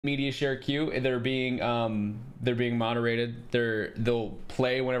media share queue. They're being moderated. They'll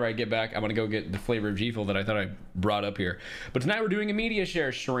play whenever I get back. I'm gonna go get the flavor of G Fuel that I thought I brought up here. But tonight we're doing a media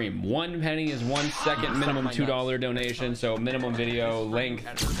share stream. 1 penny is 1 second, minimum $2 donation. So minimum video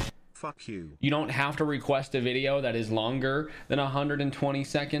length. Fuck you. You don't have to request a video that is longer than 120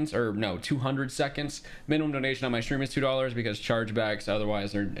 seconds, or no, 200 seconds. Minimum donation on my stream is $2 because chargebacks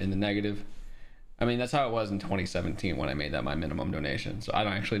otherwise they're in the negative. I mean, that's how it was in 2017 when I made that my minimum donation. So I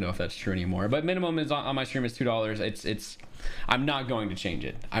don't actually know if that's true anymore. But minimum is on my stream is $2. I'm not going to change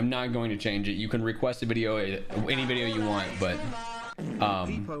it. I'm not going to change it. You can request a video, any video you want, but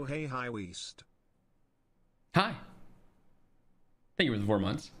People, hey, hi, Weest. Hi. Thank you for the 4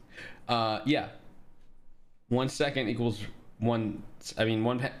 months. Yeah. 1 second equals one. I mean,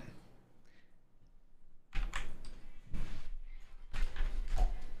 one.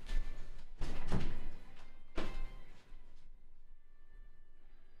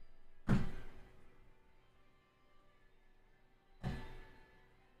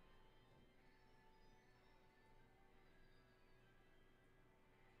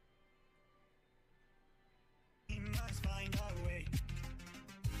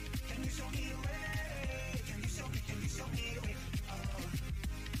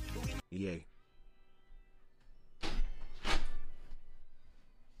 Yay.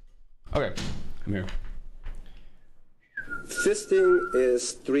 Okay, I'm here. Fisting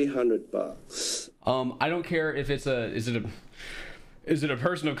is $300. I don't care if it's is it a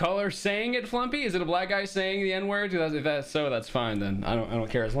person of color saying it, Flumpy? Is it a black guy saying the N-word? If that's so, that's fine then. I don't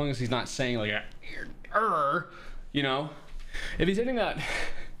care, as long as he's not saying like you know. If he's hitting that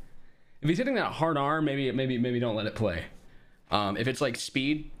hard R, maybe don't let it play. If it's like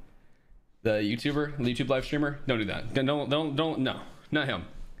Speed, the YouTube live streamer, don't do that. Don't no, not him.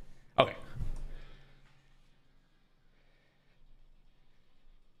 Okay.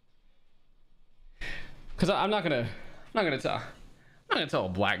 Because I'm not gonna tell a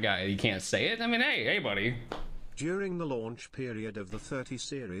black guy he can't say it. I mean, hey buddy. During the launch period of the 30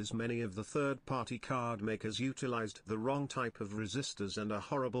 series, many of the third-party card makers utilized the wrong type of resistors and a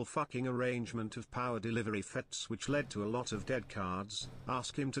horrible fucking arrangement of power delivery FETs, which led to a lot of dead cards.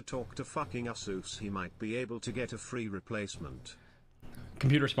 Ask him to talk to fucking Asus. He might be able to get a free replacement.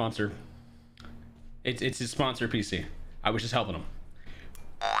 Computer sponsor. It's his sponsor PC. I was just helping him.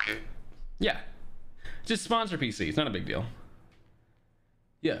 Yeah. Just sponsor PC. It's not a big deal.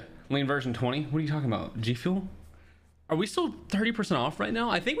 Yeah. Lean version 20. What are you talking about? G Fuel? Are we still 30% off right now?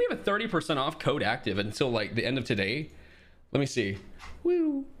 I think we have a 30% off code active until like the end of today. Let me see.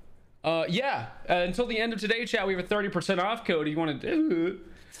 Woo. Yeah. Until the end of today, chat, we have a 30% off code if you want to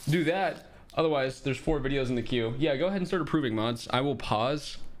do that. Otherwise, there's 4 videos in the queue. Yeah, go ahead and start approving mods. I will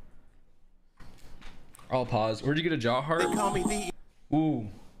pause. I'll pause. Where'd you get a jaw heart? They call me the... Ooh.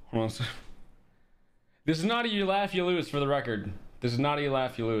 Hold on. This is not a you laugh, you lose, for the record. This is not a you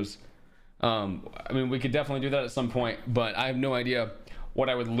laugh, you lose. I mean, we could definitely do that at some point, but I have no idea what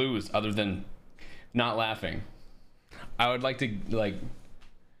I would lose other than not laughing. I would like to, like,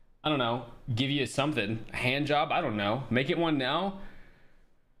 I don't know, give you something. A hand job? I don't know. Make it one now?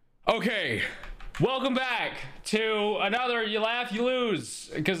 Okay. Welcome back to another you laugh, you lose.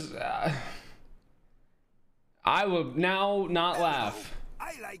 Because I will now not laugh.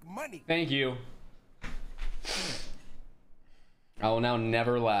 I like money. Thank you. I will now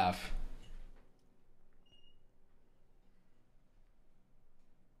never laugh.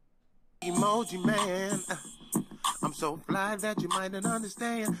 Emoji man, I'm so fly that you might not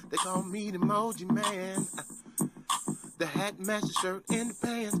understand. They call me the emoji man. The hat match the shirt and the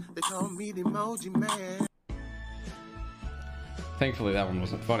pants. They call me the emoji man. Thankfully that one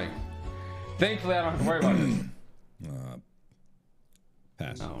wasn't funny. Thankfully I don't have to worry about it.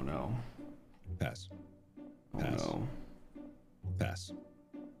 Pass. Oh no. Pass. Oh Pass. no. Pass.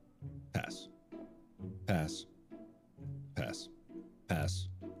 Pass. Pass. Pass. Pass.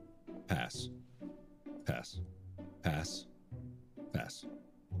 Pass. Pass. Pass. Pass.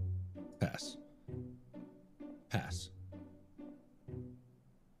 Pass. Pass.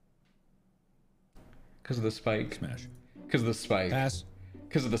 Because of the spike. Smash. Because of the spike. Pass.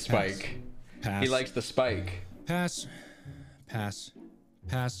 Because of the spike. Pass. He likes the spike. Pass. Pass.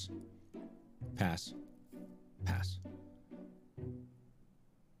 Pass. Pass. Pass.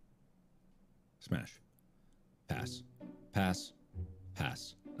 Smash. Pass. Pass.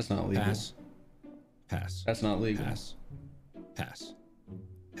 Pass. That's not legal. Pass. Pass. That's not legal. Pass. Pass.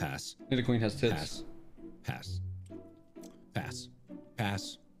 Pass. Nita Queen has tits. Pass. Pass.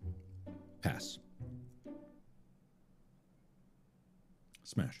 Pass. Pass.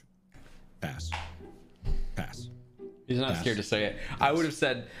 Smash. Pass. Pass. He's not Pass. scared to say it. I would have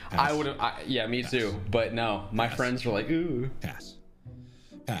said, I would have, yeah, me too. But no, my friends were like, ooh. Pass.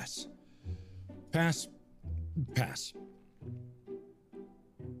 Pass. Pass. Pass.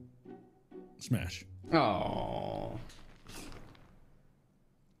 Smash. Oh.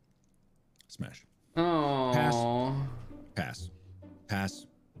 Smash. Oh. Pass. Pass.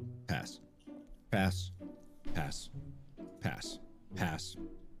 Pass. Pass. Pass. Pass. Pass.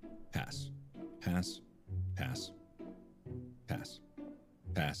 Pass. Pass. Pass. Pass.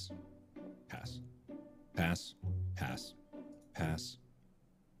 Pass. Pass. Pass. Pass. Pass.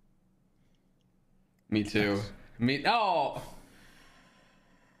 Me too. Pass. Me. Oh.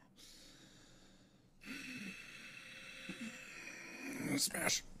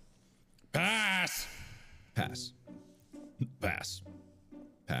 Smash. Pass. Pass. Pass.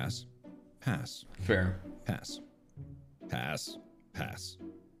 Pass. Pass. Fair. Pass. Pass. Pass.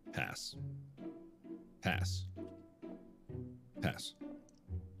 Pass. Pass. Pass.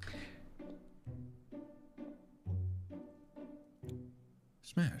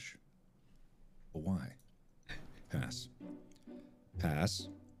 Smash. But why? Pass. Pass.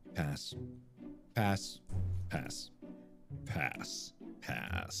 Pass. Pass. Pass. Pass.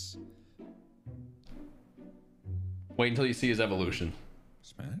 Pass. Wait until you see his evolution.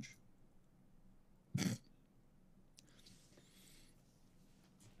 Smash.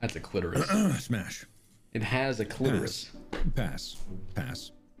 That's a clitoris. Smash. It has a clitoris. Pass.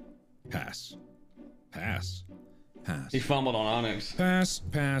 Pass. Pass. Pass. Pass. He fumbled on Onyx. Pass.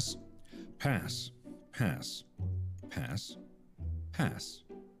 Pass. Pass. Pass. Pass. Pass.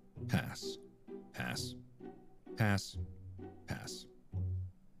 Pass. Pass. Pass. Pass.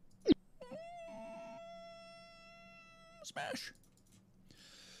 Smash.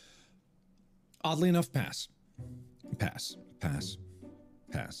 Oddly enough, pass. Pass. Pass.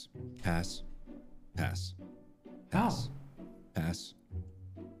 Pass. Pass. Pass. How? Pass.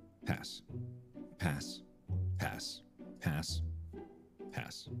 Pass. Pass. Pass. Pass.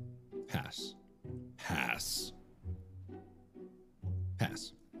 Pass. Pass. Pass.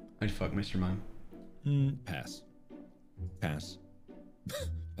 Pass. I'd fuck Mr. Mime. Pass. Pass.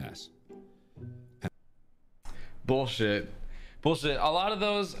 Pass. Bullshit. Bullshit. A lot of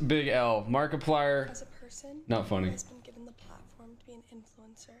those, big L. Markiplier. As a person Not funny. who has been given the platform to be an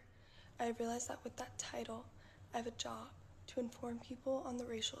influencer, I have realized that with that title, I have a job to inform people on the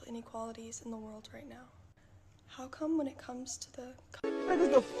racial inequalities in the world right now. How come when it comes to the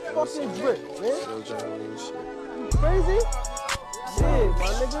Niggas the fucking drip, man. You crazy? Shit, my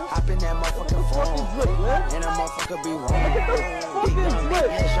nigga. Hop in that motherfucking phone, Drip, man. and a motherfucker be wrong. Look at the fucking drip.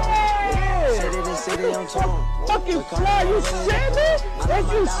 Yeah. Said it and said it on tone. Fucking fly, you shit me? Is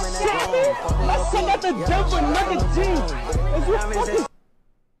you shit me? I sent out the Denver Nugget jeans. Is you fucking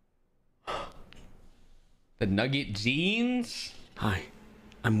The Nugget Jeans? Hi,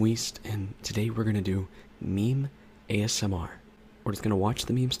 I'm Weest, and today we're gonna do meme ASMR. We're just gonna watch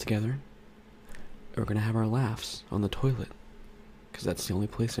the memes together. We're gonna have our laughs on the toilet, because that's the only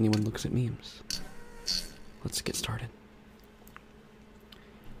place anyone looks at memes. Let's get started.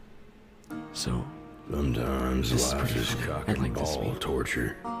 So, Sometimes This is life pretty is funny. cock I and like this ball meme.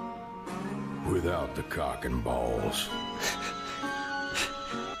 torture. Without the cock and balls.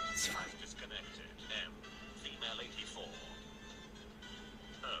 it's fine. Disconnected. M. Female 84.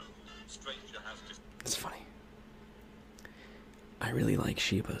 O. Stranger has It's funny. I really like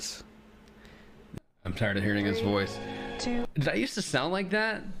Shebas. I'm tired of hearing his voice. Did I used to sound like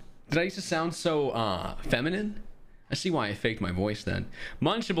that? Did I used to sound so feminine? I see why I faked my voice then.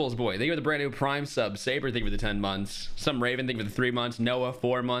 Munchables boy, thank you for the brand new Prime sub. Saber, thank you for the 10 months. Some Raven, thank you for the 3 months. Noah,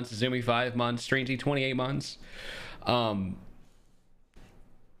 4 months. Zoomy, 5 months. Stringy, 28 months.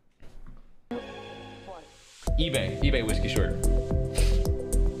 eBay whiskey short.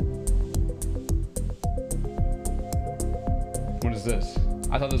 What is this?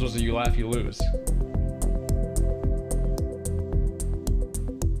 I thought this was a you laugh, you lose.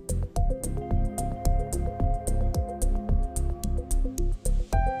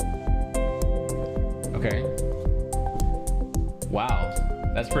 Okay. Wow,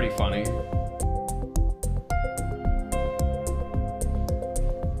 that's pretty funny.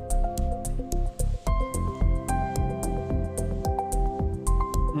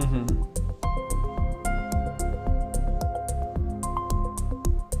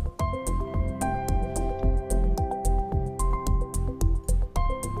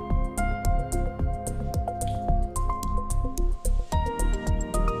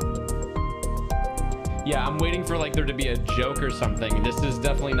 Yeah, I'm waiting for like there to be a joke or something. This is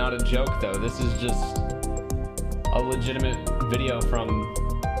definitely not a joke though. This is just a legitimate video from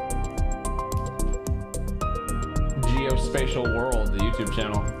Spatial World, the YouTube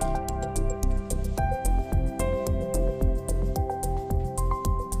channel.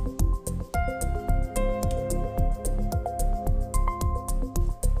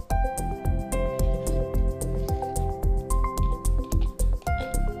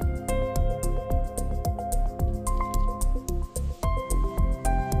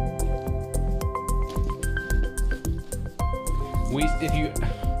 Weest, if you...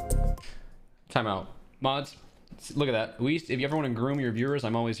 Time out. Mods, look at that. Weest, if you ever want to groom your viewers,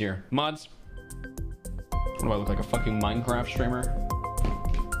 I'm always here. Mods. What do I look like, a fucking Minecraft streamer?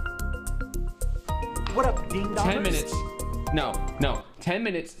 What up, ding dong? 10 minutes. No. 10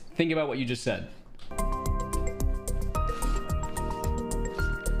 minutes. Think about what you just said.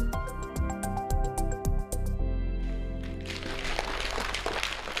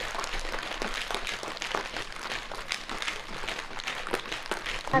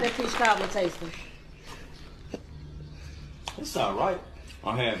 How to teach cobbler tasting? It's all right.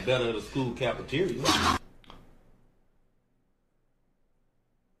 I had better at the school cafeteria.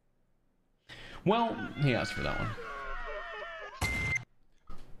 Well, he asked for that one.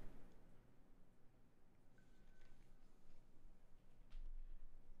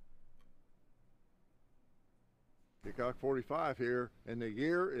 Peacock 45 here, and the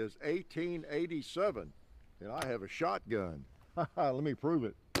year is 1887, and I have a shotgun. Let me prove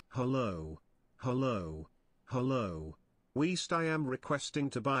it. Hello. Weest, I am requesting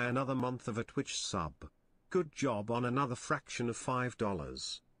to buy another month of a Twitch sub. Good job on another fraction of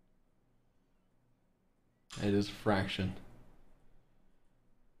 $5. It is a fraction.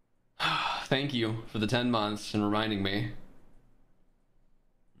 Thank you for the 10 months and reminding me.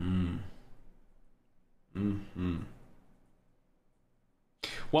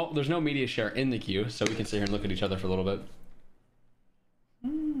 Well, there's no media share in the queue, so we can sit here and look at each other for a little bit.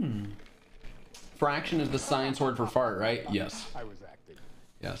 Fraction is the science word for fart, right? Yes. I was acting.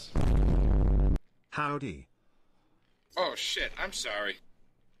 Yes. Howdy. Oh shit, I'm sorry.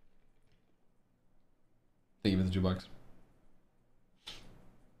 Thank you for the $2.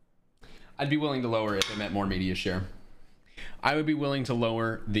 I'd be willing to lower it if it meant more media share. I would be willing to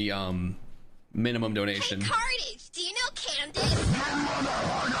lower the minimum donation. Hey, Cartage, do you know Candace?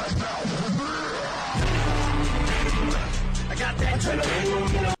 I got that.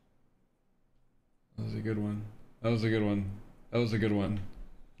 That was a good one. That was a good one. That was a good one.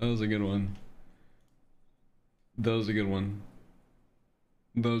 That was a good one. That was a good one.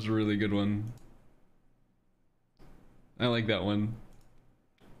 That was a really good one. I like that one.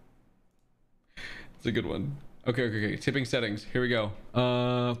 It's a good one. Okay. Tipping settings. Here we go.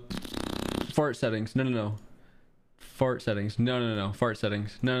 Fart settings. No. Fart settings. No. Fart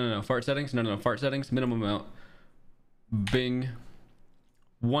settings. No. Fart settings. No. Fart settings. Minimum amount. Bing.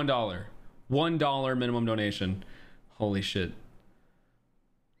 $1. $1 minimum donation. Holy shit.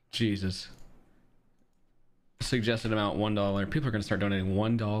 Jesus. Suggested amount $1. People are gonna start donating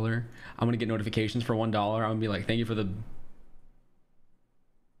 $1. I'm gonna get notifications for $1. I'm gonna be like, thank you for the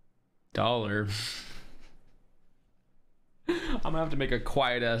 $1. I'm gonna have to make a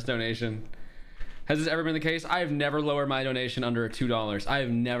quiet ass donation. Has this ever been the case? I have never lowered my donation under $2. I have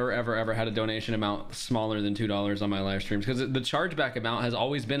never ever had a donation amount smaller than $2 on my live streams, because the chargeback amount has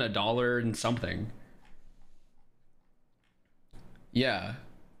always been $1 and something. Yeah,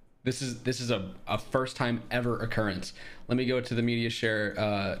 this is a first time ever occurrence. Let me go to the media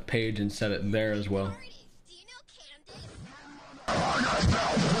share page and set it there as well.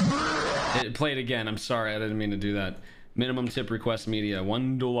 It played again. I'm sorry, I didn't mean to do that. Minimum tip request media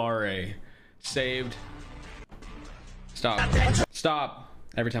 $1. Saved. Stop.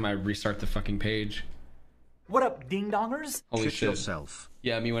 Every time I restart the fucking page. What up, ding dongers? Holy Shit shit. yourself.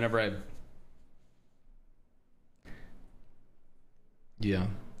 Yeah, me whenever I... Yeah.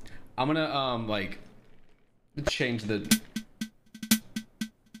 I'm gonna, like, change the...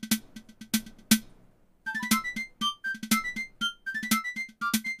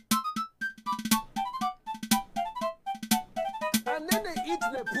 And then they eat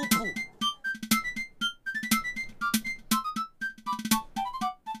the poo-poo.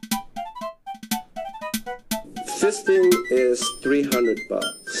 Fisting is $300.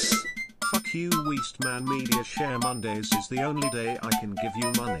 Fuck you, Weestman. Media Share Mondays is the only day I can give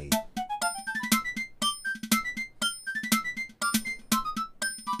you money.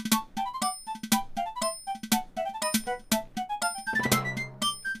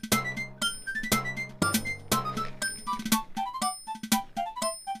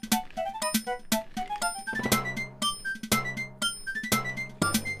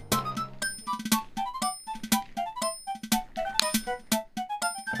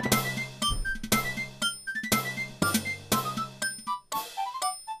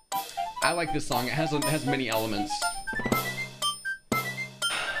 I like this song. It has many elements.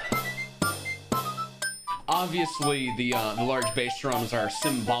 Obviously, the large bass drums are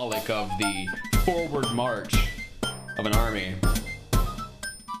symbolic of the forward march of an army.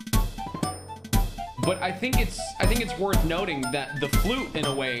 But I think it's worth noting that the flute, in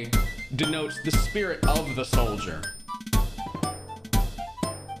a way, denotes the spirit of the soldier.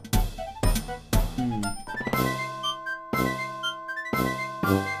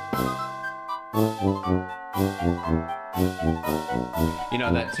 You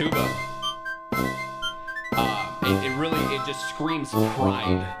know, that tuba. It just screams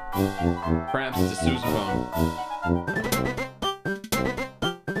pride. Perhaps it's a sousaphone.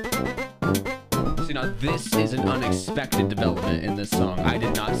 See, now this is an unexpected development in this song. I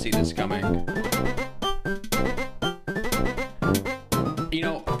did not see this coming. You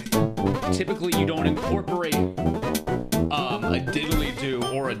know, typically you don't incorporate a diddly-do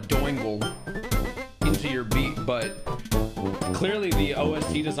or a doingle into your beat, but clearly the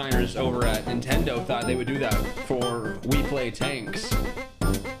OST designers over at Nintendo thought they would do that for We Play Tanks.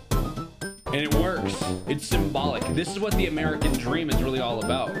 And it works. It's symbolic. This is what the American dream is really all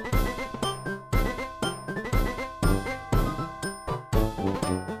about.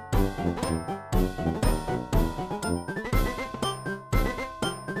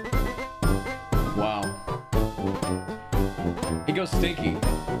 Wow. It goes stinky.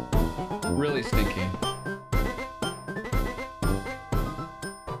 Really stinky.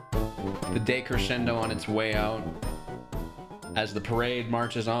 The decrescendo on its way out as the parade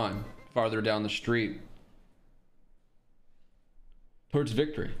marches on farther down the street towards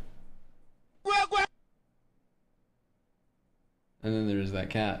victory. And then there's that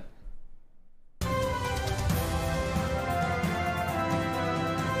cat.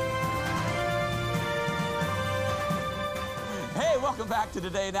 Welcome back to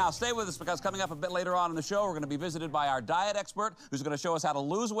Today Now. Stay with us because coming up a bit later on in the show, we're going to be visited by our diet expert who's going to show us how to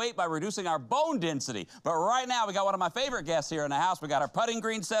lose weight by reducing our bone density. But right now, we got one of my favorite guests here in the house. We got our putting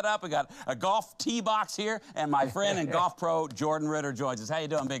green set up. We got a golf tee box here, and my friend and golf pro Jordan Ritter joins us. How you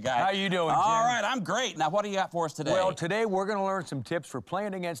doing, big guy? How you doing, Jim? All right, I'm great. Now, what do you got for us today? Well, today we're going to learn some tips for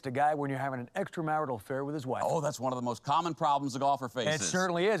playing against a guy when you're having an extramarital affair with his wife. Oh, that's one of the most common problems a golfer faces. It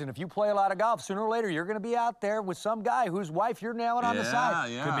certainly is, and if you play a lot of golf, sooner or later you're going to be out there with some guy whose wife you're nailing on the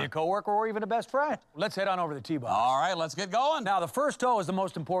side. Yeah. Could be a coworker or even a best friend. Let's head on over to the tee box. All right, let's get going. Now, the first hole is the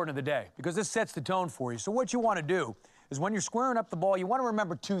most important of the day because this sets the tone for you. So what you want to do is when you're squaring up the ball, you want to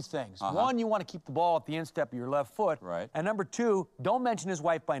remember two things. One, you want to keep the ball at the instep of your left foot. Right. And number two, don't mention his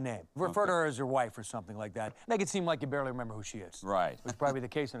wife by name. Refer to her as your wife or something like that. Make it seem like you barely remember who she is. Right. Which is probably the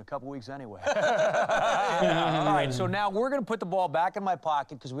case in a couple weeks anyway. All right, so now we're going to put the ball back in my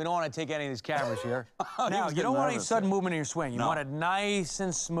pocket because we don't want to take any of these cameras here. Now, you don't want any sudden movement in your swing. You want it nice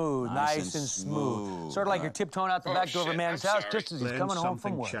and smooth, nice and smooth. Sort of like you're tiptoeing out the back door of a man's house just as he's coming home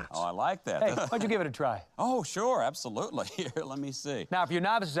from work. Oh, I like that. Hey, why don't you give it a try? Oh, sure, absolutely. Here, let me see. Now, if you're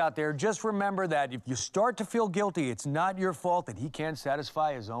novices out there, just remember that if you start to feel guilty, it's not your fault that he can't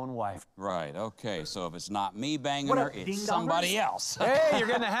satisfy his own wife. Right, okay, so if it's not me banging her, it's somebody else. Hey, you're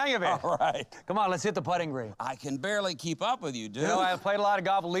getting the hang of it. All right. Come on, let's hit the putting green. I can barely keep up with you, dude. You know, I played a lot of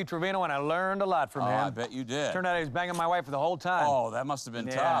golf with Lee Trevino, and I learned a lot from him. I bet you did. Turned out he was banging my wife for the whole time. Oh, that must have been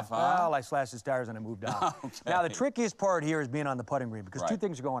tough, huh? Well, I slashed his tires and I moved on. Okay. Now, the trickiest part here is being on the putting green because two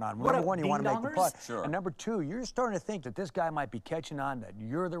things are going on. Number one, you want to make the putt. Sure. And number two, you're starting to think that this guy might be catching on that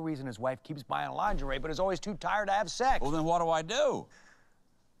you're the reason his wife keeps buying lingerie but is always too tired to have sex. Well, then what do I do?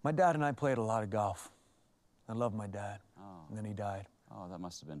 My dad and I played a lot of golf. I love my dad. Oh. And then he died. Oh, that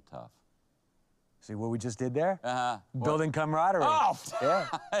must have been tough. See what we just did there? What? Building camaraderie. Oh! Yeah.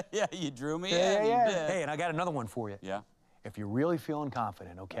 Yeah, you drew me Yeah. in. You did. Hey, and I got another one for you. Yeah? If you're really feeling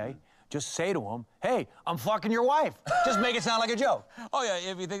confident, okay, just say to him, hey, I'm fucking your wife. Just make it sound like a joke. Oh, yeah,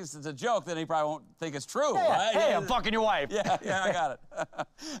 if he thinks it's a joke, then he probably won't think it's true, Yeah. right? Hey, I'm fucking your wife. Yeah, I got it.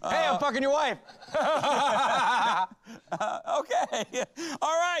 Hey, I'm fucking your wife. Okay.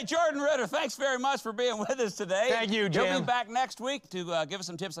 All right, Jordan Ritter, thanks very much for being with us today. Thank you, Jim. He'll be back next week to give us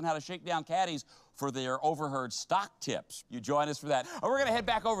some tips on how to shake down caddies for their overheard stock tips. You join us for that. We're going to head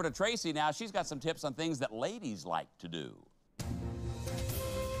back over to Tracy now. She's got some tips on things that ladies like to do.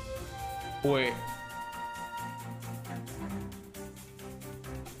 Wait.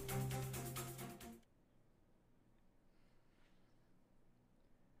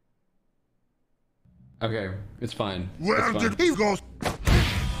 Okay, it's fine. Where It's did fine. he go?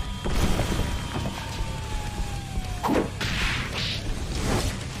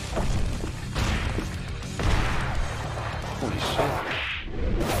 Holy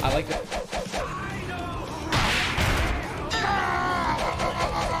shit. I like that.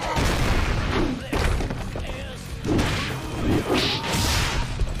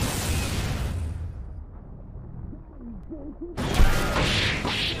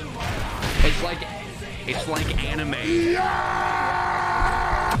 It's like anime.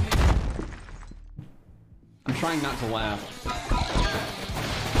 I'm trying not to laugh.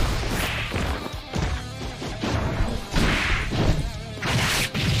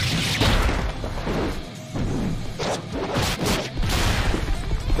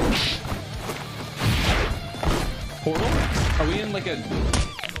 Portal? Are we in like a...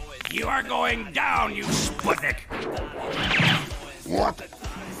 You are going down, you Sputnik! What?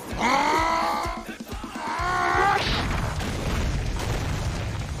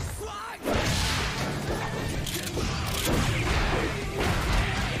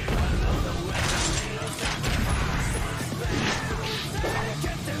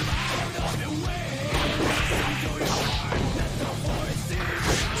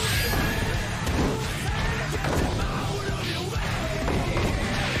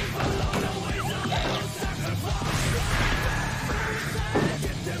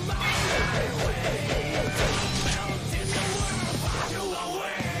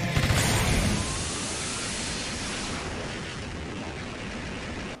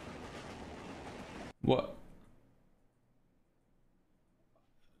 What?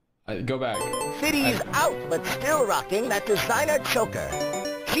 Go back. City's out, but still rocking that designer choker.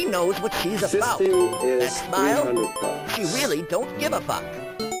 She knows what she's about. That smile, she really don't give a fuck.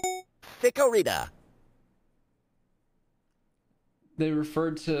 Ficarita. They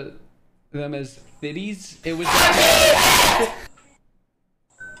referred to them as thitties. It was.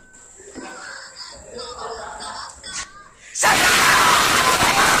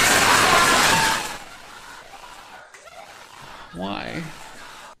 Why?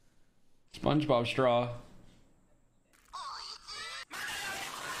 SpongeBob straw.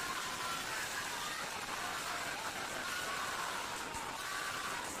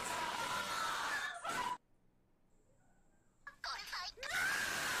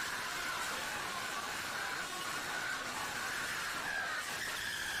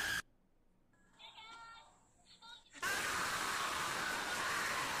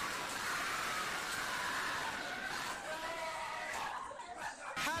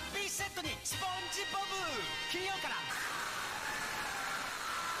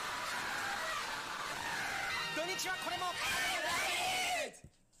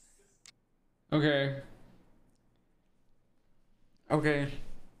 Okay. Okay.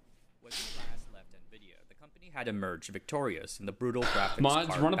 When we last left NVIDIA, the company had emerged victorious in the brutal graphics Mods,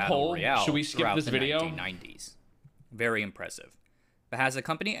 card run a battle poll. royale Should we skip throughout this the video? 1990s. Very impressive. But as the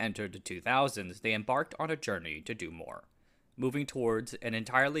company entered the 2000s, they embarked on a journey to do more, moving towards an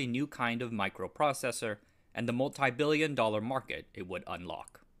entirely new kind of microprocessor and the multi-billion-dollar market it would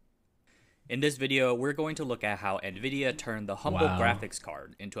unlock. In this video, we're going to look at how NVIDIA turned the humble graphics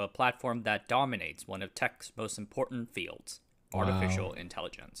card into a platform that dominates one of tech's most important fields, artificial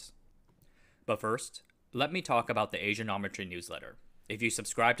intelligence. But first, let me talk about the Asianometry newsletter. If you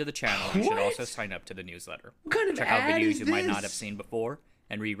subscribe to the channel, you should also sign up to the newsletter. What kind of Check out ad videos is you might not this? have seen before,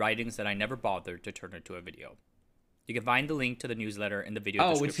 and read writings that I never bothered to turn into a video. You can find the link to the newsletter in the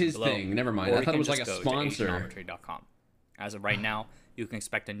video description it's his below, thing. Never mind. or I you thought it can was like just a go to sponsor. Asianometry.com. As of right now, you can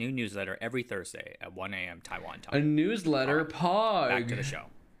expect a new newsletter every Thursday at 1 a.m. Taiwan time. A newsletter pog. Back to the show.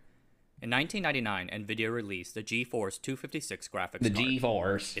 In 1999, NVIDIA released the GeForce 256 graphics card. The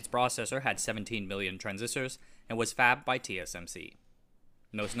GeForce. Its processor had 17 million transistors and was fabbed by TSMC.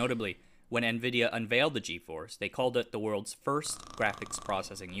 Most notably, when NVIDIA unveiled the GeForce, they called it the world's first graphics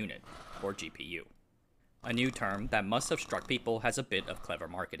processing unit, or GPU. A new term that must have struck people as a bit of clever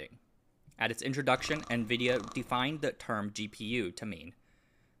marketing. At its introduction, NVIDIA defined the term GPU to mean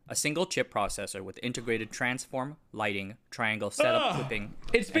a single chip processor with integrated transform, lighting, triangle setup clipping.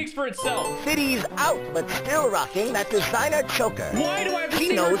 It speaks for itself. City's out, but still rocking that designer choker. Why do I have to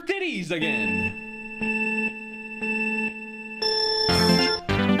see her titties again?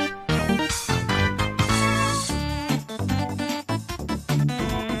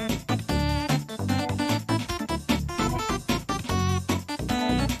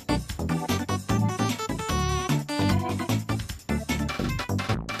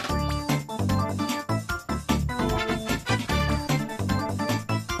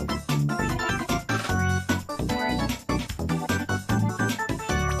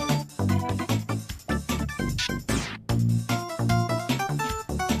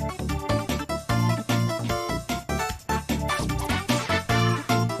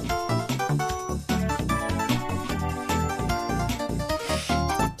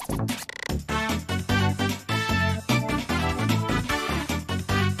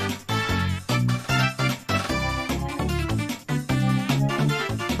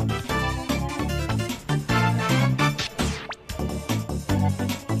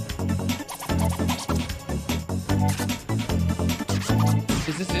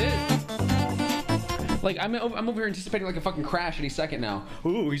 Like, I'm over here anticipating like a fucking crash any second now.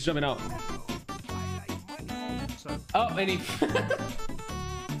 Ooh, he's jumping out. Oh, and he...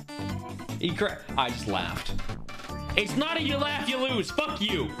 I just laughed. It's not a you laugh, you lose. Fuck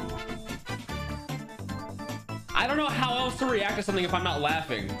you. I don't know how else to react to something if I'm not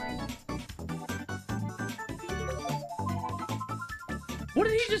laughing. What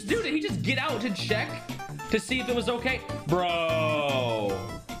did he just do? Did he just get out to check to see if it was okay? Bro.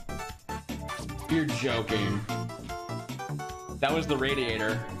 You're joking. That was the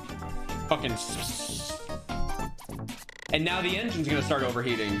radiator. Fucking... And now the engine's gonna start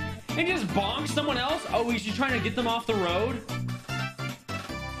overheating. And just bonk someone else? Oh, he's just trying to get them off the road?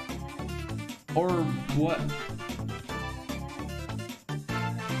 Or what?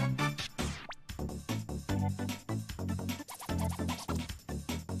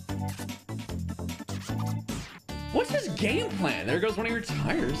 What's his game plan? There goes one of your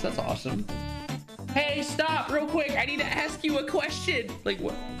tires. That's awesome. Hey, stop real quick. I need to ask you a question. Like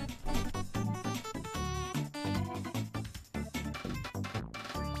what?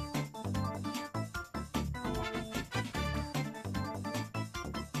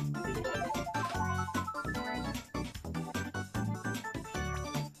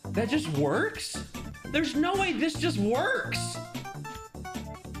 That just works? There's no way this just works.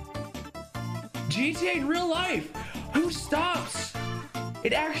 GTA in real life. Who stops?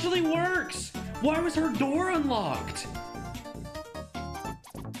 It actually works. Why was her door unlocked?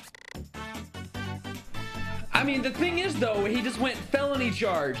 I mean, the thing is though, he just went felony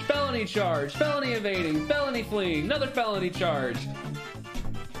charge, felony evading, felony fleeing, another felony charge.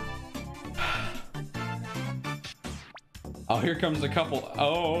 Oh, here comes a couple.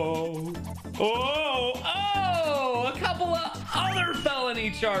 Oh, a couple of other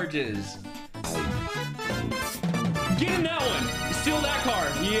felony charges. Get in that one. Steal that car.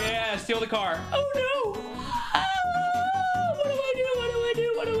 Yeah, steal the car. Oh no. Oh, what do I do? What do I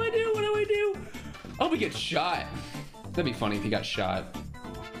do? What do I do? What do I do? Oh, we get shot. That'd be funny if he got shot.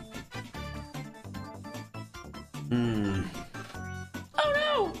 Oh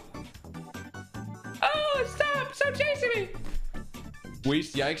no. Oh, stop. Stop chasing me.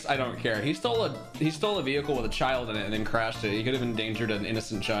 Weest, yikes, I don't care. He stole a vehicle with a child in it and then crashed it. He could have endangered an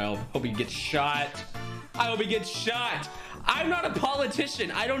innocent child. Hope he gets shot. I hope he gets shot. I'm not a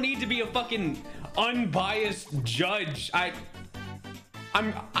politician. I don't need to be a fucking unbiased judge. I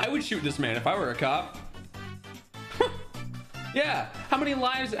would shoot this man if I were a cop. Yeah. How many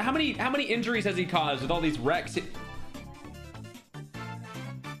lives, how many injuries has he caused with all these wrecks?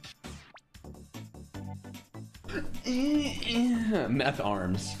 Meth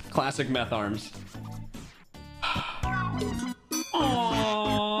arms. Classic meth arms.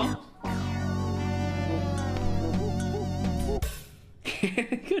 Aww.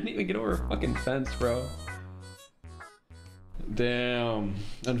 Couldn't even get over a fucking fence, bro. Damn.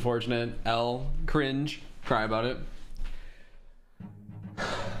 Unfortunate. L. Cringe. Cry about it.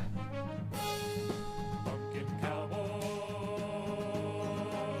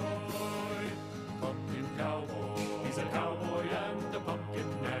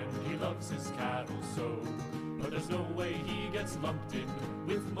 Lumped in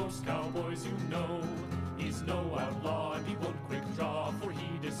with most cowboys you know. He's no outlaw and he won't quick draw, for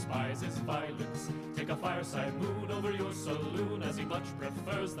he despises violence. Take a fireside moon over your saloon, as he much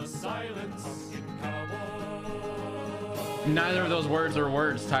prefers the silence. Pumpkin cowboy. Neither of those words are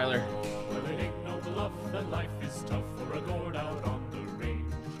words, Tyler. Well, it ain't no bluff that life is tough for a gourd out on the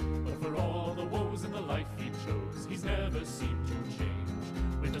range. But for all the woes in the life he chose, he's never seemed to change.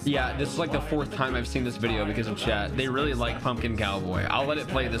 Yeah, this is like the 4th time I've seen this video because of chat. They really like Pumpkin Cowboy. I'll let it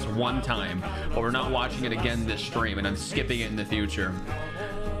play this one time, but we're not watching it again this stream, and I'm skipping it in the future.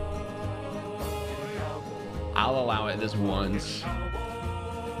 I'll allow it this once.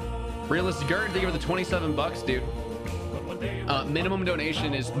 Realistic Gerd, thank you for the 27 bucks, dude. Minimum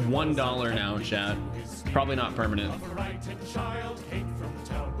donation is $1 now, chat. Probably not permanent.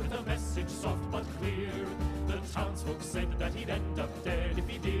 Townsfolk said that he'd end up dead if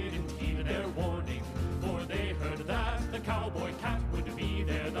he didn't heed their warning, for they heard that the cowboy cat would be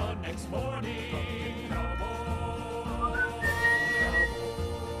there the next morning.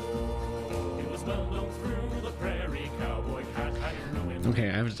 It was well known through the prairie, cowboy cat had ruined. Okay,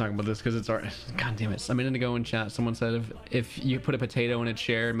 I have to talk about this because it's our... God damn it. A minute ago in chat, someone said if you put a potato in a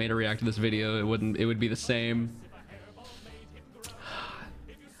chair and made her react to this video, it would be the same.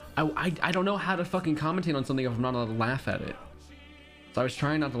 I don't know how to fucking commentate on something if I'm not allowed to laugh at it. So I was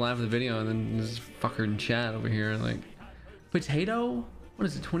trying not to laugh at the video, and then this fucker in chat over here like, potato? What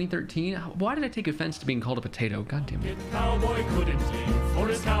is it, 2013? Why did I take offense to being called a potato? God damn it. Cowboy couldn't leave, for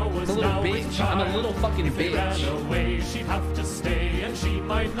his cow was a little big. bitch. I'm a little fucking If they bitch. ran away, she'd have to stay, and she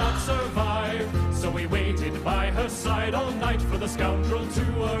might not survive. So we waited by her side all night for the scoundrel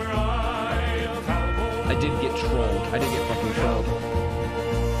to arrive. Cowboy, I did get trolled. I did get fucking trolled.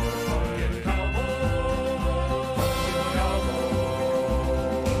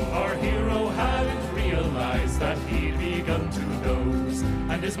 Our hero hadn't realized that he'd begun to doze,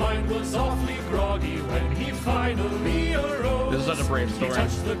 and his mind was awfully groggy when he finally arose. This is such a brave story. He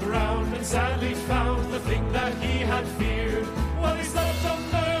touched the ground and sadly found the thing that he had feared. While he slept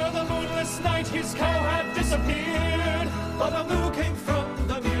under the moonless night, his cow had disappeared. But a moo came from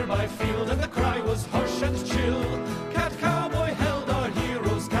the nearby field, and the cry was harsh and chill. Cat Cowboy held our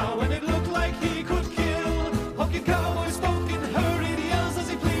hero's cow, and it looked like he could kill. Pumpkin Cowboy spoke in hurried yells as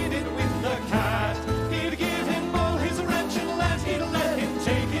he pleaded with the cat. He'd give him all his ranch and land, he'd let him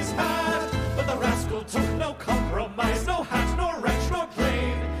take his hat. But the rascal took no compromise, no hat, nor ranch, nor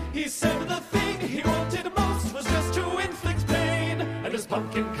plane. He said the thing he wanted most was just to inflict pain. And as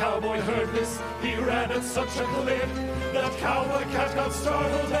Pumpkin Cowboy heard this, he ran at such a clip that Cowboy Cat got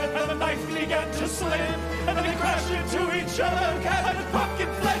startled and the knife began to slip. And then they crashed into each other, Cat and Pumpkin,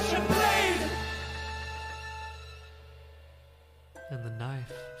 flesh and blade. And the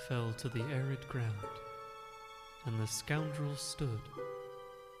knife fell to the arid ground, and the scoundrel stood,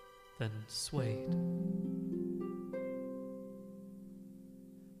 then swayed.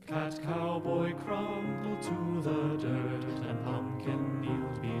 Cat Cowboy crumbled to the dirt, and Pumpkin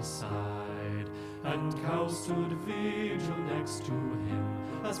kneeled beside, and Cow stood vigil next to him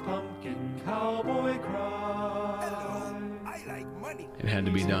as Pumpkin Cowboy cried. Hello, I like money. It had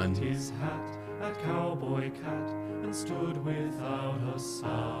to be done. He tipped his hat at Cowboy Cat and stood without a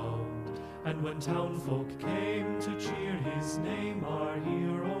sound. And when townfolk came to cheer his name, our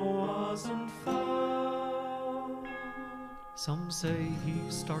hero wasn't found. Some say he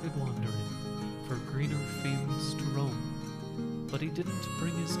started wandering for greener fields to roam, but he didn't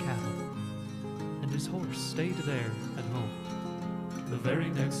bring his cattle, and his horse stayed there at home. The very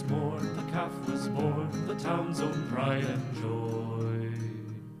next morn, the calf was born, the town's own pride and joy.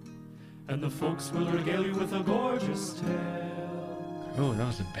 And the folks will regale you with a gorgeous tale. Oh, that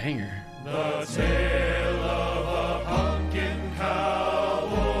was a banger. The tale of a pumpkin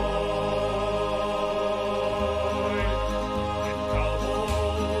cowboy.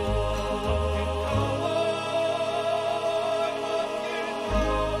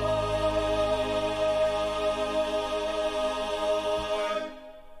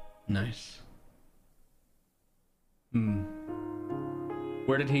 Nice.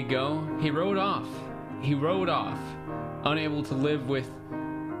 Where did he go? He rode off. He rode off, unable to live with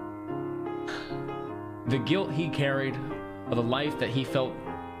the guilt he carried of the life that he felt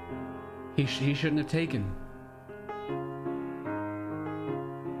he shouldn't have taken.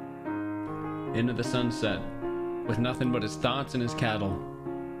 Into the sunset, with nothing but his thoughts and his cattle.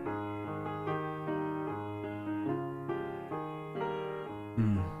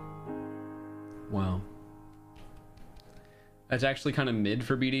 Wow. That's actually kind of mid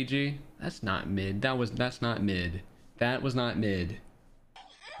for BDG. That's not mid. That's not mid. That was not mid.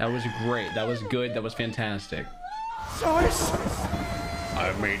 That was great. That was good. That was fantastic. Source!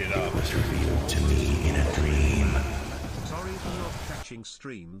 I've made it up. It was revealed to me in a dream. Sorry for not catching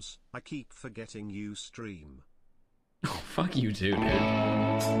streams. I keep forgetting you stream. Oh, fuck you too,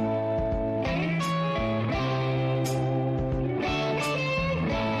 dude.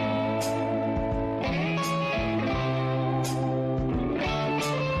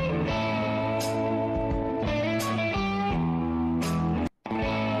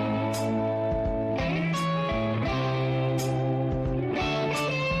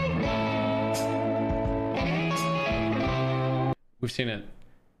 We've seen it.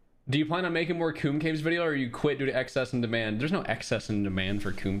 Do you plan on making more Coom Caves video, or you quit due to excess in demand? There's no excess in demand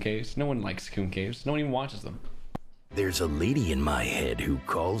for Coom Caves. No one likes Coom Caves. No one even watches them. There's a lady in my head who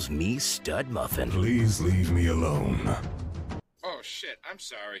calls me Stud Muffin. Please leave me alone. Oh shit, I'm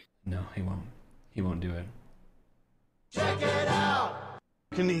sorry. No, he won't. He won't do it. Check it out!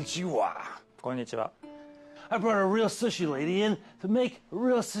 Konnichiwa. Konnichiwa. I brought a real sushi lady in to make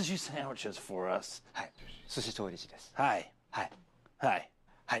real sushi sandwiches for us. Hi. Sushi toileshi desu. Hi. Hi. Hi.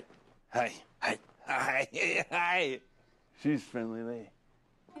 Hi. Hi. Hi. Hi. Hi. She's friendly lady.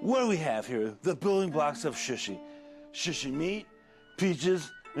 What do we have here? The building blocks of sushi. Sushi meat, peaches,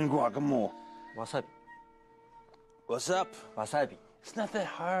 and guacamole. Wasabi. What's up? Wasabi. It's not that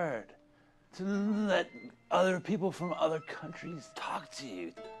hard to let other people from other countries talk to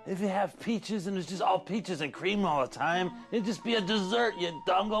you. If you have peaches and it's just all peaches and cream all the time, it'd just be a dessert, you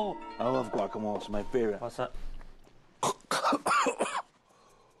dungo. I love guacamole. It's my favorite. What's up?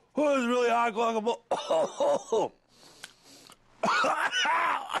 was really hot guacamole.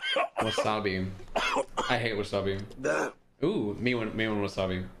 Wasabi. I hate wasabi. Ooh, me one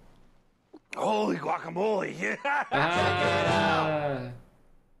wasabi. Holy guacamole! Yeah.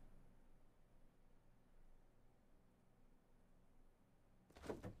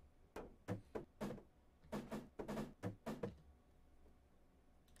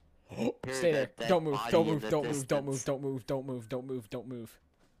 Stay there. Don't move. Don't move. Don't move. Don't move. Don't move. Don't move. Don't move. Don't move.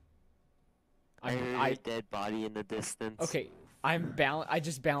 I heard a dead body in the distance. Okay, I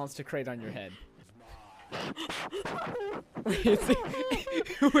just balanced a crate on your head.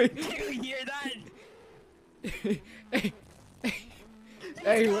 Wait. You hear that?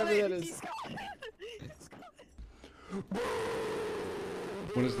 Hey, whoever that is.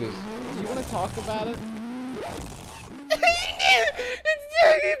 What is this? Do you want to talk about it? It's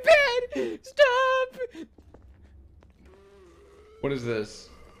really bad! Stop! What is this?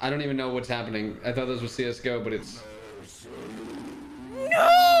 I don't even know what's happening. I thought this was CSGO, but it's...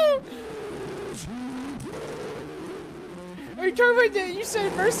 No! Are you talking about that? You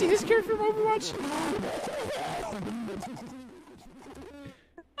said Mercy, this character from Overwatch?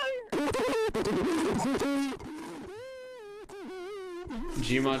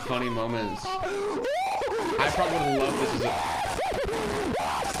 Gmod funny moments. I probably would love this as a...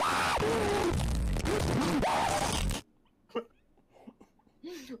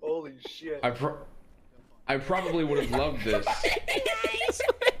 Holy shit. I probably would have loved this.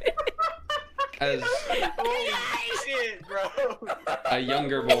 As holy shit, bro. a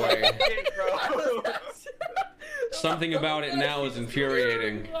younger boy. Shit, bro. Something about it now is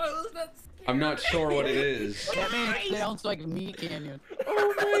infuriating. I'm not sure what it is. That man sounds like Meat Canyon.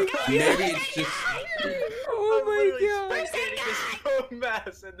 Oh my god. Maybe it's just... Oh my god. So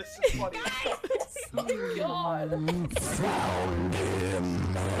mess, and this is funny. Oh my god. Found him.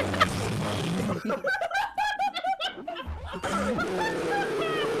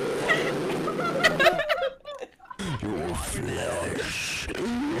 Your flesh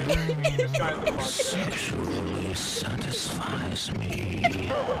sexually satisfies me.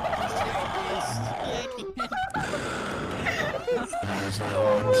 As I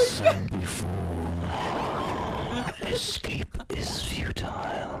once said before, escape is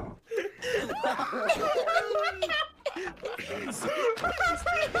futile.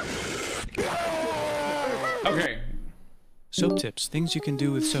 Okay. Soap tips, things you can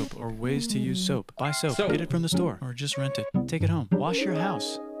do with soap, or ways to use soap. Buy soap, get it from the store, or just rent it. Take it home. Wash your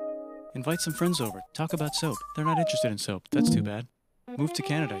house. Invite some friends over. Talk about soap. They're not interested in soap. That's too bad. Move to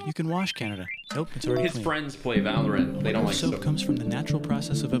Canada. You can wash Canada. Nope, it's already His clean. friends play Valorant. They don't like soap soap. comes from the natural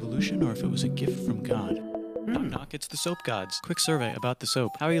process of evolution, or if it was a gift from God. Knock knock, it's the soap gods. Quick survey about the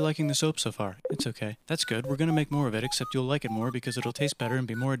soap. How are you liking the soap so far? It's okay. That's good. We're gonna make more of it, except you'll like it more because it'll taste better and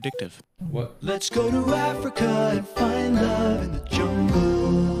be more addictive. What? Let's go to Africa and find love in the jungle.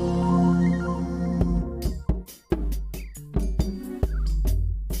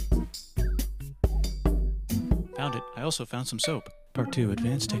 Found it. I also found some soap. Part 2,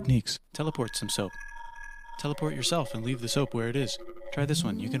 Advanced Techniques. Teleport some soap. Teleport yourself and leave the soap where it is. Try this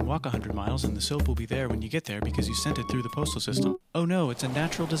one. You can walk 100 miles and the soap will be there when you get there because you sent it through the postal system. Oh no, it's a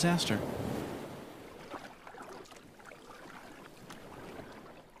natural disaster.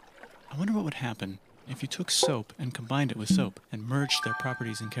 I wonder what would happen if you took soap and combined it with soap and merged their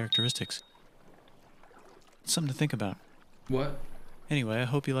properties and characteristics. It's something to think about. What? Anyway, I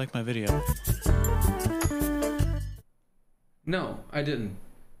hope you like my video. No, I didn't.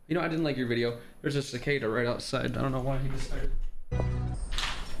 You know, I didn't like your video. There's a cicada right outside. I don't know why he decided.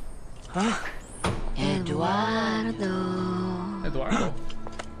 Huh? Eduardo.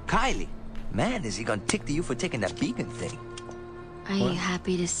 Kylie, man, is he gonna tick to you for taking that beacon thing? Are you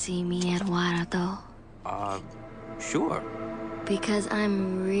happy to see me, Eduardo? Sure. Because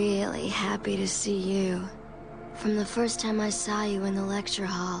I'm really happy to see you. From the first time I saw you in the lecture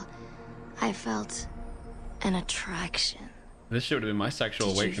hall, I felt an attraction. This should have been my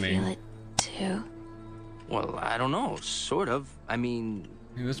sexual awakening. You feel it too? Well, I don't know, sort of. I mean,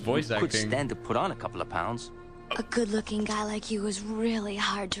 this voice you could acting. stand to put on a couple of pounds. A good-looking guy like you is really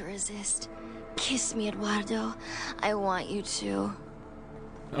hard to resist. Kiss me, Eduardo. I want you to.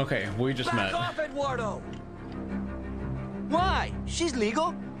 Okay, we just met. Back off, Eduardo! Why? She's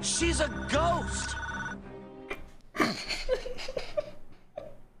legal. She's a ghost.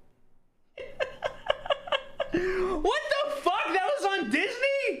 What the fuck? That was on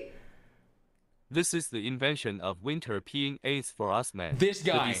Disney? This is the invention of winter peeing aids for us men. This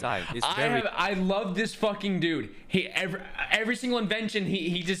guy. The design is very... I love this fucking dude. He every single invention,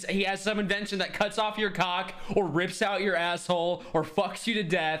 he has some invention that cuts off your cock or rips out your asshole or fucks you to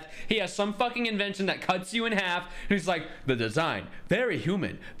death. He has some fucking invention that cuts you in half. And he's like, the design, very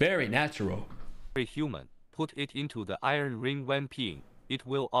human, very natural. Very human. Put it into the iron ring when peeing. It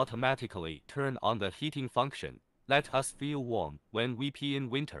will automatically turn on the heating function. Let us feel warm when we pee in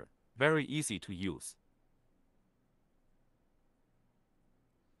winter. Very easy to use.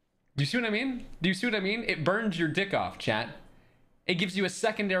 Do you see what I mean? Do you see what I mean? It burns your dick off, chat. It gives you a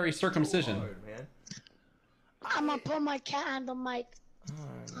secondary circumcision. Hard, man. I'm gonna put my cat on the mic.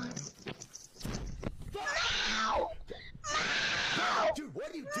 Ow! Ow! Dude,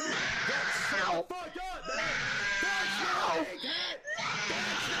 what are you doing? That's so fucked up, man! That's not a cat!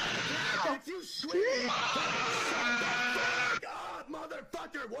 That's not a cat! If you scream, shut the fuck up,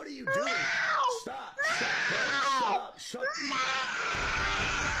 motherfucker! What are you doing? Stop! Stop! Shut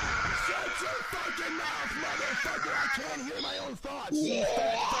your fucking mouth, motherfucker! I can't hear my own thoughts! Yeah.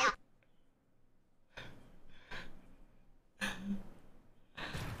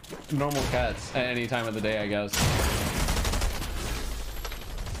 Normal cats at any time of the day, I guess.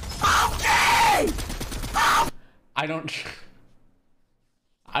 I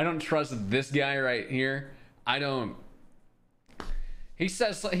don't trust this guy right here. I don't. He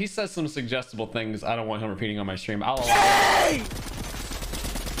says some suggestible things. I don't want him repeating on my stream. I'll allow it.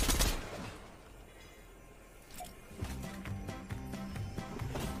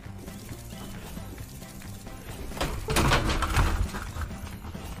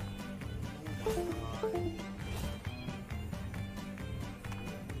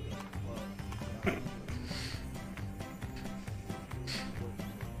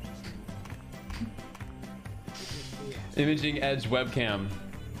 Imaging Edge webcam.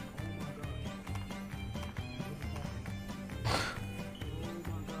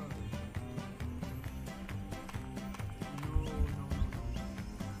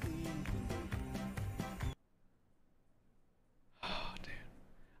 Oh, dude.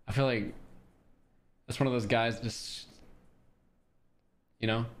 I feel like that's one of those guys that just, you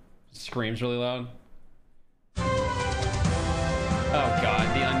know, screams really loud. Oh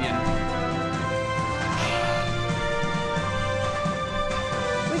God, the onion.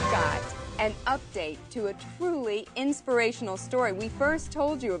 An update to a truly inspirational story we first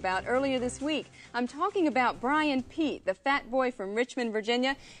told you about earlier this week. I'm talking about Brian Pete, the fat boy from Richmond,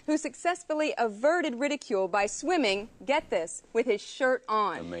 Virginia, who successfully averted ridicule by swimming, get this, with his shirt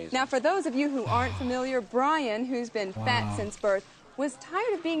on. Amazing. Now, for those of you who aren't familiar, Brian, who's been fat since birth, was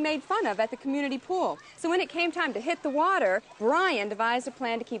tired of being made fun of at the community pool. So when it came time to hit the water, Brian devised a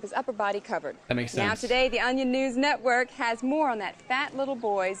plan to keep his upper body covered. That makes sense. Now today, the Onion News Network has more on that fat little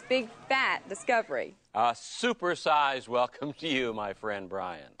boy's big fat discovery. A supersized welcome to you, my friend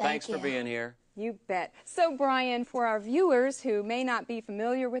Brian. Thanks for being here. You bet. So, Brian, for our viewers who may not be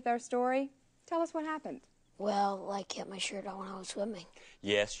familiar with our story, tell us what happened. Well, I kept my shirt on when I was swimming.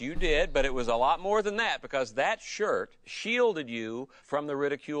 Yes, you did, but it was a lot more than that because that shirt shielded you from the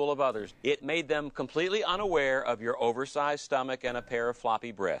ridicule of others. It made them completely unaware of your oversized stomach and a pair of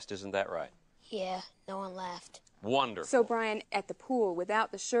floppy breasts. Isn't that right? Yeah, no one laughed. Wonderful. So, Brian, at the pool,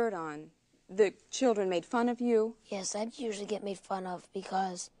 without the shirt on, the children made fun of you? Yes, I'd usually get made fun of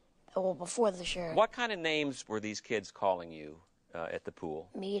because, well, before the shirt. What kind of names were these kids calling you at the pool?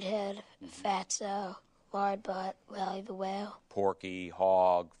 Meathead, Fatso, Lard Butt, Wally the Whale. Porky,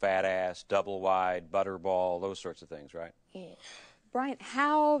 Hog, Fat Ass, Double Wide, Butterball, those sorts of things, right? Yeah. Brian,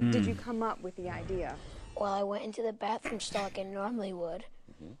 how did you come up with the idea? Well, I went into the bathroom stall like I normally would,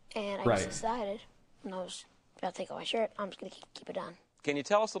 and I just decided when I was about to take off my shirt, I'm just going to keep it on. Can you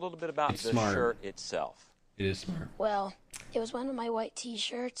tell us a little bit about the shirt itself? It is smart. Well, it was one of my white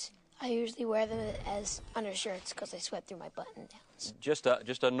T-shirts. I usually wear them as undershirts because they sweat through my button-downs. Just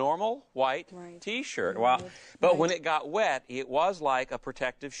a normal white T-shirt. Wow. But when it got wet, it was like a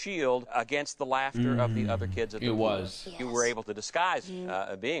protective shield against the laughter of the other kids at the pool. It was. You were able to disguise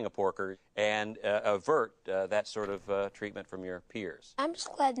being a porker and avert that sort of treatment from your peers. I'm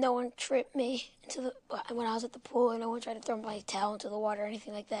just glad no one tripped me when I was at the pool, and no one tried to throw my towel into the water or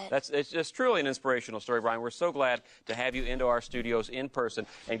anything like that. It's just truly an inspirational story, Brian. We're so glad to have you into our studios in person.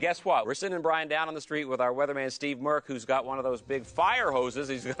 And guess what? We're sending Brian down on the street with our weatherman, Steve Merck, who's got one of those big fire hoses.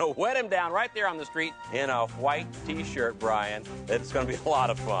 He's going to wet him down right there on the street in a white T-shirt, Brian. It's going to be a lot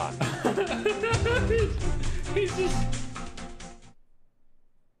of fun. He's just...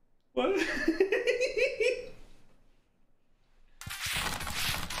 What?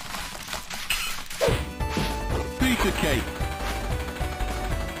 Pizza cake.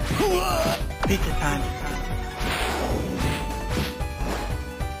 Pizza time.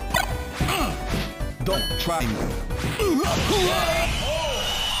 Don't try me.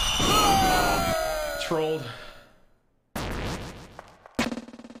 Trolled.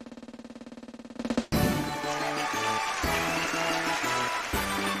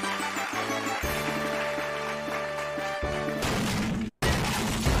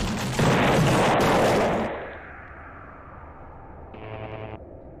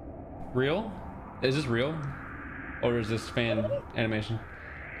 Real? Is this real? Or is this fan animation?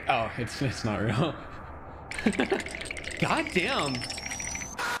 Oh, it's not real. God damn.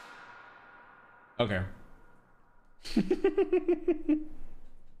 Okay.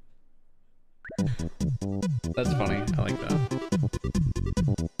 That's funny. I like that.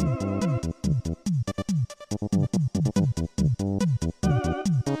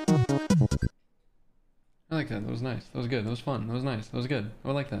 I like that. That was nice. That was good. That was fun. That was nice. That was good.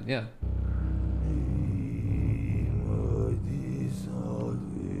 I like that. Yeah.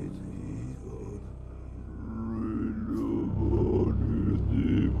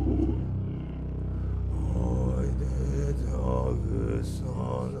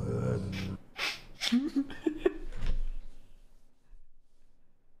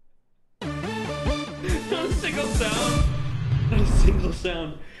 Not a single sound. Not a single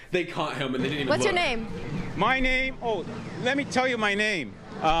sound. They caught him and they didn't even What's your look. name? My name? Oh, let me tell you my name.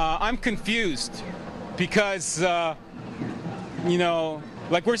 I'm confused because, you know,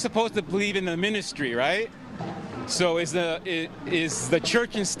 like we're supposed to believe in the ministry, right? So is the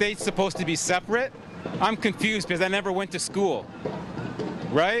church and state supposed to be separate? I'm confused because I never went to school,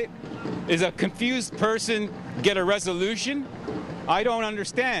 right? Is a confused person get a resolution? I don't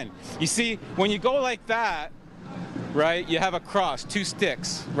understand. You see, when you go like that, right, you have a cross, 2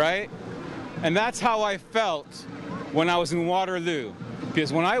 sticks, right? And that's how I felt when I was in Waterloo.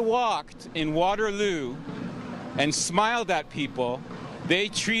 Because when I walked in Waterloo and smiled at people, they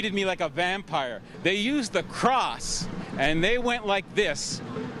treated me like a vampire. They used the cross and they went like this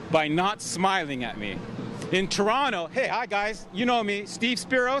by not smiling at me. In Toronto, hey, hi guys, you know me, Steve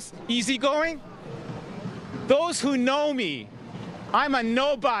Spiros, easygoing. Those who know me, I'm a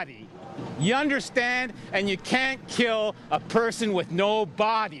nobody. You understand? And you can't kill a person with no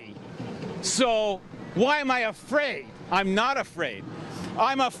body. So why am I afraid? I'm not afraid.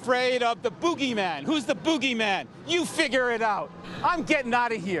 I'm afraid of the boogeyman. Who's the boogeyman? You figure it out. I'm getting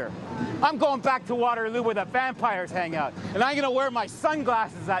out of here. I'm going back to Waterloo where the vampires hang out. And I'm gonna wear my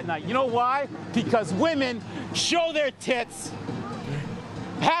sunglasses at night. You know why? Because women show their tits,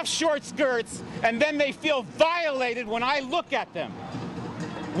 have short skirts, and then they feel violated when I look at them.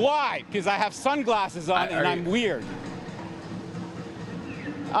 Why? Because I have sunglasses on and I'm weird.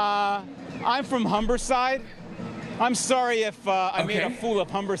 I'm from Humberside. I'm sorry if I made a fool of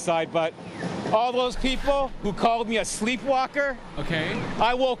Humberside, but all those people who called me a sleepwalker,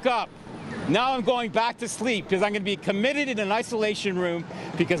 I woke up. Now I'm going back to sleep because I'm going to be committed in an isolation room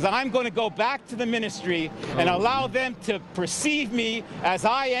because I'm going to go back to the ministry and allow them to perceive me as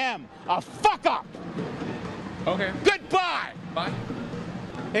I am, a fuck up. Okay. Goodbye. Bye.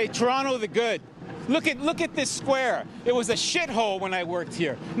 Hey, Toronto the good. Look at this square. It was a shithole when I worked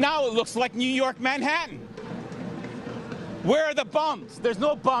here. Now it looks like New York, Manhattan. Where are the bums? There's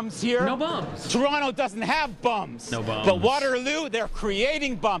no bums here. No bums. Toronto doesn't have bums. No bums. But Waterloo, they're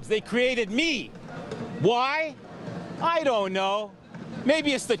creating bums. They created me. Why? I don't know.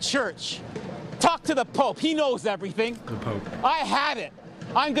 Maybe it's the church. Talk to the Pope. He knows everything. The Pope. I had it.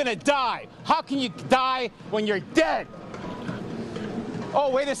 I'm gonna die. How can you die when you're dead? Oh,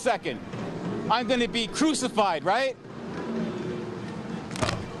 wait a second. I'm gonna be crucified, right?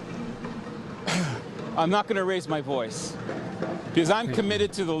 I'm not gonna raise my voice because I'm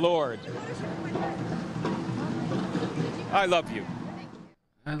committed to the Lord. I love you.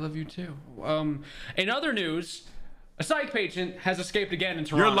 I love you too. In other news, a psych patient has escaped again in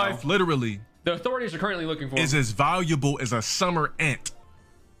Toronto. Your life literally The authorities are currently looking for him. is as valuable as a summer ant.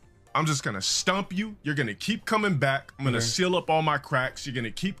 I'm just gonna stump you. You're gonna keep coming back. I'm gonna seal up all my cracks. You're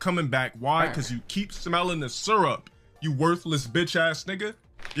gonna keep coming back. Why? Because you keep smelling the syrup, you worthless bitch ass nigga.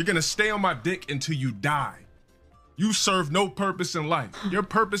 You're gonna stay on my dick until you die. You serve no purpose in life. Your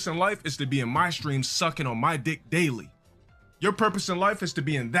purpose in life is to be in my stream sucking on my dick daily. Your purpose in life is to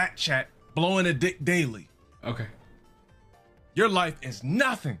be in that chat blowing a dick daily. Okay. Your life is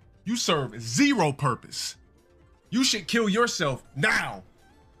nothing. You serve zero purpose. You should kill yourself now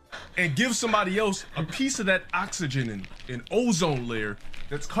and give somebody else a piece of that oxygen and ozone layer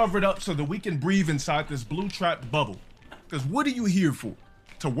that's covered up so that we can breathe inside this blue trap bubble. Because what are you here for?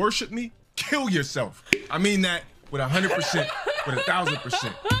 To worship me? Kill yourself. I mean that with 100%, with 1,000%.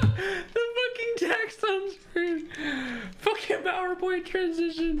 The fucking text on screen. Fucking PowerPoint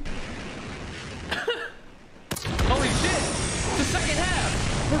transition. Holy shit! It's the second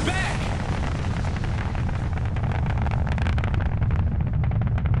half! We're back!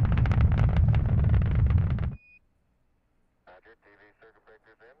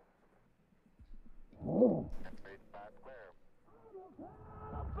 Oh.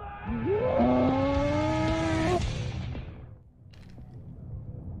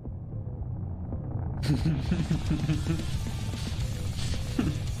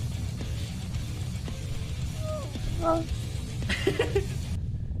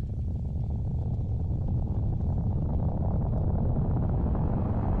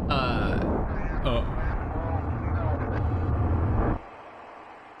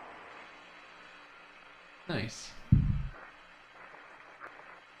 Nice.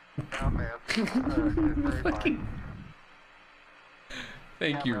 Fucking.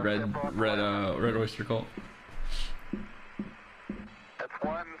 Thank you, Red Oyster Cult. That's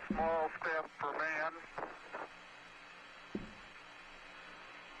one small step for man.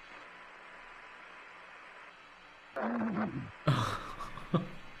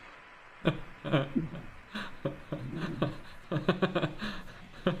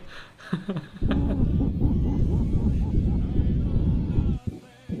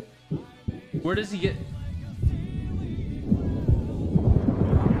 Where does he get?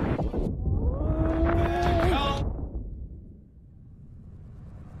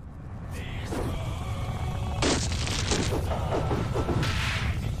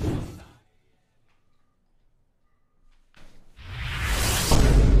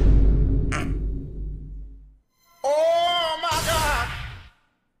 Oh my God!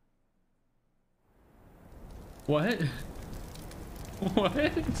 What?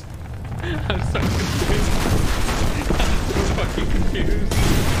 What? I'm so confused. I'm so fucking confused.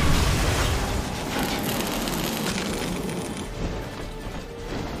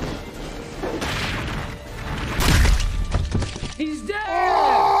 He's dead!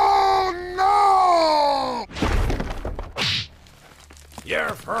 Oh no! Your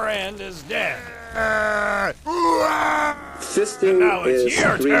friend is dead. Fisting And now it's is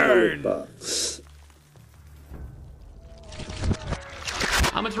your 300 turn. bucks.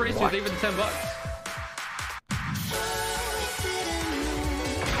 How much race do you think for the $10?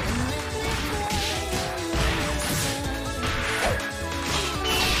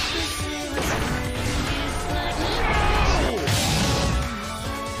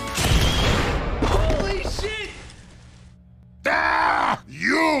 Holy shit! Ah,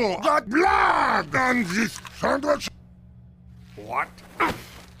 you got blood on this sandwich. What?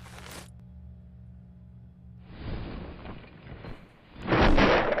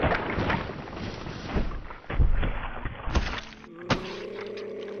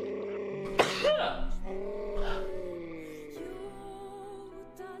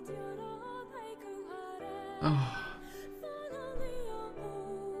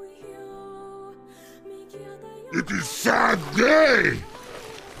 It is sad day.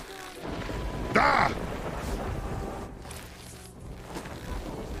 Da.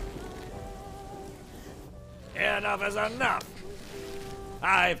 Enough is enough.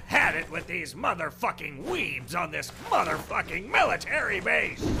 I've had it with these motherfucking weebs on this motherfucking military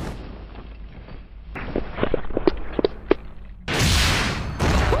base.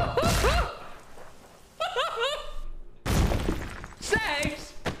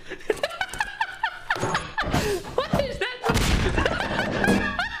 Sags! What is that?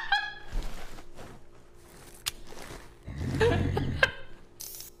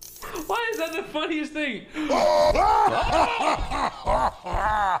 Why is that the funniest thing?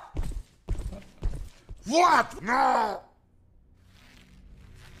 What? No.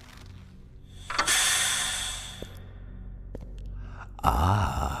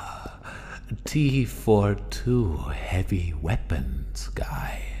 Ah, T42 heavy weapons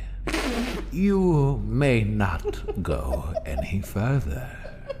guy. You may not go any further.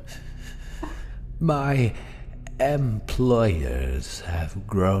 My employers have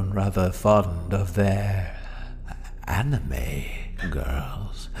grown rather fond of their anime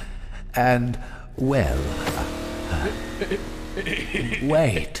girls. And, well,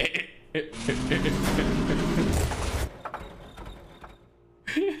 wait.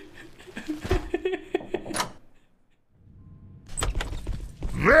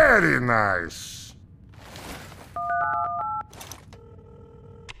 Very nice.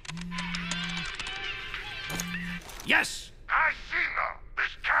 Yes. I see now.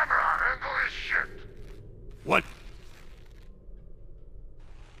 This camera angle is shit. What?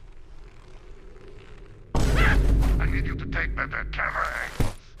 I need you to take better camera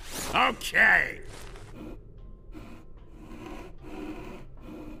angles. Okay.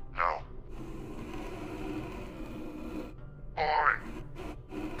 No.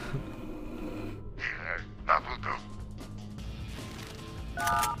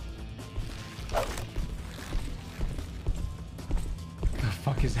 The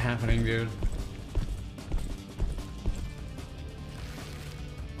fuck is happening, dude?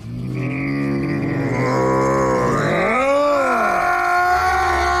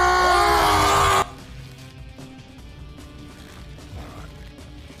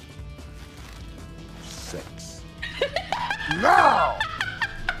 Six. Now!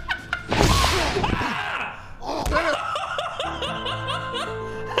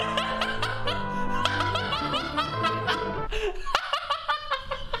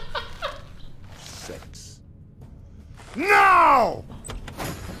 Six. Now!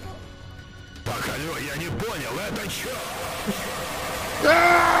 Алло, я не понял, это чё?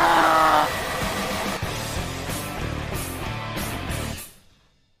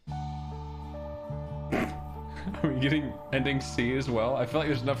 Are we getting ending C as well? I feel like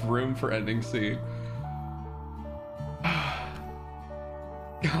there's enough room for ending C. God,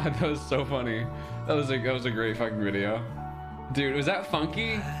 that was so funny. That was a great fucking video. Dude, was that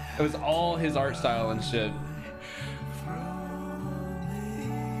funky? It was all his art style and shit.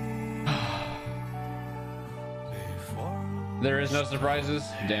 There is no surprises?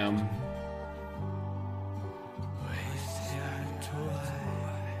 Damn.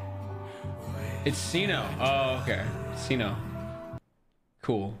 It's Sino. Oh, okay. Sino.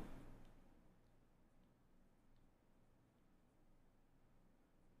 Cool.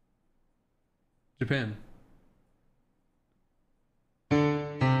 Japan.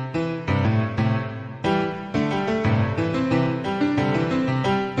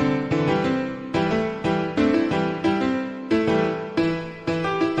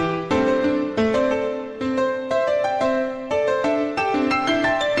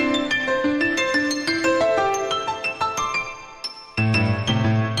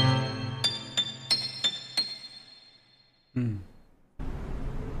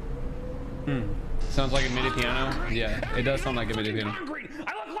 Sounds like a MIDI piano. Yeah, it does sound like a MIDI piano. I look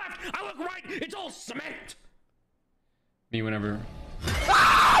left, I look right, it's all cement. Me whenever.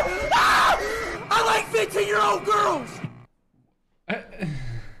 I like 15-year-old girls.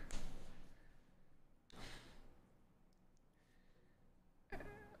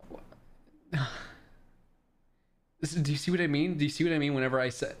 Do you see what I mean? Do you see what I mean whenever I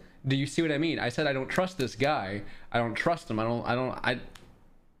said, do you see what I mean? I said I don't trust this guy. I don't trust him.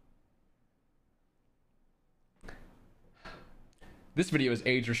 This video is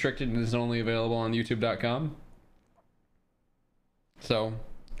age restricted and is only available on youtube.com. So,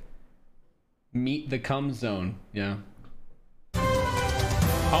 meet the cum zone. Yeah.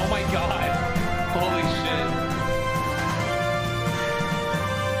 Oh my god. Holy shit.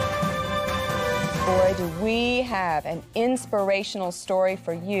 Boy, do we have an inspirational story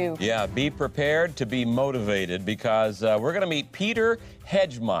for you. Yeah, be prepared to be motivated because we're going to meet Peter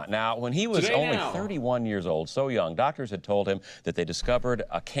Hedgemont. Now, when he was only 31 years old, so young, doctors had told him that they discovered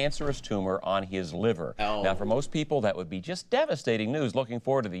a cancerous tumor on his liver. Now, for most people, that would be just devastating news, looking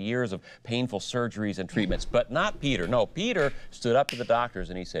forward to the years of painful surgeries and treatments. But not Peter. No, Peter stood up to the doctors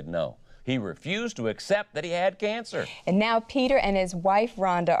and he said no. He refused to accept that he had cancer. And now Peter and his wife,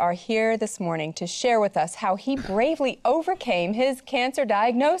 Rhonda, are here this morning to share with us how he bravely overcame his cancer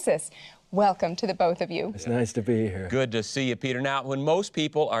diagnosis. Welcome to the both of you. It's nice to be here. Good to see you, Peter. Now, when most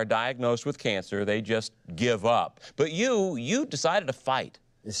people are diagnosed with cancer, they just give up. But you decided to fight.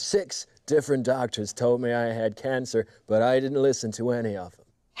 6 different doctors told me I had cancer, but I didn't listen to any of them.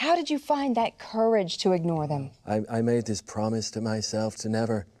 How did you find that courage to ignore them? I made this promise to myself to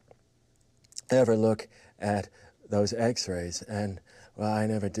never ever look at those x-rays, and well, I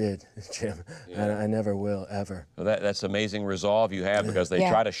never did, Jim, and I never will ever. Well, that's amazing resolve you have, because they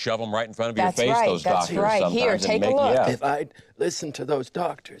try to shove them right in front of your face, those doctors. That's right. Here, take a look. If I'd listened to those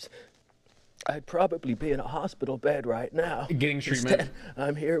doctors, I'd probably be in a hospital bed right now. Getting treatment. Instead,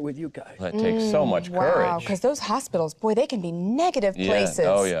 I'm here with you guys. That takes so much courage. Wow, because those hospitals, boy, they can be negative places.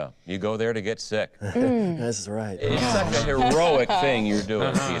 Oh, yeah. You go there to get sick. That's right. It's such a heroic thing you're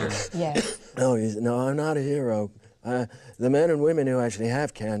doing, Peter. Yes. No, I'm not a hero. The men and women who actually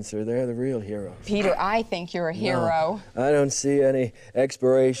have cancer, they're the real heroes. Peter, I think you're a hero. No, I don't see any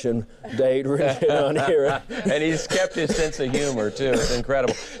expiration date written on here. And he's kept his sense of humor, too. It's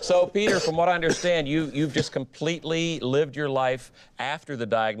incredible. So, Peter, from what I understand, you've just completely lived your life after the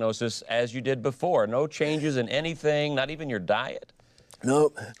diagnosis as you did before. No changes in anything, not even your diet?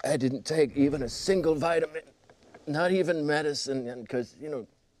 No, I didn't take even a single vitamin, not even medicine, because, you know,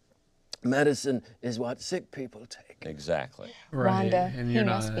 medicine is what sick people take. Exactly. Rhonda, he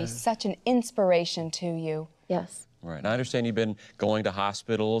must be such an inspiration to you. Yes. Right. Now, I understand you've been going to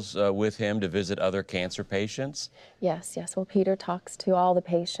hospitals with him to visit other cancer patients. Yes, yes. Well, Peter talks to all the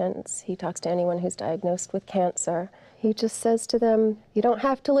patients. He talks to anyone who's diagnosed with cancer. He just says to them, you don't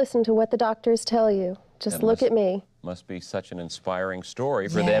have to listen to what the doctors tell you. Just look at me. Must be such an inspiring story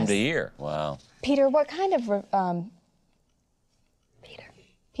for them to hear. Wow. Peter, what kind of...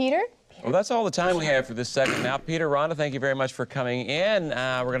 Peter? Well, that's all the time we have for this segment now. Peter, Rhonda, thank you very much for coming in.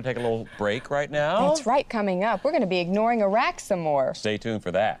 We're going to take a little break right now. That's right, coming up. We're going to be ignoring Iraq some more. Stay tuned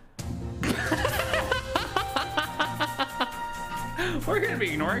for that. We're going to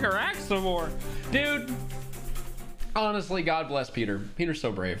be ignoring Iraq some more. Dude, honestly, God bless Peter. Peter's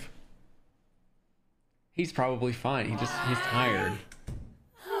so brave. He's probably fine. He's tired.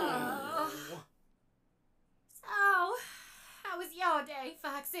 So, how was your day,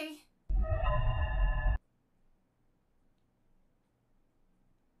 Foxy?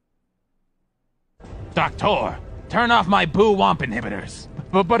 Doctor, turn off my boo womp inhibitors.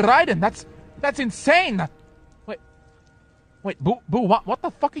 But Raiden, that's insane. Wait, boo womp, what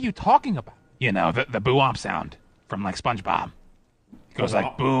the fuck are you talking about? You know, the boo womp sound from like SpongeBob. It goes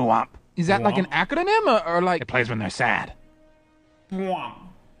like boo womp. Is that like an acronym or like it plays when they're sad? Womp.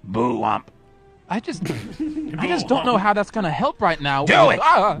 Boo womp. I just don't know how that's gonna help right now. Do it.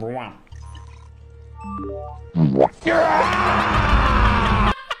 Womp.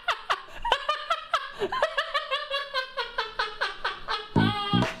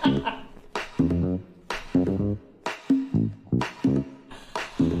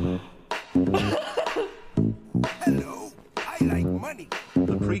 Hello, I like money.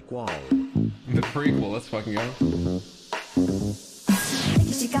 The prequel. The prequel, let's fucking go.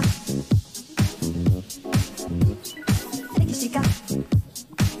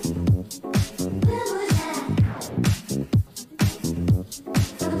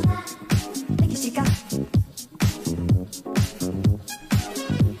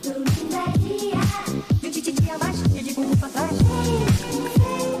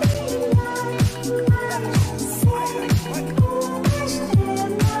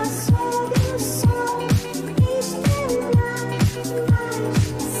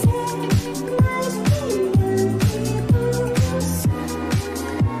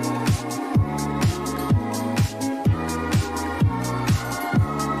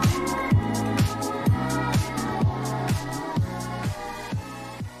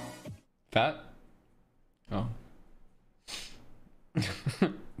 Fat? Oh.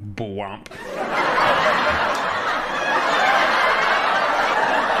 Bwomp.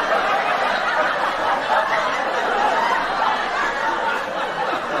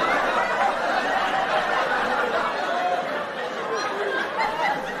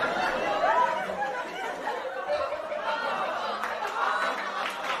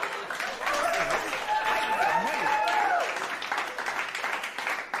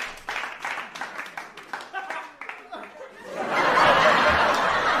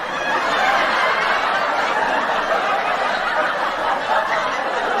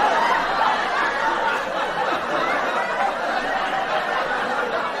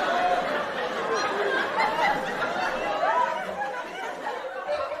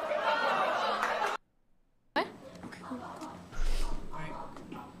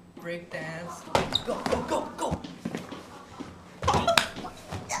 Break dance. Go, go, go, go.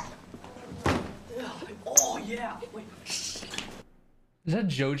 Oh, yeah. Wait. Is that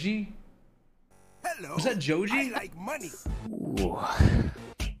Joji? Hello. Was that Joji? I like money. Ooh.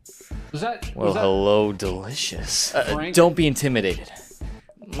 Was that? Well, hello, delicious. Don't be intimidated.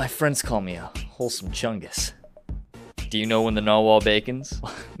 My friends call me a wholesome chungus. Do you know when the narwhal bacons?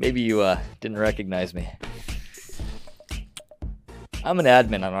 Maybe you didn't recognize me. I'm an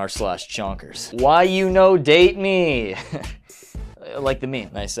admin on r/chonkers. Why you no date me? Like the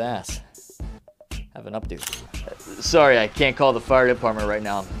meme. Nice ass. Have an updo. Sorry, I can't call the fire department right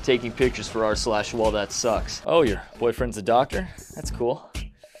now. I'm taking pictures for r/well that sucks. Oh, your boyfriend's a doctor? That's cool.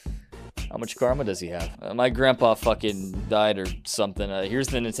 How much karma does he have? My grandpa fucking died or something. Here's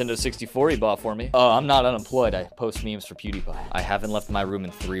the Nintendo 64 he bought for me. I'm not unemployed. I post memes for PewDiePie. I haven't left my room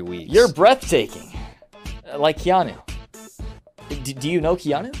in 3 weeks. You're breathtaking. Like Keanu. Do you know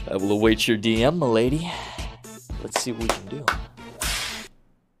Keanu? I will await your DM, milady. Let's see what we can do.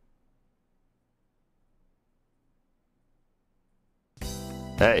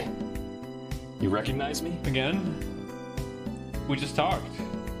 Hey. You recognize me? Again? We just talked.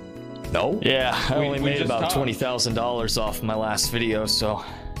 No? Yeah, I only we made just about talked. $20,000 off my last video, so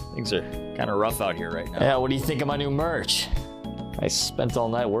things are kind of rough out here right now. Yeah, what do you think of my new merch? I spent all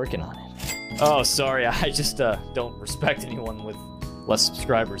night working on it. Oh, sorry, I just don't respect anyone with less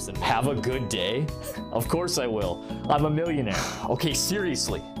subscribers than have a good day? Of course I will. I'm a millionaire. Okay,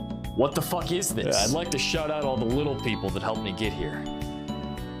 seriously. What the fuck is this? I'd like to shout out all the little people that helped me get here.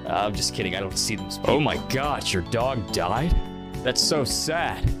 I'm just kidding, I don't see them speak. Oh my gosh, your dog died? That's so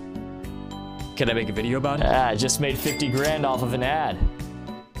sad. Can I make a video about it? I just made 50 grand off of an ad.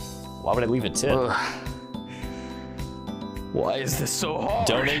 Why would I leave a tip? Why is this so hard?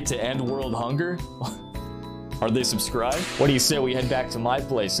 Donate to end world hunger? Are they subscribed? What do you say we head back to my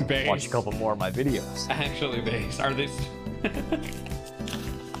place and watch a couple more of my videos? Actually, base. Are they?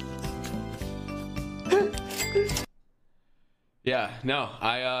 Yeah, no,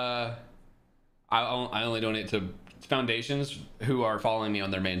 I only donate to foundations who are following me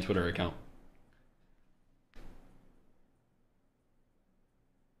on their main Twitter account.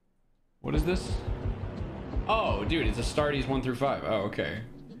 What is this? Oh, dude, it's a Stardies 1 through 5. Oh, okay.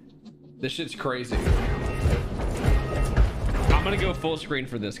 This shit's crazy. I'm gonna go full screen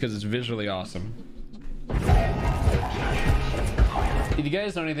for this because it's visually awesome. If you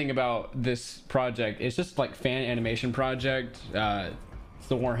guys know anything about this project, it's just like fan animation project. It's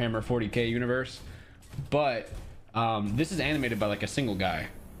the Warhammer 40k universe, but this is animated by like a single guy.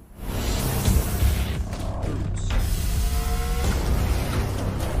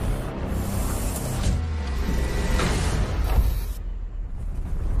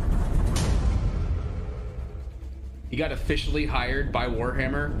 He got officially hired by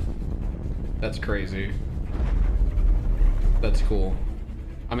Warhammer. That's crazy. That's cool.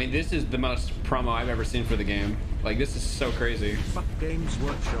 I mean, this is the most promo I've ever seen for the game. Like, this is so crazy. Fuck Games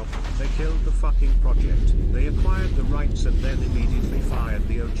Workshop. They killed the fucking project. They acquired the rights and then immediately fired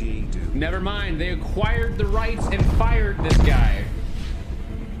the OG dude. Never mind. They acquired the rights and fired this guy.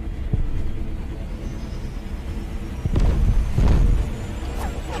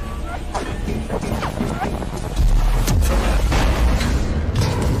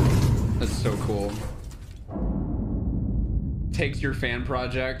 That's so cool. Takes your fan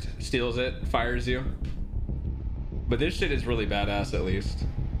project, steals it, fires you. But this shit is really badass, at least.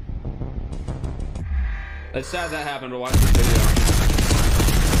 It's sad that happened, but watch this video.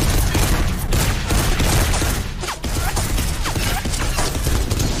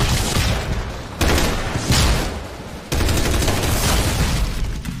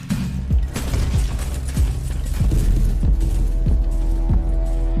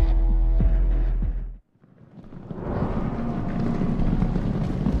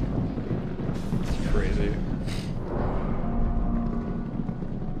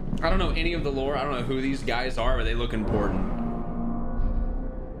 I don't know any of the lore. I don't know who these guys are, but they look important.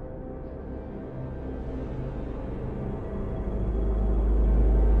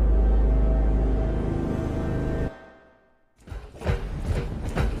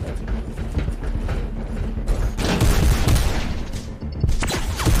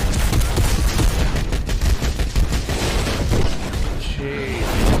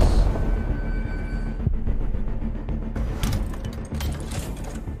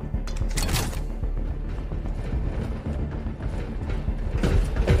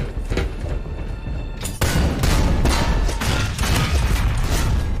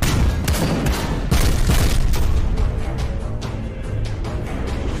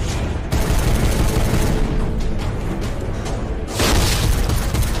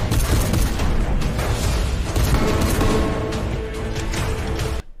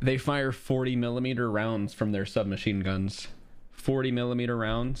 They fire 40mm rounds from their submachine guns. 40mm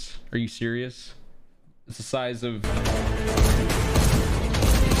rounds? Are you serious? It's the size of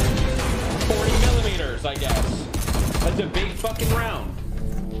 40mm, I guess. That's a big fucking round.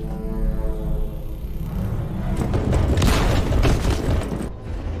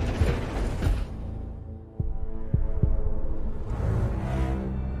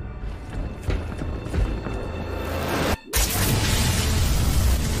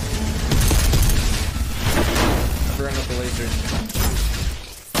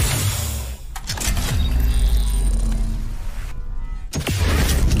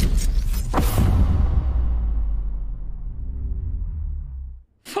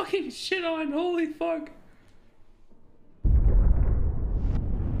 Fucking shit on, holy fuck.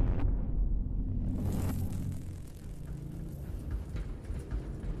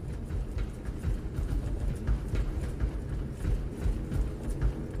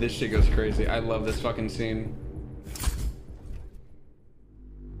 This shit goes crazy. I love this fucking scene.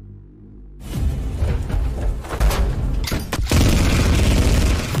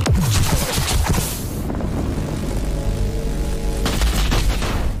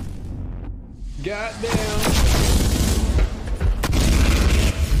 Goddamn.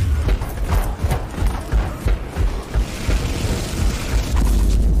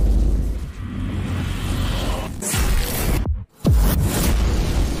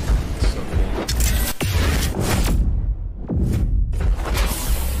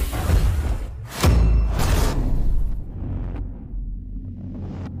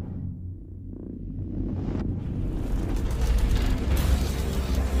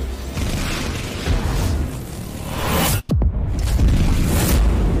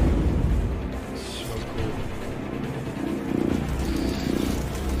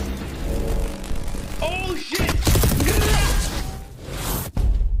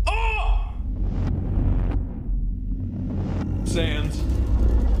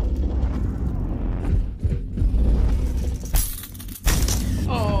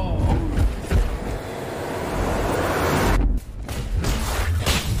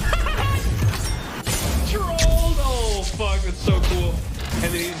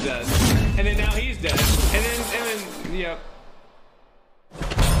 dead. And then now he's dead. And then, yep.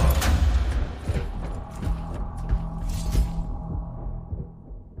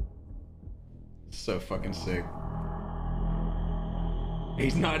 So fucking sick.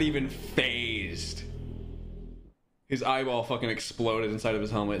 He's not even phased. His eyeball fucking exploded inside of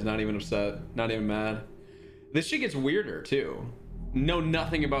his helmet. He's not even upset. Not even mad. This shit gets weirder too. Know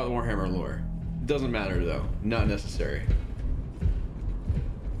nothing about the Warhammer lore. Doesn't matter though. Not necessary.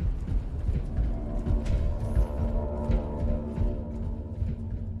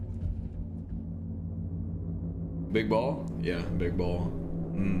 Big ball? Yeah, big ball.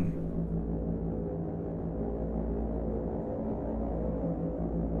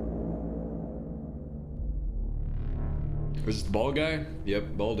 Is this the ball guy?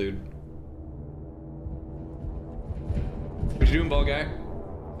 Yep, ball dude. What you doing, ball guy?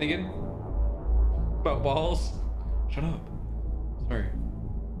 Thinking? About balls? Shut up. Sorry.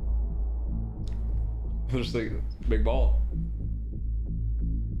 I was just like, big ball.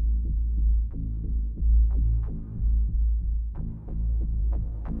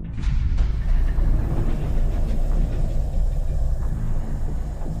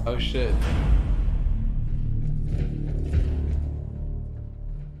 Oh shit.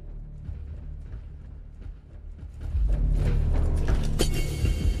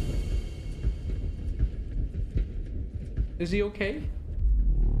 Is he okay?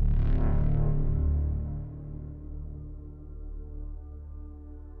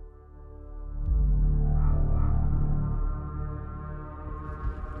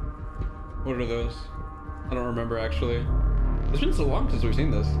 What are those? I don't remember actually. It's been so long since we've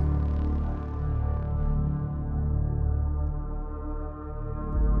seen this.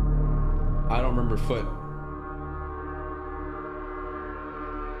 I don't remember foot.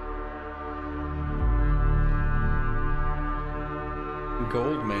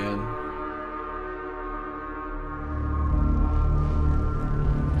 Gold man.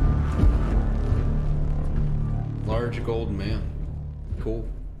 Large gold man. Cool.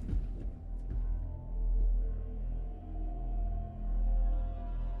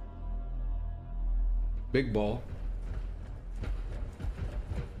 Big ball.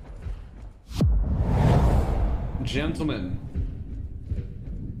 Gentlemen.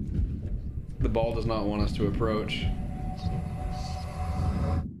 The ball does not want us to approach.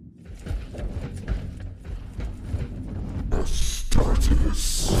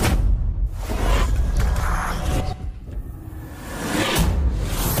 Astartes.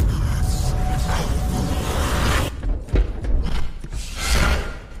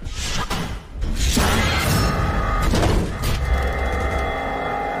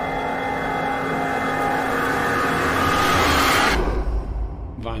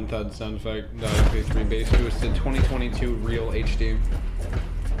 Vine thud sound effect. MP3 bass boosted 2022 real HD.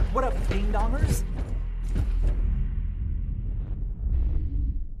 What up, ding dongers?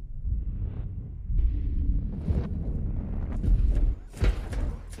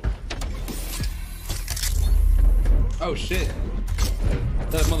 Oh shit.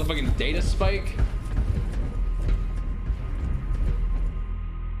 That motherfucking data spike?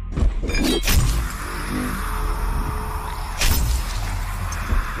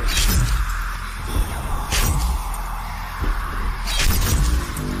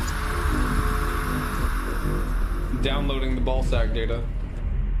 Downloading the ball sack data.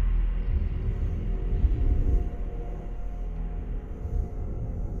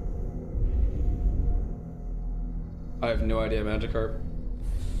 I have no idea, Magikarp.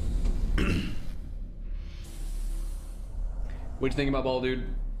 What'd you think about ball, dude?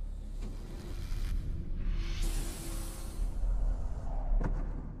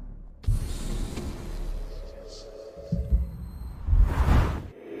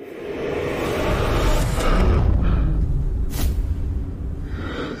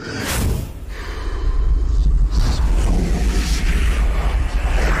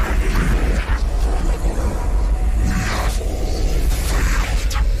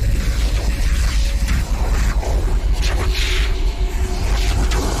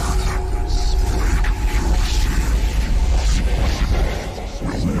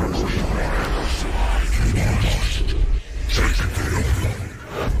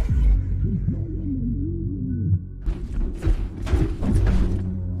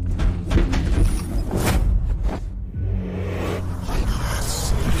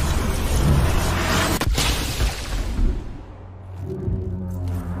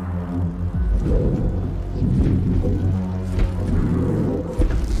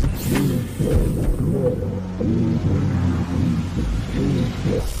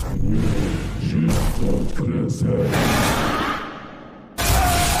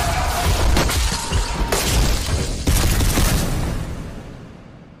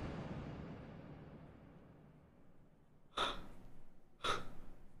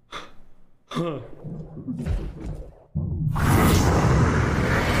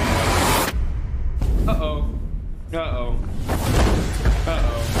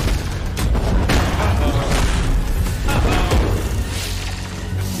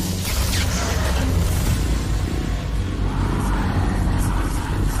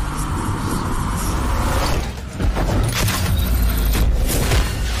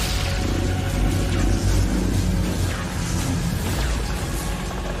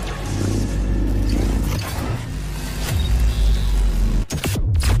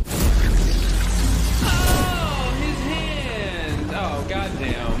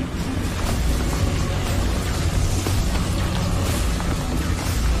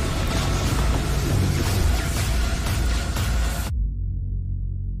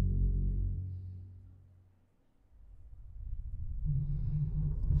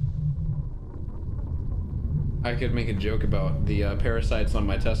 I could make a joke about the parasites on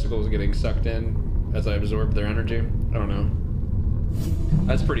my testicles getting sucked in as I absorb their energy. I don't know.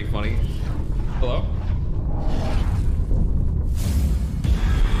 That's pretty funny. Hello?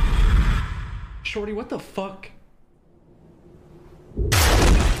 Shorty, what the fuck?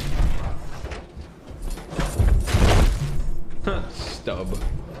 Stub.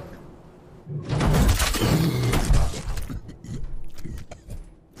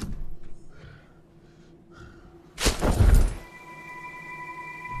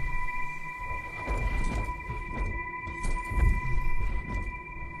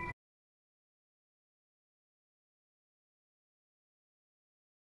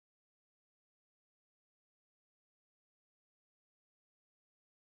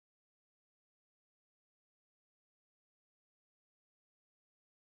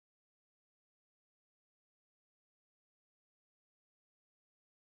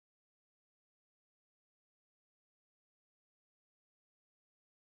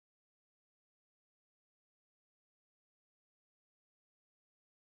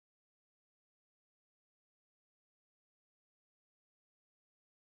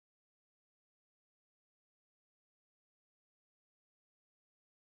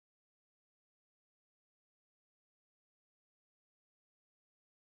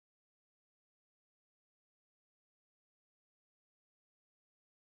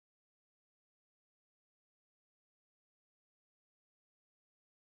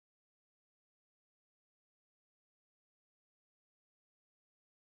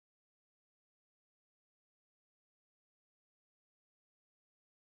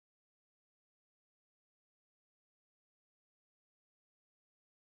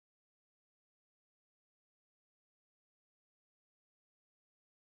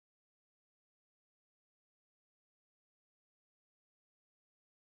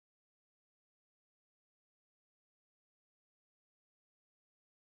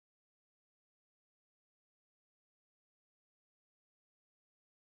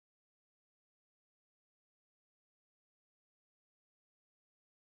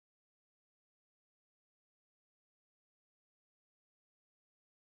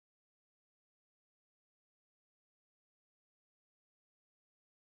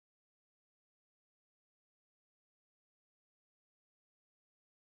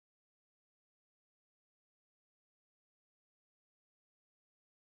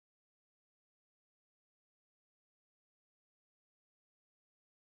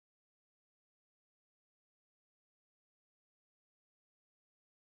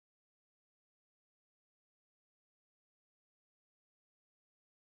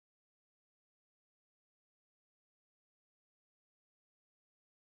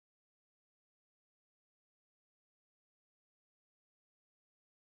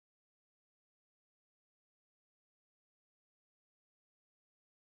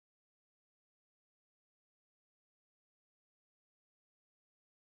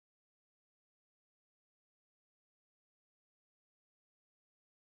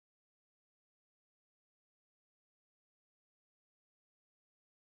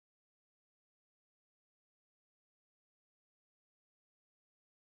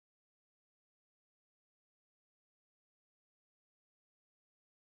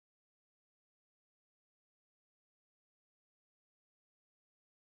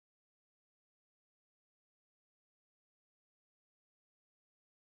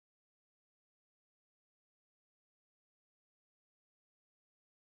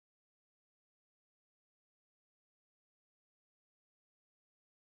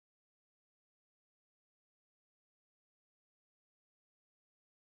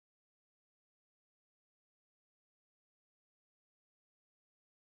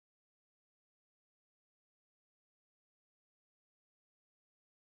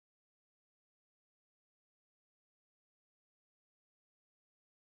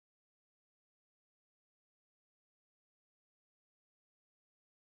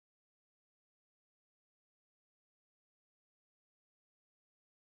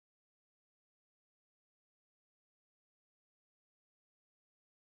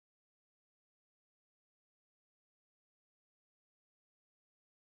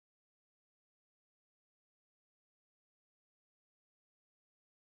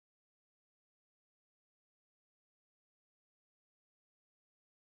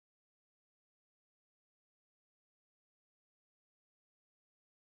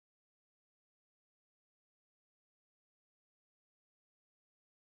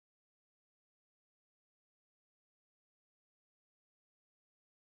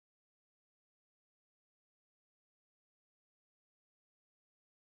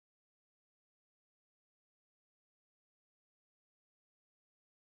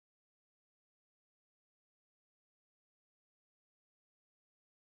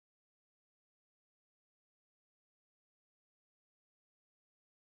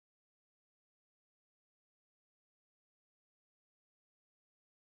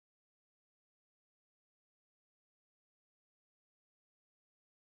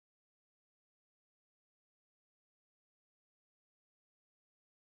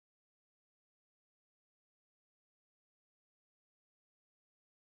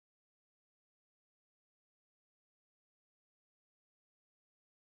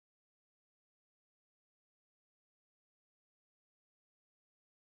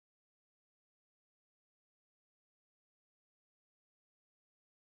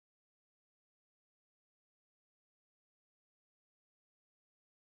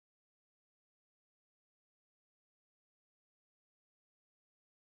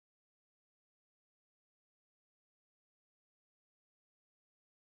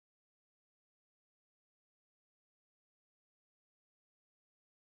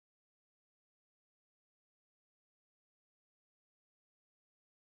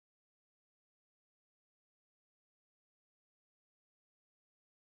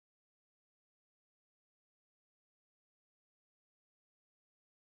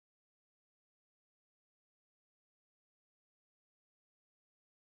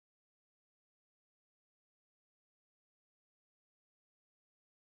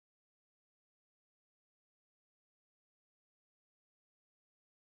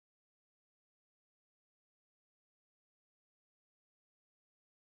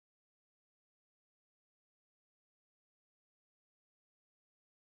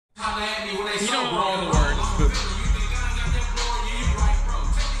 You don't know all the words, but...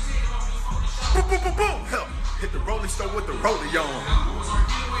 Hit the rolling stone with the rollie on.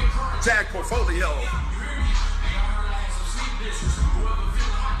 Jag portfolio.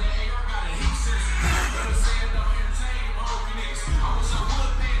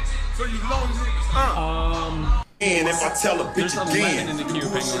 So you lonely? And if I tell a bitch again,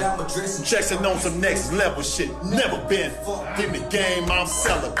 checking on some next level shit. Never been in the game, I'm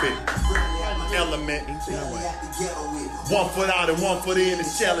celibate. Element. 1 foot out and 1 foot in, and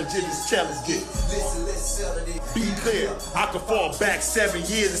challenge it is challenge it. Be clear, I could fall back 7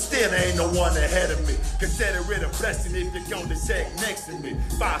 years and still there ain't no one ahead of me. Consider it a blessing if you're gonna check next to me.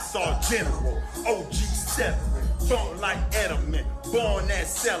 5-star general, OG 7. Bone like Edelman, born that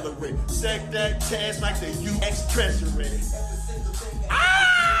celery. Check that cash like the UX Treasury.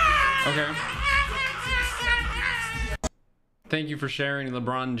 Okay. Thank you for sharing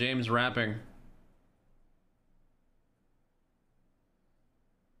LeBron James rapping.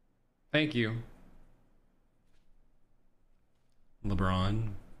 Thank you.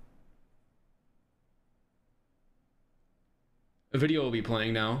 LeBron. A video will be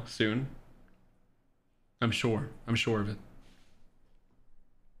playing now soon. I'm sure of it.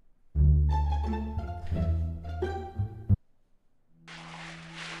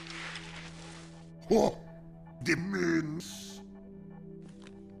 Oh, the memes.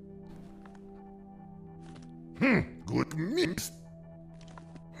 Good memes.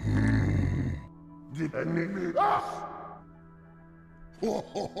 The enemy.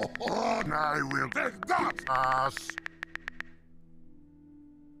 And I will take that as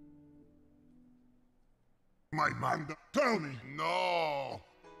my mind. Tell me no,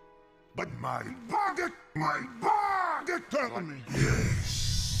 but my body tell me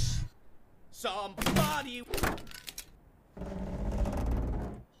yes. Somebody.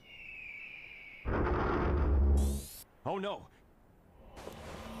 Oh no.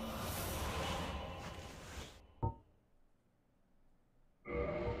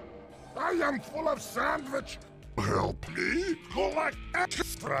 I am full of sandwich. Help me collect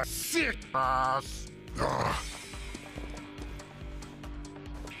extra sick ass.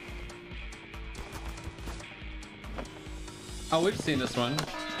 Oh, we've seen this one.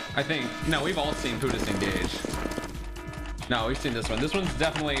 I think. No, we've all seen Who Disengage. No, we've seen this one. This one's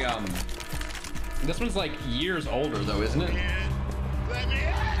definitely, this one's like years older though, isn't it?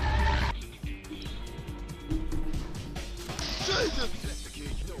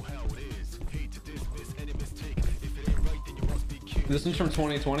 This one's from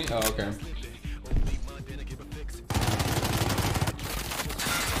 2020? Oh, okay.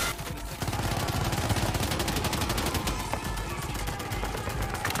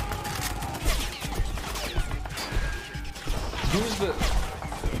 Who's the...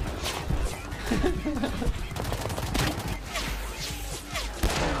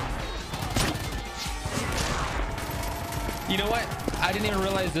 You know what? I didn't even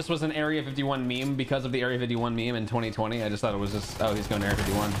realize this was an Area 51 meme because of the Area 51 meme in 2020. I just thought it was just, oh, he's going to Area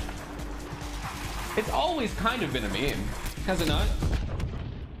 51. It's always kind of been a meme, has it not?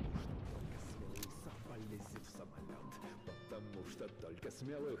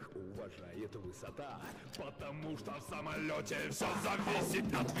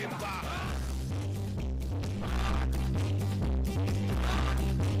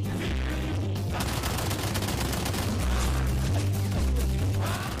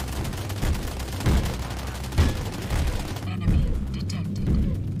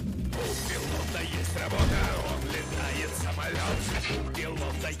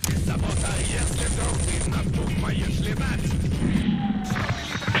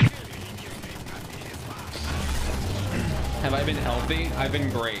 Have I been healthy? I've been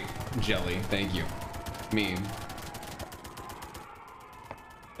great, Jelly. Thank you. Meme.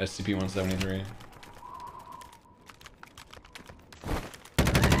 SCP-173.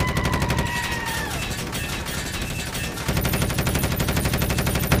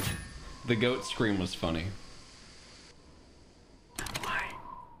 The goat scream was funny. Why?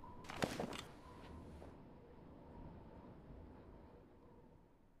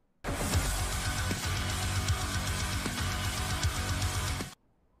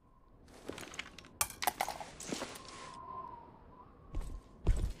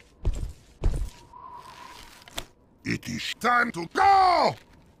 It is time to go!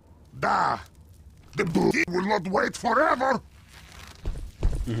 Da! The booty will not wait forever!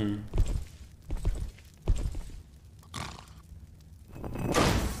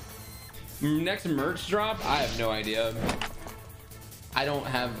 Next merch drop? I have no idea. I don't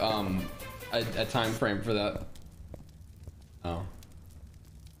have a time frame for that. Oh.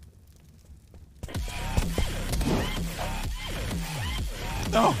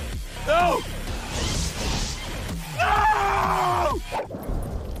 No! No! No!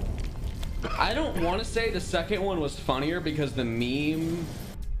 I don't want to say the second one was funnier because the memes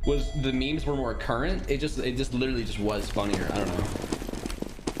were more current. It just literally just was funnier. I don't know.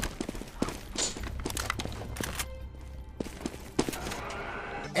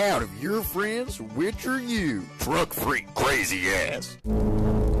 Out of your friends, which are you? Truck freak crazy ass.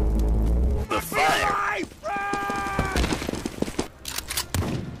 The fire.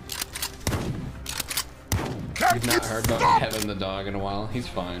 You've not heard about Kevin the dog in a while. He's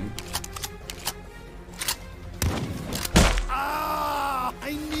fine. Ah!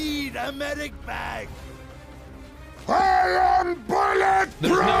 I need a medic bag. I am bulletproof.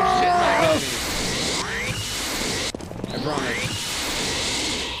 There's no shit like that. I promise.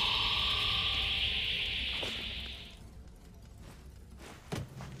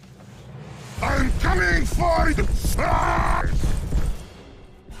 I'm coming for you! Ah!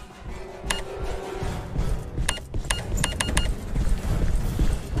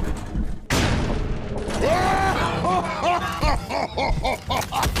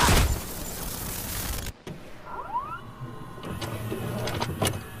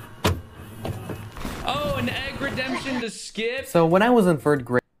 Oh, an egg redemption to skip. So when I was in 3rd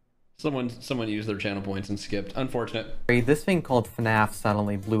grade, someone used their channel points and skipped. Unfortunate. this thing called FNAF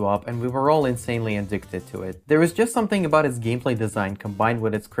suddenly blew up and we were all insanely addicted to it. There was just something about its gameplay design combined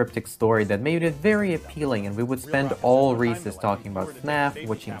with its cryptic story that made it very appealing, and we would spend all recess talking about FNAF,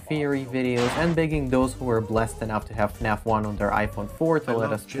 watching theory videos, and begging those who were blessed enough to have FNAF 1 on their iPhone 4 to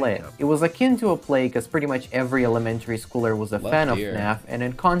let us play it. It was akin to a plague as pretty much every elementary schooler was a fan of FNAF, and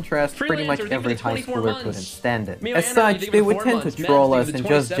in contrast, pretty much every high schooler couldn't stand it. As such, they would tend to troll us and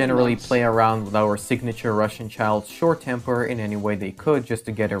just generally play around with our signature Russian child's short temper in any way they could just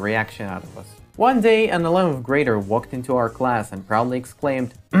to get a reaction out of us. One day, an 11th grader walked into our class and proudly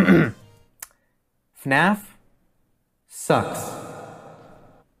exclaimed, FNAF sucks.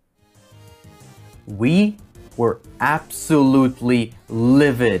 We were absolutely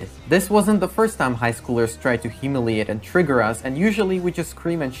livid. This wasn't the first time high schoolers tried to humiliate and trigger us, and usually we just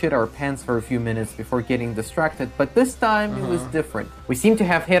scream and shit our pants for a few minutes before getting distracted, but this time it was different. We seemed to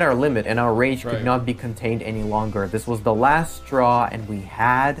have hit our limit and our rage could not be contained any longer. This was the last straw and we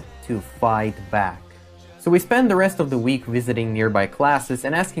had to fight back. So we spent the rest of the week visiting nearby classes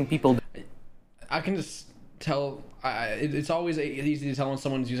and asking people. I can just tell. It's always easy to tell when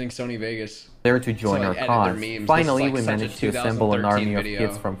someone's using Sony Vegas. There to join our cause. Finally, we managed to assemble an army of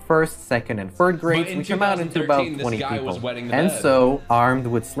kids from 1st, 2nd, and 3rd grades, which amounted to about 20 people. And so, armed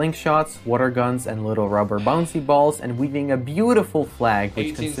with slingshots, water guns, and little rubber bouncy balls, and weaving a beautiful flag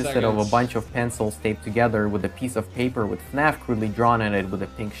which consisted of a bunch of pencils taped together with a piece of paper with FNAF crudely drawn on it with a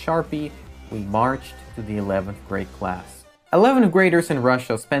pink Sharpie, we marched to the 11th grade class. 11th graders in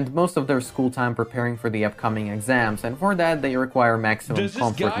Russia spend most of their school time preparing for the upcoming exams, and for that they require maximum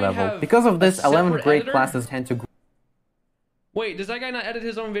comfort level. Because of this, 11th grade classes tend to... Wait, does that guy not edit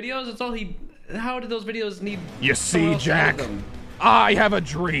his own videos? That's all he... How did those videos need... You see, Jack, I have a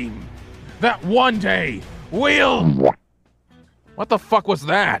dream that one day we'll... What the fuck was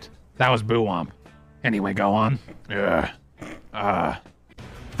that? That was Boo Womp. Anyway, go on. That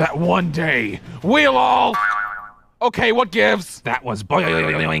one day we'll all... Okay, what gives? That was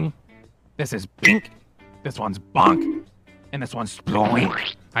boing. This is bink. This one's bonk. And this one's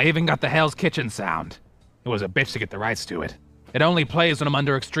sploink. I even got the Hell's Kitchen sound. It was a bitch to get the rights to it. It only plays when I'm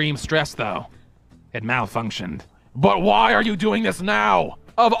under extreme stress, though. It malfunctioned. But why are you doing this now?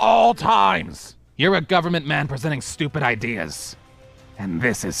 Of all times! You're a government man presenting stupid ideas. And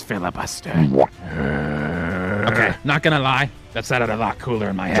this is filibuster. Okay, not gonna lie. That sounded a lot cooler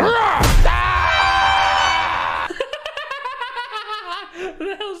in my head.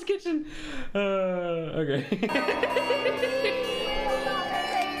 The Hell's Kitchen. Okay.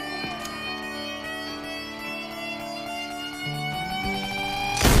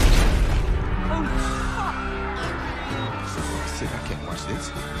 Shit, I can't watch this.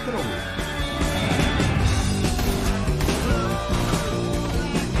 Get over here.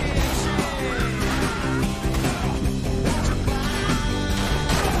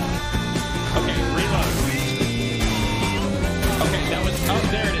 Oh,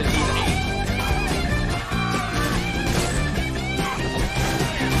 there it is. He's 8.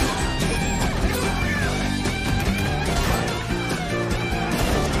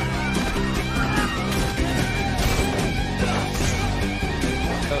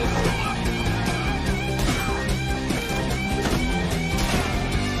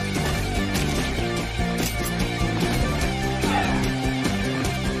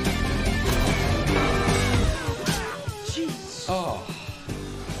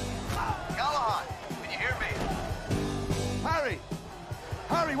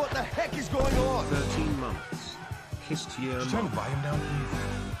 me what the heck is going on. 13 months. Kissed year mom. Trying to buy him down,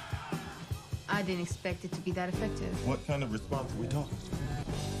 please. I didn't expect it to be that effective. What kind of response are we talking?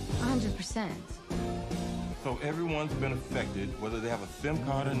 100%. So everyone's been affected, whether they have a SIM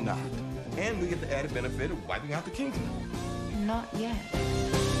card or not. And we get the added benefit of wiping out the Kingsman. Not yet.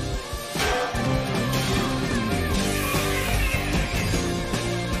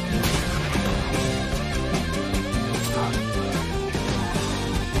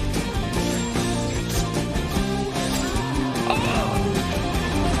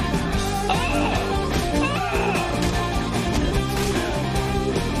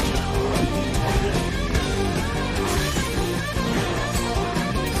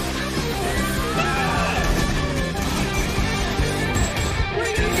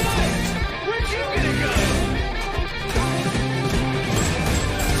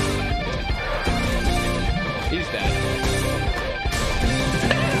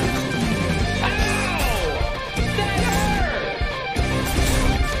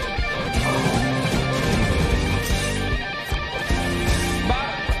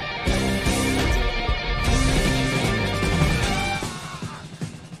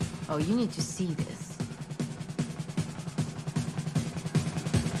 Oh, you need to see this.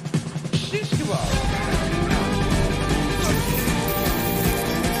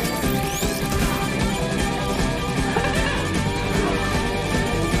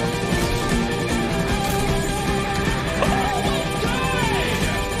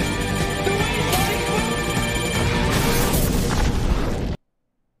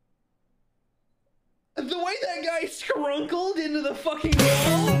 The way that guy scrunkled into the fucking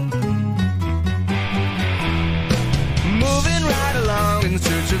wall. Moving right along in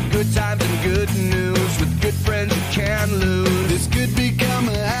search of good times and good news with good friends you can't lose. This could become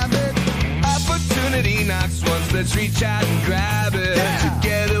a habit. Opportunity knocks once, let's reach out and grab it. Yeah.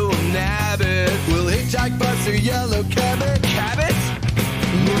 Together we'll nab it. We'll hitchhike, bus, or yellow cabot. Cabot?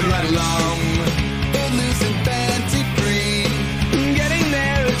 Moving right along. Footloose and fancy free. Getting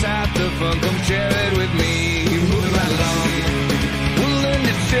there is half the fun. Come share it with me. Moving right along. We'll learn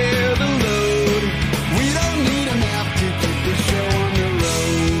to share the load. We don't need a map to keep the show on the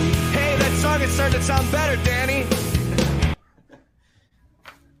road. Hey, that song is starting to sound better, Danny.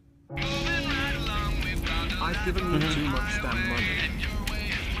 I've given you too much damn money.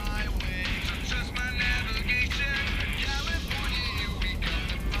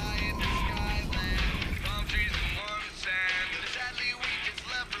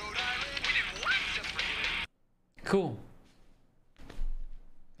 Cool.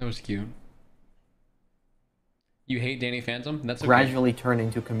 That was cute. You hate Danny Phantom? That's okay. Gradually turn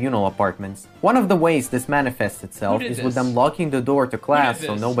into communal apartments. One of the ways this manifests itself is with them locking the door to class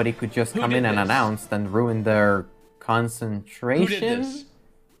so nobody could just come in unannounced and ruin their concentration? Who did this?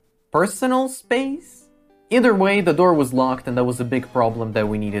 Personal space? Either way, the door was locked and that was a big problem that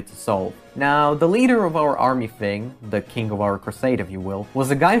we needed to solve. Now, the leader of our army thing, the king of our crusade if you will,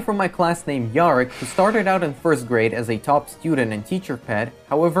 was a guy from my class named Yarrick who started out in first grade as a top student and teacher pet,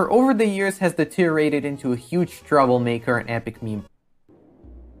 however over the years has deteriorated into a huge troublemaker and epic meme.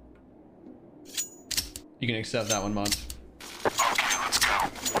 You can accept that one, Mod. Okay, let's go.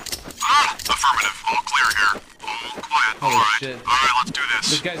 Ah! Affirmative. All clear here. All quiet. Holy shit. Alright, let's do this.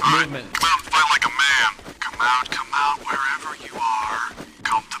 This guy's All right, movement. Come out and fight like a man. Come out, wherever you are.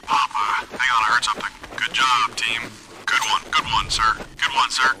 Come to Papa. Hang on, I heard something. Good job, team. Good one, sir. Good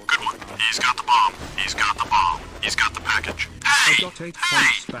one, sir. Good one. He's got the bomb. He's got the bomb. He's got the package. Hey! I got 8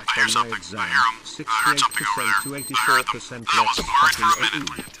 points back I hear on something. my exam. I hear him. I heard something over there. To I heard them. 84% That wasn't worried for a minute.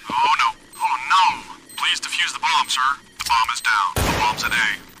 Oh no. Oh no. Please defuse the bomb, sir. The bomb is down. The bomb's at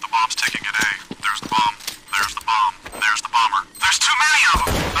A. The bomb's ticking at A. There's the bomb. There's the bomb. There's the bomber. There's too many of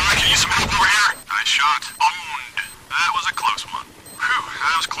them. I can use some help over here. Nice shot. Owned. That was a close one. Whew,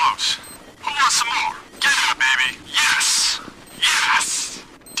 that was close. Who wants some more? Get it, baby. Yes. Yes.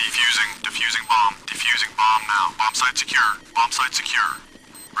 Defusing bomb. Defusing bomb now. Bomb site secure. Bomb site secure.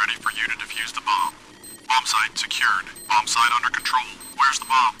 Ready for you to defuse the bomb. Bomb site secured. Bomb site under control. Where's the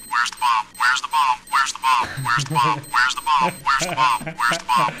bomb? Where's the bomb? Where's the bomb? Where's the bomb? Where's the bomb? Where's the bomb? Where's the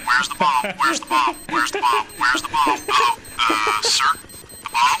bomb? Where's the bomb? Where's the bomb? Where's the bomb? Where's the bomb? Where's the bomb? Oh, sir? The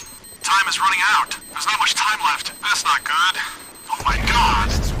bomb? Time is running out. There's not much time left. That's not good. Oh my god.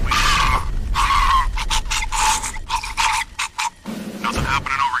 Nothing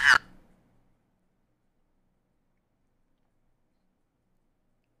happening over here.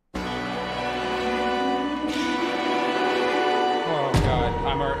 Oh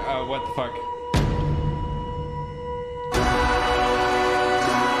god, what the fuck?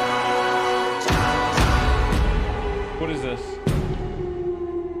 What is this?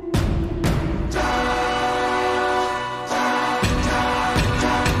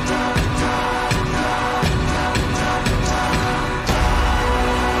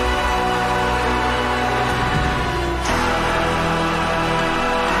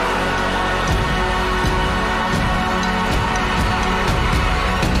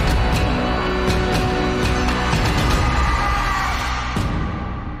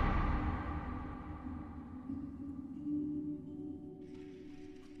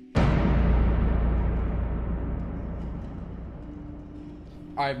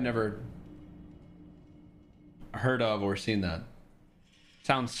 I've never heard of or seen that.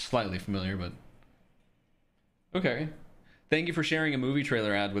 Sounds slightly familiar, but okay. Thank you for sharing a movie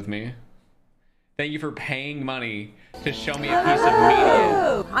trailer ad with me. Thank you for paying money to show me a piece of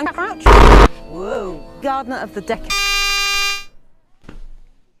media. I'm Crouch. Whoa. Gardener of the Decade.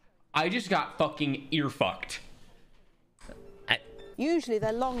 I just got fucking ear fucked. Usually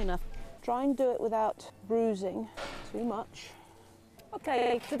they're long enough. Try and do it without bruising too much.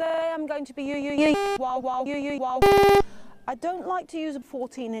 Okay, today I'm going to be I don't like to use a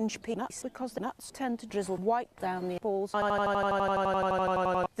 14-inch peanuts because the nuts tend to drizzle white down the balls.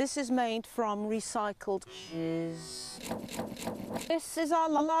 This is made from recycled cheese. This is our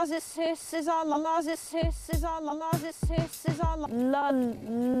lalazis, this is our lalazis, this is our lalazis, this is our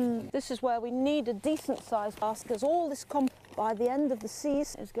This is where we need a decent sized glass because all this by the end of the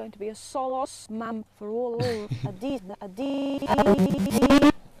season is going to be a solos mam for all a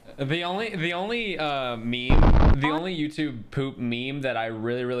The only YouTube poop meme that I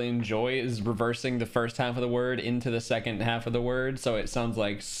really enjoy is reversing the first half of the word into the second half of the word, so it sounds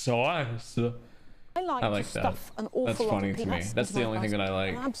like sauce. I like that. stuff an awful That's lot funny of to me. peanuts That's the only thing that I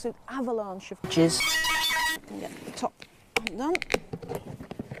like. An absolute avalanche of jizz. Can get the top done.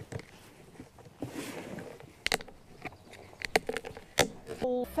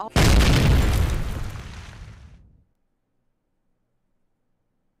 All up.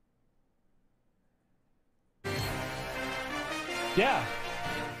 Yeah.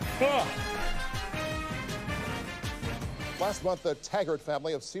 Ugh. Last month, the Taggart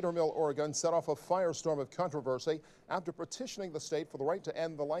family of Cedar Mill, Oregon, set off a firestorm of controversy after petitioning the state for the right to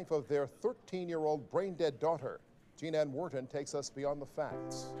end the life of their 13-year-old brain-dead daughter. Jean Ann Wharton takes us beyond the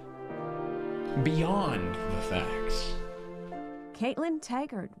facts. Beyond the facts. Caitlin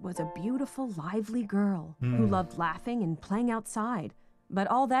Taggart was a beautiful, lively girl who loved laughing and playing outside, but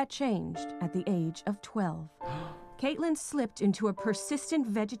all that changed at the age of 12. Caitlin slipped into a persistent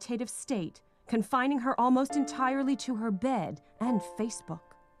vegetative state, confining her almost entirely to her bed and Facebook.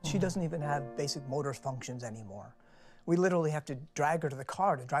 She doesn't even have basic motor functions anymore. We literally have to drag her to the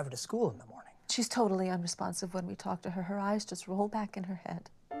car to drive her to school in the morning. She's totally unresponsive when we talk to her. Her eyes just roll back in her head.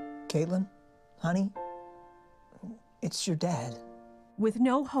 Caitlin, honey, it's your dad. With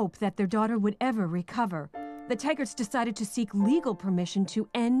no hope that their daughter would ever recover, the Taggarts decided to seek legal permission to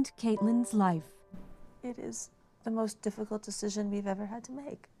end Caitlin's life. It is the most difficult decision we've ever had to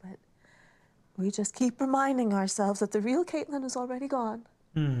make, but we just keep reminding ourselves that the real Caitlin is already gone.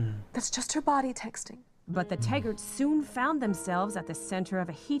 That's just her body texting. But the Taggarts soon found themselves at the center of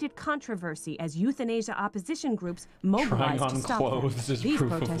a heated controversy as euthanasia opposition groups mobilized to stop them. These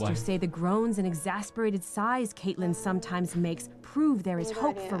protesters say the groans and exasperated sighs Caitlin sometimes makes prove there is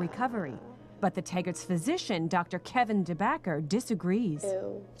hope for recovery. But the Taggarts' physician, Dr. Kevin DeBacker, disagrees.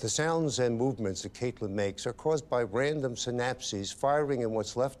 The sounds and movements that Caitlin makes are caused by random synapses firing in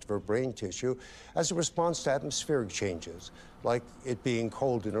what's left of her brain tissue as a response to atmospheric changes, like it being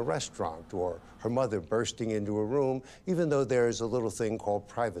cold in a restaurant or her mother bursting into a room, even though there's a little thing called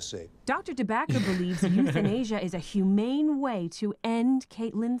privacy. Dr. DeBacker believes euthanasia is a humane way to end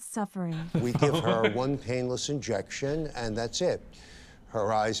Caitlin's suffering. We give her one painless injection, and that's it.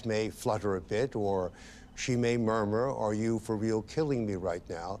 Her eyes may flutter a bit, or she may murmur, "Are you for real killing me right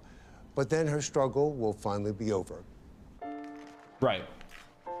now?" But then her struggle will finally be over. Right.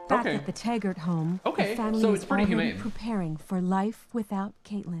 Back at the Taggart home, the family so is it's pretty already humane. preparing for life without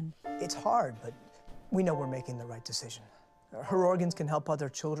Caitlin. It's hard, but we know we're making the right decision. Her organs can help other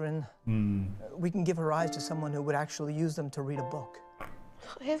children. We can give her eyes to someone who would actually use them to read a book.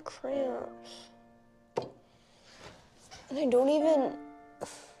 I have cramps. And I don't even...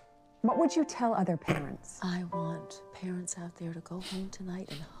 What would you tell other parents? I want parents out there to go home tonight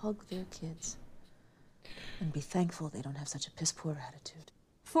and hug their kids and be thankful they don't have such a piss-poor attitude.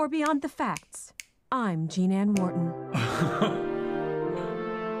 For Beyond the Facts, I'm Jean Ann Wharton.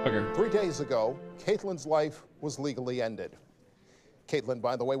 3 days ago, Caitlin's life was legally ended. Caitlin,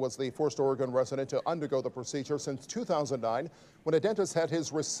 by the way, was the first Oregon resident to undergo the procedure since 2009, when a dentist had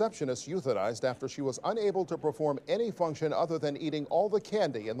his receptionist euthanized after she was unable to perform any function other than eating all the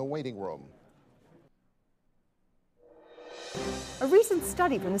candy in the waiting room. A recent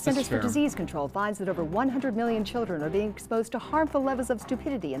study from the Centers for fair. Disease Control finds that over 100 million children are being exposed to harmful levels of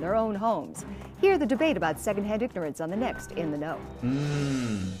stupidity in their own homes. Hear the debate about secondhand ignorance on the next In the Know.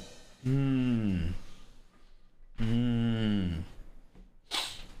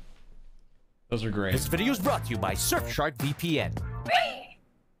 Those are great. This video is brought to you by Surfshark VPN.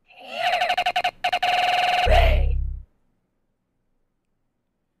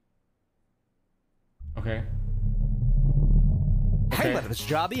 Okay. Hey, This is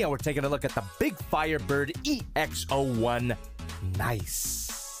Jobby, and we're taking a look at the Big Firebird EX01.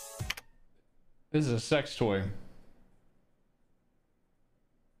 Nice. This is a sex toy.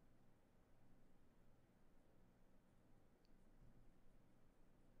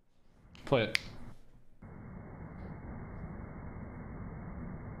 Play it.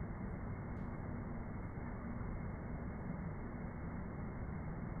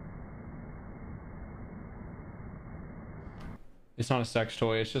 It's not a sex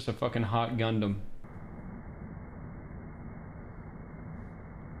toy, it's just a fucking hot Gundam.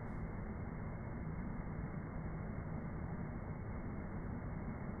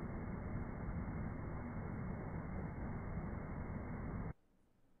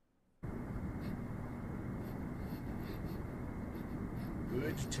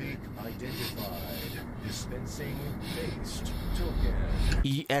 Good take identified. Dispensing based token.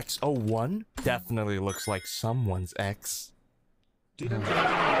 EX01 definitely looks like someone's ex. Did you enjoy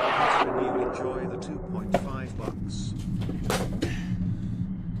the $2.5?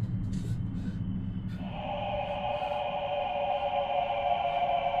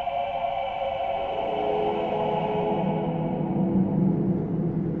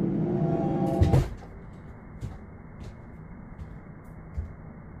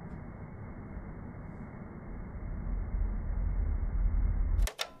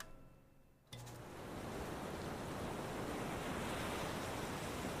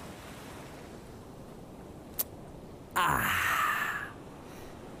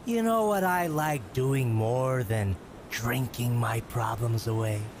 You know what I like doing more than drinking my problems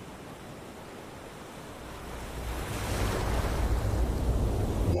away?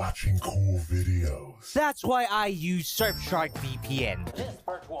 Watching cool videos. That's why I use Surfshark VPN. This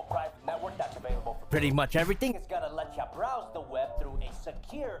virtual private network that's available for pretty much everything is gonna let you browse the web through a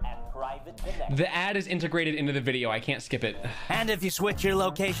secure and private connection. The ad is integrated into the video. I can't skip it. And if you switch your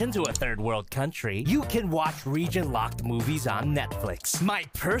location to a third world country, you can watch region-locked movies on Netflix. My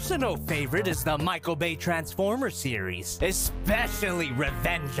personal favorite is the Michael Bay Transformer series, especially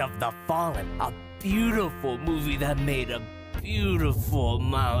Revenge of the Fallen, a beautiful movie that made a beautiful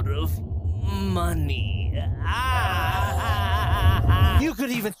amount of money. You could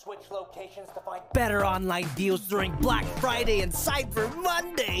even switch locations to find better online deals during Black Friday and Cyber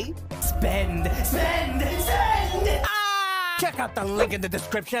Monday. Spend! Check out the link in the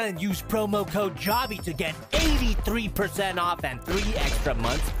description and use promo code JOBBY to get 83% off and 3 extra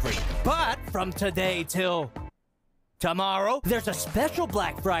months free. But from today till tomorrow, there's a special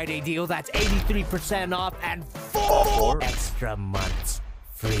Black Friday deal that's 83% off and 4 extra months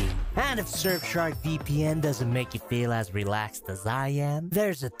free. And if Surfshark VPN doesn't make you feel as relaxed as I am,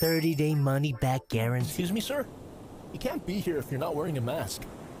 there's a 30-day money-back guarantee. Excuse me, sir? You can't be here if you're not wearing a mask.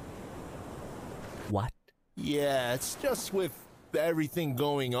 What? Yeah, it's just with everything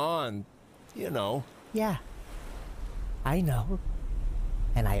going on, you know. Yeah, I know.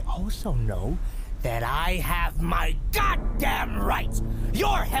 And I also know that I have my goddamn rights.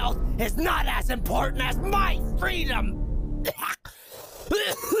 Your health is not as important as my freedom.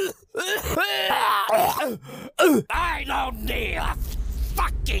 I don't need a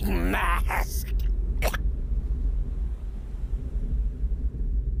fucking mask.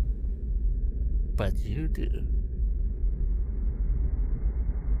 But you do.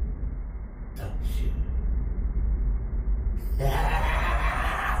 Don't you?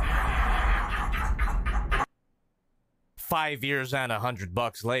 5 years and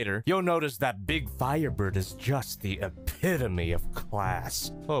 $100 later, you'll notice that Big Firebird is just the epitome of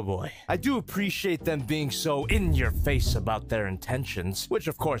class. Oh boy. I do appreciate them being so in your face about their intentions, which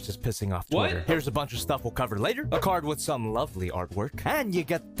of course is pissing off Twitter. What? Here's a bunch of stuff we'll cover later, a card with some lovely artwork, and you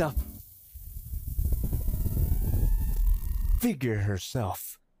get the figure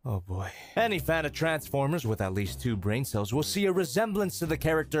herself. Oh boy. Any fan of Transformers with at least 2 brain cells will see a resemblance to the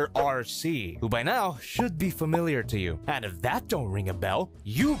character RC, who by now should be familiar to you. And if that don't ring a bell,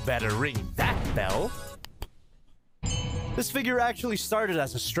 you better ring that bell. This figure actually started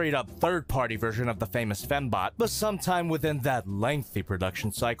as a straight-up third-party version of the famous Fembot, but sometime within that lengthy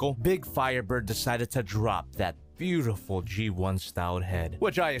production cycle, Big Firebird decided to drop that beautiful G1-styled head,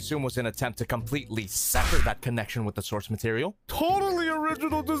 which I assume was an attempt to completely sever that connection with the source material. Totally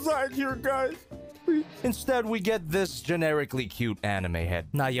original design here, guys! Instead, we get this generically cute anime head.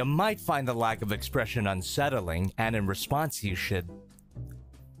 Now, you might find the lack of expression unsettling, and in response, you should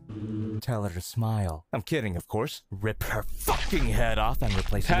tell her to smile. I'm kidding, of course. Rip her fucking head off and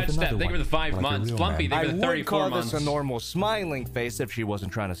replace it with another one. Thank you for the 5 months. Flumpy, thank you for the 34 I would call months. this a normal smiling face if she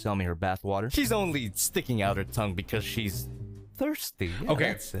wasn't trying to sell me her bathwater. She's only sticking out her tongue because she's thirsty. Yeah, Okay.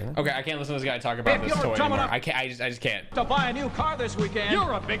 that's it. Okay, I can't listen to this guy talk about this toy anymore. I can't. I just can't. To buy a new car this weekend.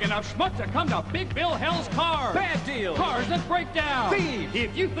 You're a big enough schmuck to come to Big Bill Hell's Cars. Bad deal. Cars that break down. Thieves.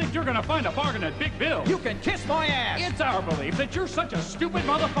 If you think you're gonna find a bargain at Big Bill, you can kiss my ass. It's our belief that you're such a stupid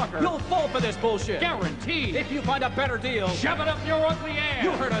motherfucker. You'll fall for this bullshit. Guaranteed. If you find a better deal, shove it up your ugly ass. You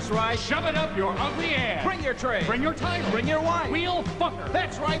heard us right. Shove it up your ugly ass. Bring your tray. Bring your title. Bring your wife. We'll fuck her.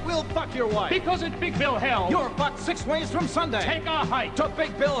 That's right, we'll fuck your wife. Because at Big Bill Hell, you're fucked 6 ways from Sunday. Take a hike to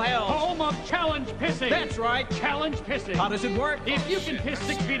Big Bill Hell, home of challenge pissing. That's right, challenge pissing. How does it work? If you can piss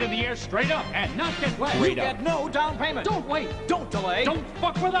 6 feet in the air straight up and not get wet, you get no down payment. Don't wait. Don't delay. Don't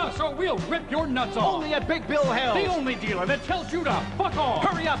fuck with us or we'll rip your nuts off. Only at Big Bill Hell, the only dealer that tells you to fuck off.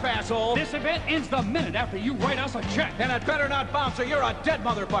 Hurry up, asshole. This event ends the minute after you write us a check. And it better not bounce or you're a dead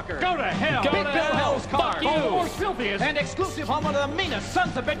motherfucker. Go to hell. Big Bill Hell's Cars. Baltimore's filthiest and exclusive home of the meanest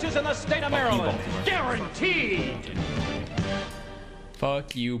sons of bitches in the state of Maryland. Guaranteed.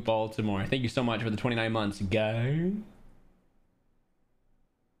 Fuck you, Baltimore. Thank you so much for the 29 months, guy.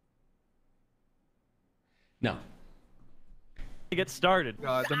 No. Get started.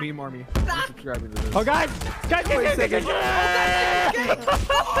 The meme army. Oh, guys! Guys,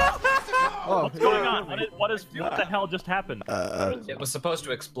 what's going on? What the hell just happened? It was supposed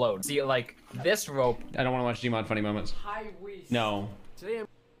to explode. See, like, this rope... I don't want to watch Gmod funny moments. Hi, Weest. No. Today I'm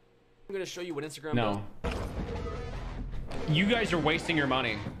going to show you what Instagram No. You guys are wasting your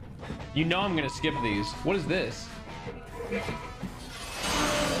money. You know I'm going to skip these. What is this?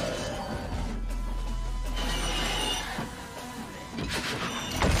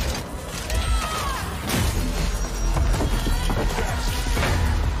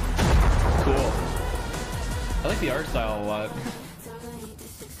 Cool. I like the art style a lot.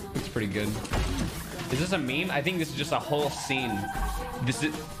 Looks pretty good. Is this a meme? I think this is just a whole scene. This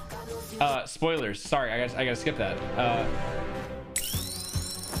is spoilers. Sorry, I gotta skip that.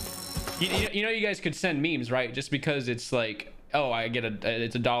 You know you guys could send memes, right? Just because it's like, oh,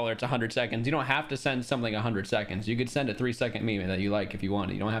 it's $1, it's 100 seconds. You don't have to send something 100 seconds. You could send a 3-second meme that you like if you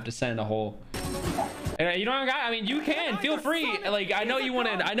want. You don't have to send a whole. And you know, I mean, you can feel free. Like, I know you want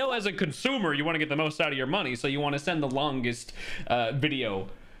to. I know as a consumer, you want to get the most out of your money, so you want to send the longest video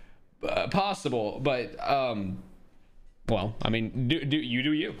possible. But well, I mean, do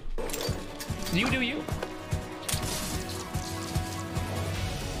you. You do you.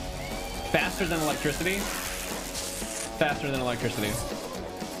 Faster than electricity. Faster than electricity.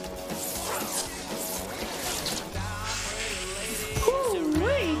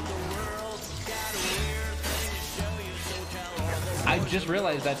 I just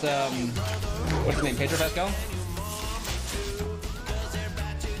realized that's what's his name? Pedro Pascal?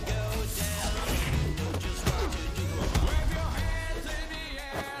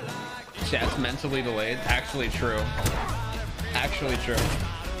 Chat's mentally delayed. Actually true. Actually true.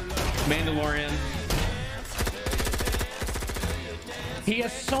 Mandalorian. He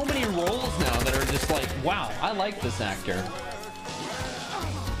has so many roles now that are just like, wow, I like this actor.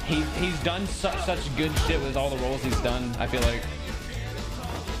 He's done such good shit with all the roles he's done, I feel like.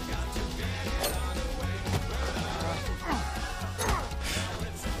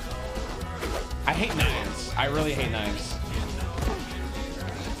 I hate knives. I really hate knives.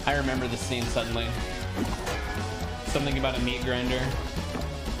 I remember the scene suddenly. Something about a meat grinder.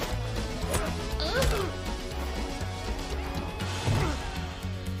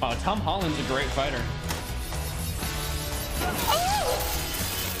 Oh, Tom Holland's a great fighter.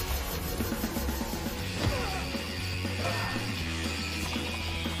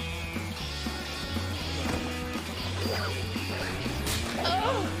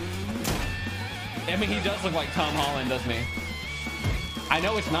 I mean, he does look like Tom Holland, doesn't he? I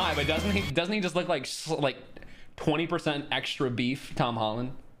know it's not, but doesn't he just look like 20% extra beef Tom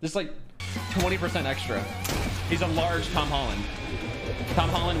Holland? Just like 20% extra. He's a large Tom Holland. Tom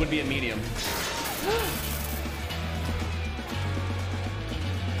Holland would be a medium.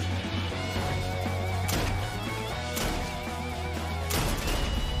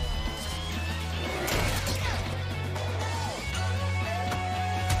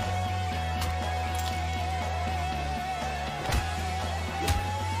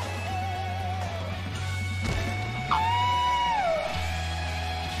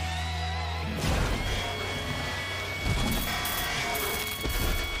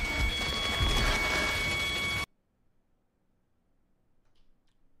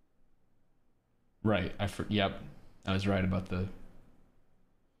 Right. Yep. I was right about the...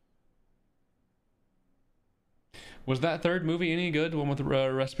 Was that third movie any good? The one with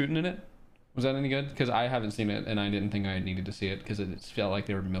Rasputin in it? Was that any good? Because I haven't seen it, and I didn't think I needed to see it, because it felt like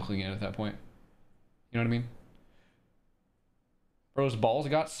they were milking it at that point. You know what I mean? Bro's balls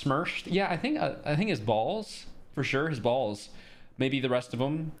got smirched. Yeah, I think his balls, for sure, his balls. Maybe the rest of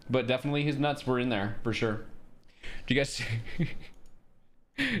them, but definitely his nuts were in there, for sure. Do you guys see?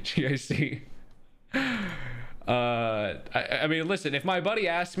 Do you guys see? I mean, listen, if my buddy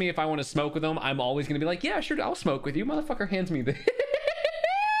asks me if I want to smoke with him, I'm always going to be like, yeah, sure, I'll smoke with you. Motherfucker hands me this.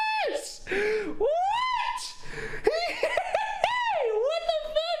 What? What the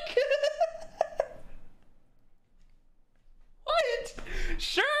fuck? What?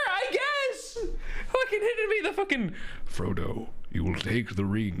 Sure, I guess. Fucking hitting me the fucking Frodo. You will take the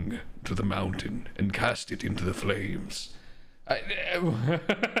ring to the mountain and cast it into the flames.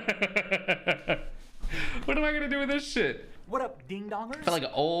 What am I gonna do with this shit? What up, ding-dongers? I feel like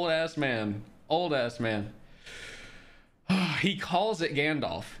an old-ass man. Old-ass man. He calls it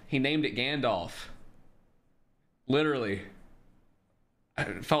Gandalf. He named it Gandalf. Literally.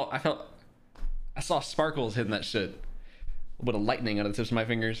 I saw sparkles hitting that shit. A little bit of lightning out of the tips of my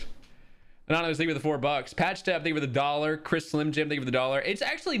fingers. Anonymous, thank you for the $4. Patch Tab, thank you for the $1. Chris Slim Jim, thank you for the $1. It's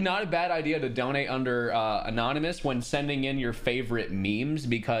actually not a bad idea to donate under Anonymous when sending in your favorite memes,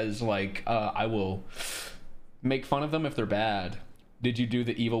 because like I will make fun of them if they're bad. Did you do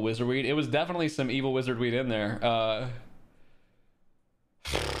the evil wizard weed? It was definitely some evil wizard weed in there.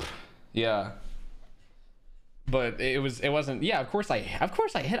 Yeah. But it wasn't. Yeah, of course I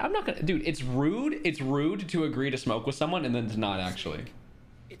hit. I'm not gonna, dude. It's rude. It's rude to agree to smoke with someone and then to not actually.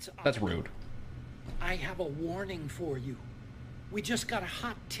 That's rude. I have a warning for you. We just got a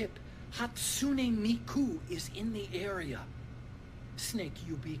hot tip. Hatsune Miku is in the area. Snake,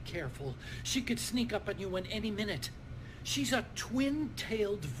 you be careful. She could sneak up on you in any minute. She's a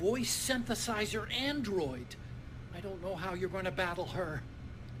twin-tailed voice synthesizer android. I don't know how you're going to battle her.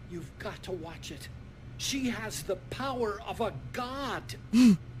 You've got to watch it. She has the power of a god.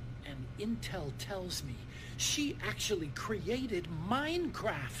 And intel tells me she actually created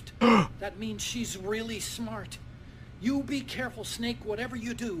Minecraft. That means she's really smart. You be careful, Snake, whatever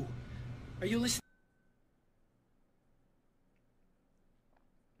you do. Are you listening?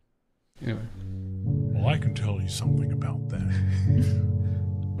 Anyway. Well, I can tell you something about that.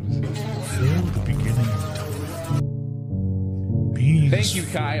 Before the beginning of time, beings. Thank you,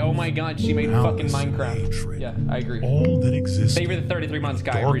 Kai. Oh my god, she made fucking Minecraft. Yeah, I agree. All that exists. Thank you for the 33 months,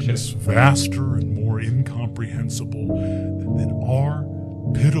 Kai. I appreciate it. Vaster and more incomprehensible than our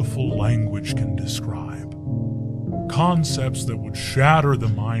pitiful language can describe. Concepts that would shatter the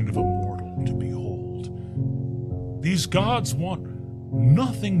mind of a mortal to behold. These gods want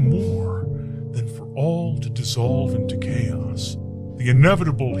nothing more than for all to dissolve into chaos, the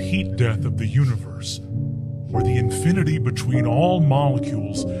inevitable heat death of the universe, where the infinity between all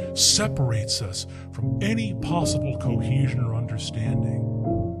molecules separates us from any possible cohesion or understanding.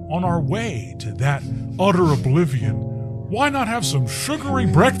 On our way to that utter oblivion, why not have some sugary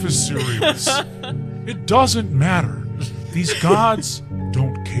breakfast cereals? It doesn't matter. These gods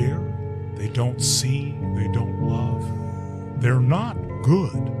don't care, they don't see, they don't love. They're not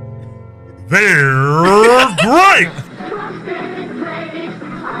good. They're great!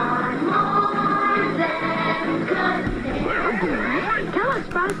 Kellogg's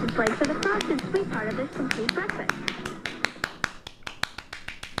Frosted Flakes are the frosted sweet part of this complete breakfast.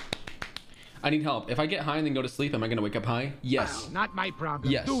 I need help. If I get high and then go to sleep, am I going to wake up high? Yes. Well, not my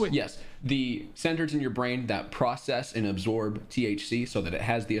problem. Yes. Do it. Yes. The centers in your brain that process and absorb THC so that it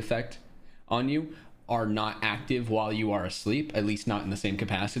has the effect on you are not active while you are asleep, at least not in the same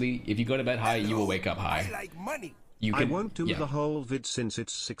capacity. If you go to bed high, you will wake up high. I like money. You can, I won't do the whole vid since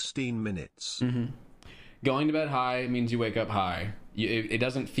it's 16 minutes. Mm-hmm. Going to bed high means you wake up high. It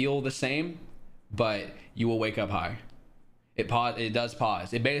doesn't feel the same, but you will wake up high. It does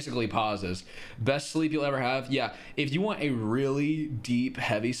pause. It basically pauses. Best sleep you'll ever have. Yeah, if you want a really deep,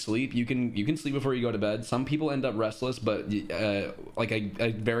 heavy sleep, you can sleep before you go to bed. Some people end up restless, but like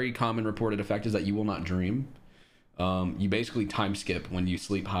a very common reported effect is that you will not dream. You basically time skip when you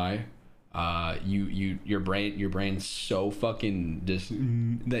sleep high. Your brain's so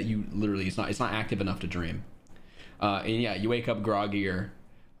fucking that you literally it's not active enough to dream. And yeah, you wake up groggier.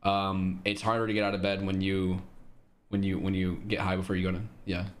 It's harder to get out of bed when you get high before you go to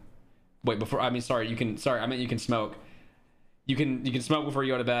I meant you can smoke. You can smoke before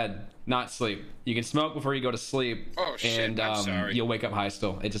you go to bed, not sleep. You can smoke before you go to sleep. Oh shit! And I'm sorry. You'll wake up high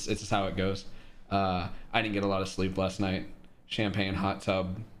still. It's just how it goes. I didn't get a lot of sleep last night. Champagne, hot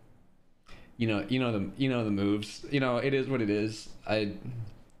tub. You know the moves. It is what it is.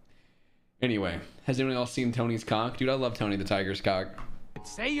 Anyway, has anyone else seen Tony's cock? Dude, I love Tony the Tiger's cock.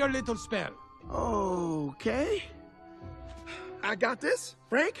 Say your little spell. Okay. I got this.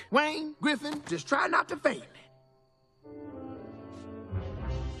 Frank, Wayne, Griffin, just try not to fail me.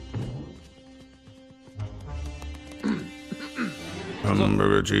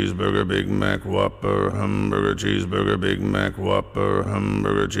 hamburger, cheeseburger, Big Mac, Whopper, hamburger, cheeseburger, Big Mac, Whopper,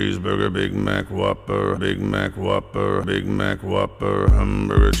 hamburger, cheeseburger, Big Mac, Whopper, Big Mac, Whopper, Big Mac, Whopper,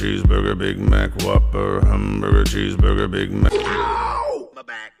 hamburger, cheeseburger, Big Mac, Whopper, hamburger, cheeseburger, Big Mac. Ow! My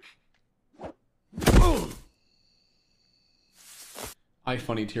back.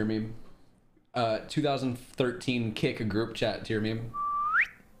 iFunny tier meme. 2013 Kick group chat tier meme.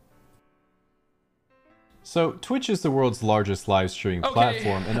 So, Twitch is the world's largest live streaming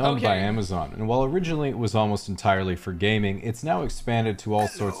platform and owned by Amazon. And while originally it was almost entirely for gaming, it's now expanded to all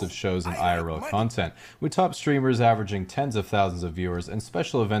sorts of shows and IRL content, with top streamers averaging tens of thousands of viewers and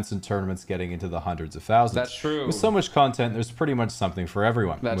special events and tournaments getting into the hundreds of thousands. That's true. With so much content, there's pretty much something for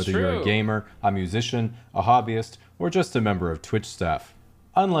everyone, whether you're a gamer, a musician, a hobbyist, or just a member of Twitch staff.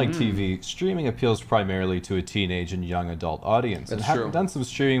 Unlike TV, streaming appeals primarily to a teenage and young adult audience. And having done some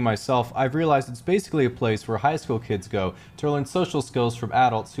streaming myself, I've realized it's basically a place where high school kids go to learn social skills from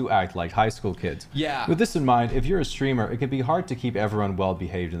adults who act like high school kids. Yeah. With this in mind, if you're a streamer, it can be hard to keep everyone well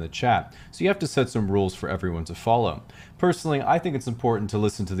behaved in the chat, so you have to set some rules for everyone to follow. Personally, I think it's important to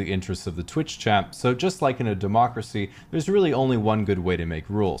listen to the interests of the Twitch chat, so just like in a democracy, there's really only one good way to make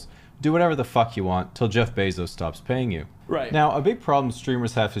rules. Do whatever the fuck you want till Jeff Bezos stops paying you. Right. Now, a big problem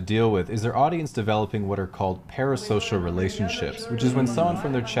streamers have to deal with is their audience developing what are called parasocial relationships, which is when someone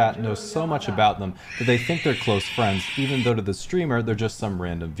from their chat knows so much about them that they think they're close friends, even though to the streamer they're just some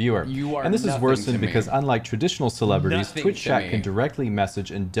random viewer. And this is worsened because unlike traditional celebrities, Twitch chat can directly message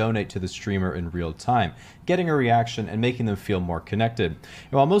and donate to the streamer in real time, getting a reaction and making them feel more connected.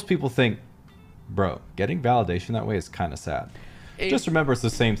 And while most people think, bro, getting validation that way is kind of sad. Just remember it's the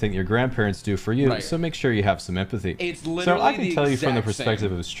same thing your grandparents do for you, so make sure you have some empathy. It's literally so I can tell you from the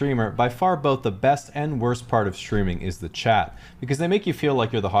perspective of a streamer, by far both the best and worst part of streaming is the chat, because they make you feel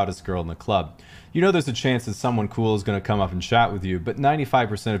like you're the hottest girl in the club. You know there's a chance that someone cool is going to come up and chat with you, but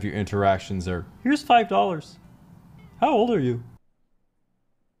 95% of your interactions are, here's $5. How old are you?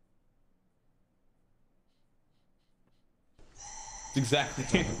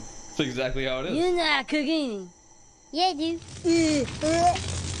 Exactly. That's exactly how it is. You're not cooking. Yeah, dude.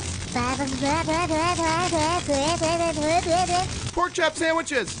 Pork chop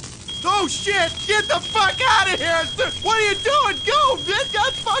sandwiches. Oh shit! Get the fuck out of here! What are you doing? Go! Get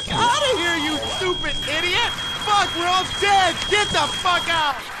the fuck out of here, you stupid idiot! Fuck, we're all dead! Get the fuck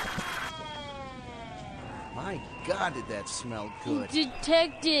out! My God, did that smell good?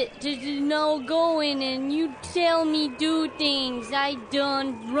 Detect it. There's no going, and you tell me do things. I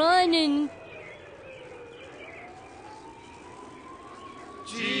done running.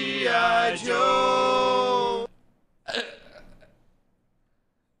 G.I. Joe!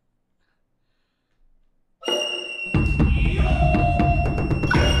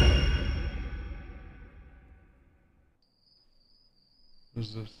 What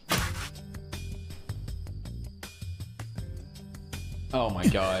is this? Oh my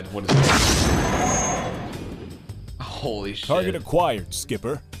god, what is this? Holy shit. Target acquired,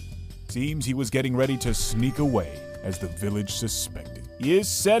 Skipper. Seems he was getting ready to sneak away, as the village suspected. You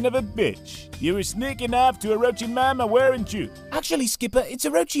son of a bitch. You were sneaking off to Orochimaru, weren't you? Actually, Skipper, it's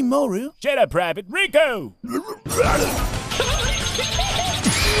Orochimaru. Shut up, Private. Rico!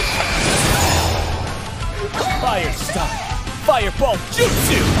 Fire style. Fireball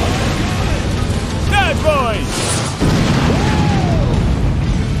jutsu! Bad boys!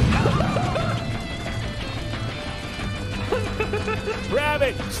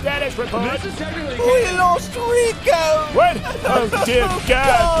 Private, status report. This is technically We lost Rico! What? Oh, dear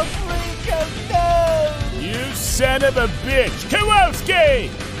God! Rico, no! You son of a bitch! Kowalski!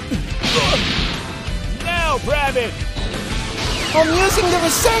 Now, Private! I'm using the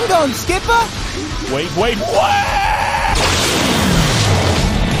Rasengan, Skipper! Wait, what?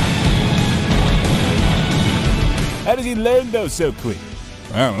 How did he learn those so quick?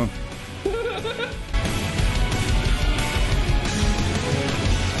 I don't know.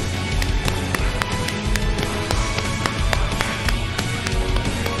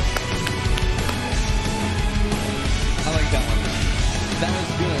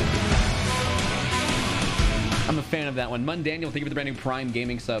 I'm a fan of that one. Mun Daniel, thank you for the brand new Prime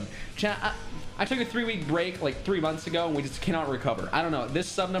Gaming sub. Chat, I took a 3-week break like 3 months ago, and we just cannot recover. I don't know. This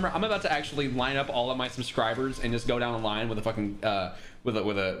sub number, I'm about to actually line up all of my subscribers and just go down the line with a fucking with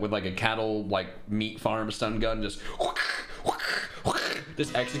like a cattle like meat farm stun gun, just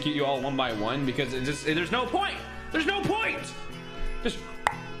execute you all one by one, because there's no point. There's no point. Just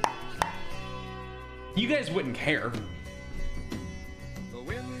you guys wouldn't care.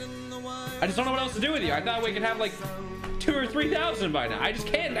 I just don't know what else to do with you. I thought we could have like 2,000 or 3,000 by now. I just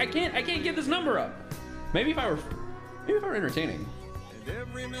can't. I can't get this number up. Maybe if I were entertaining.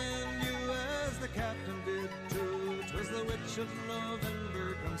 every man knew as the captain did too. 'Twas the witch of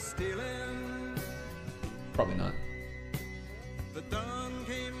November come stealing. Probably not. The dawn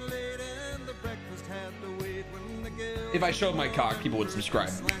came late and the breakfast had to wait when the gale. If I showed my cock, people would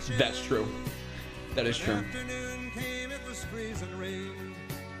subscribe. That's true. That is true. Afternoon came, it was freezing rain.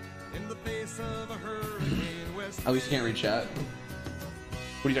 In the face of a hurricane, west. At least you can't read chat.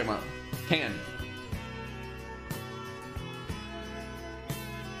 What are you talking about? Can.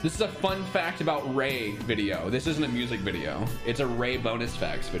 This is a fun fact about Ray video. This isn't a music video. It's a Ray bonus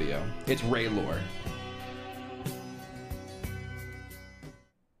facts video. It's Ray lore.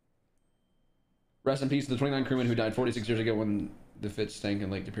 Rest in peace to the 29 crewmen who died 46 years ago when the fit stank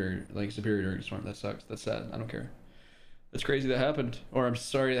in Lake Superior during a storm. That sucks. That's sad. I don't care. That's crazy that happened. Or I'm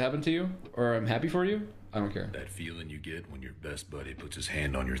sorry that happened to you. Or I'm happy for you. I don't care. That feeling you get when your best buddy puts his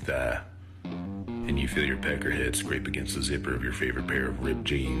hand on your thigh and you feel your pecker head scrape against the zipper of your favorite pair of ripped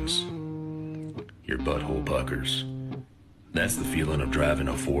jeans. Your butthole puckers. That's the feeling of driving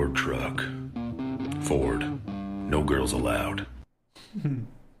a Ford truck. Ford. No girls allowed.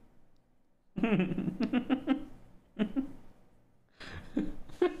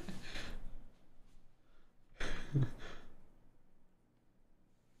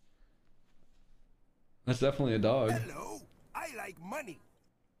 That's definitely a dog. Hello, I like money.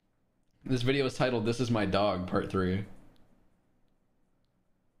 This video is titled "This Is My Dog" Part 3.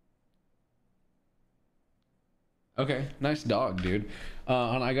 Okay, nice dog, dude.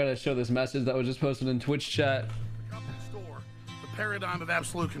 And I gotta show this message that was just posted in Twitch chat. The paradigm of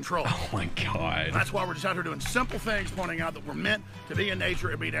absolute control. Oh my god. That's why we're just out here doing simple things, pointing out that we're meant to be in nature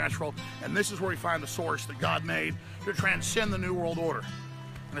and be natural. And this is where we find the source that God made to transcend the New World Order.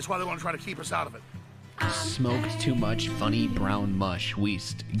 And that's why they want to try to keep us out of it. Smoked too much funny brown mush.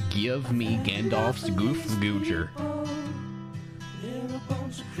 Weest, give me Gandalf's goof googer.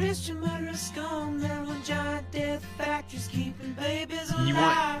 You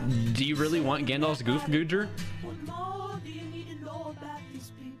want? Do you really want Gandalf's goof googer?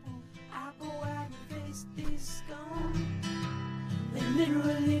 They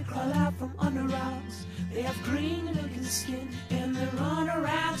literally crawl out from under rocks. They have green looking skin and they run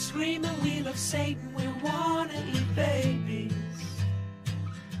around screaming, "We love Satan, we wanna eat babies."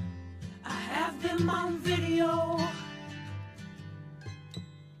 I have them on video.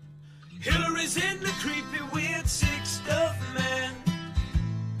 Hillary's in the creepy, weird, sick stuff, man.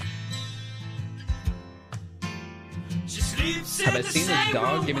 She sleeps Have in I the seen this same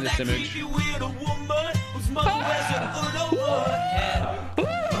dog? room Give me with this that image. creepy, weird woman whose mother wears a hood over her head.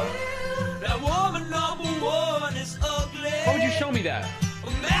 That woman number one is ugly. Why would you show me that?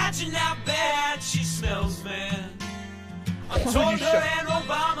 Imagine how bad she smells, man. I Why would told you her show- and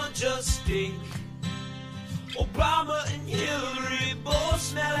Obama just stink. Obama and Hillary both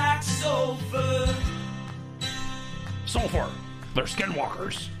smell like sulfur. Sulfur. They're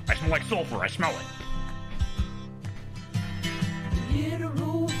skinwalkers. I smell like sulfur. I smell it.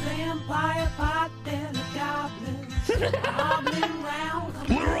 Literal vampire pot and a goblin. Hobbling round.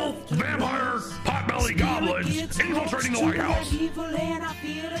 Literal vampire potbelly goblins infiltrating the White House.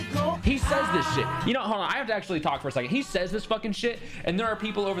 He says this shit. You know, hold on. I have to actually talk for a second. He says this fucking shit, and there are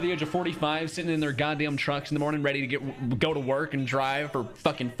people over the age of 45 sitting in their goddamn trucks in the morning ready to go to work and drive for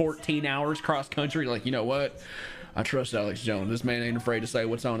fucking 14 hours cross country. Like, you know what? I trust Alex Jones. This man ain't afraid to say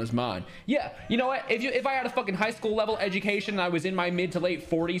what's on his mind. Yeah, you know what? If I had a fucking high school level education and I was in my mid to late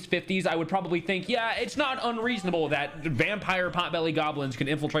 40s, 50s, I would probably think, yeah, it's not unreasonable that vampire potbelly goblins can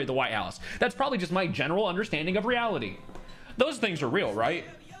infiltrate the White House. That's probably just my general understanding of reality. Those things are real, right?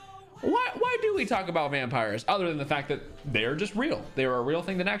 Why do we talk about vampires other than the fact that they're just real? They're a real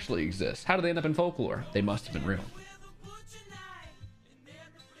thing that actually exists. How do they end up in folklore? They must have been real.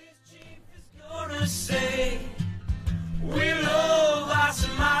 We love our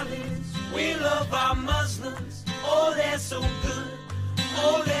Somalis, we love our Muslims. Oh, they're so good,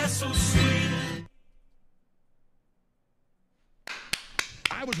 oh, they're so sweet.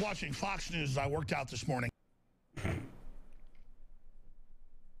 I was watching Fox News as I worked out this morning.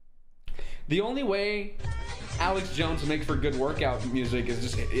 The only way Alex Jones will make for good workout music is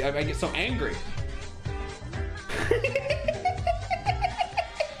just, I get so angry.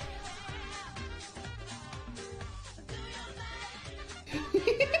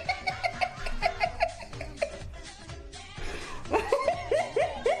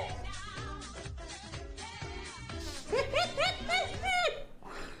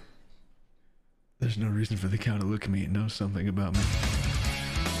 There's no reason for the cow to look at me and know something about me.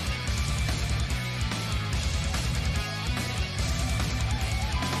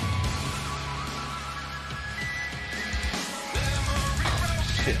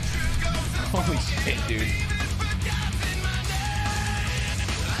 Holy shit, dude.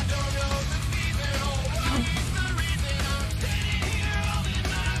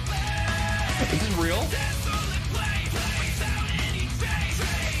 Is this real?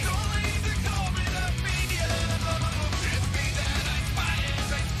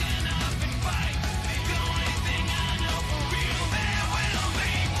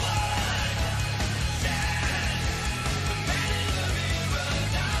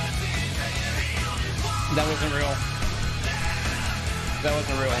 That wasn't real. That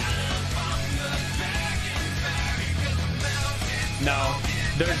wasn't real. No.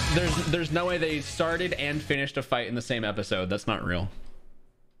 There's no way they started and finished a fight in the same episode. That's not real.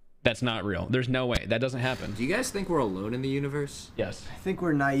 That's not real. There's no way. That doesn't happen. Do you guys think we're alone in the universe? Yes. I think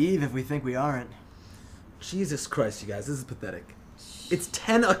we're naive if we think we aren't. Jesus Christ, you guys, this is pathetic. It's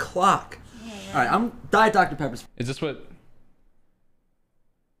 10 o'clock. Alright, I'm Diet Dr. Pepper's. Is this what?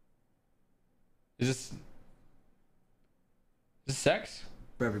 Is this sex?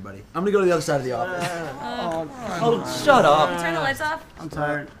 For everybody. I'm gonna go to the other side of the office. Oh, shut up. Can you turn the lights off? I'm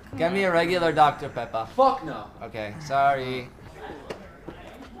tired. Get me a regular Dr. Pepper. Fuck no. Okay, sorry.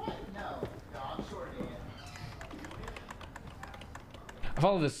 I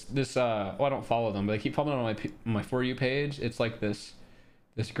follow this well, I don't follow them, but they keep following on my For You page. It's like this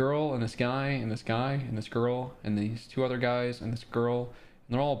girl and this guy and this guy and this girl and these two other guys and this girl,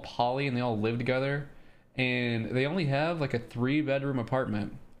 and they're all poly and they all live together, and they only have like a 3-bedroom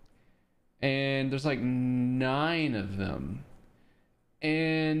apartment, and there's like 9 of them,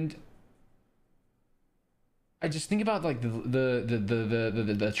 and I just think about like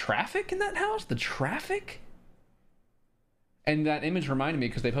the traffic in that house, the traffic. And that image reminded me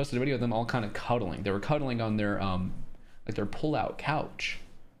because they posted a video of them all kind of cuddling. They were cuddling on their like their pull-out couch.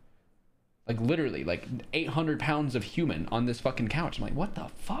 Like literally, like 800 pounds of human on this fucking couch. I'm like, what the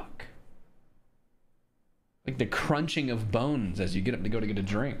fuck? Like the crunching of bones as you get up to go to get a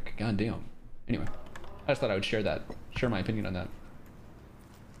drink. God damn. Anyway, I just thought I would share my opinion on that.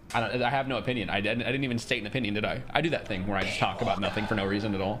 I have no opinion. I didn't even state an opinion, did I? I do that thing where I just talk about nothing for no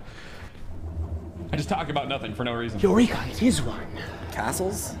reason at all. I just talk about nothing for no reason. Eureka, it is one.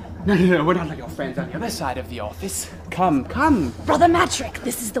 Castles? No, we're not like your friends on the other side of the office. Come. Brother Matrick,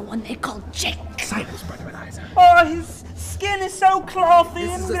 this is the one they call Jake. Silence, Brother Eliza. Oh, his skin is so clothy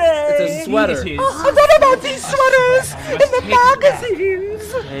and gray. It's a sweater. Oh, I thought about these sweaters in the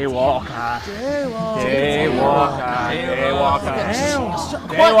magazines. Daywalker.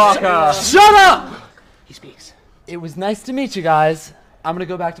 Shut up! He speaks. It was nice to meet you guys. I'm gonna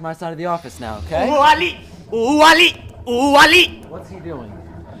go back to my side of the office now, okay? Wally! What's he doing?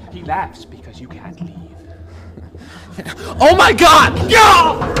 He laughs because you can't leave. Oh my God!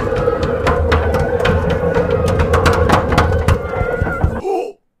 Yeah!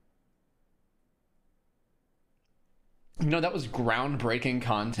 You know, that was groundbreaking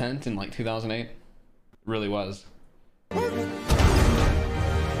content in like 2008. It really was. More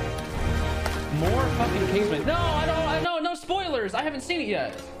fucking Kingsman. No, I don't. No spoilers. I haven't seen it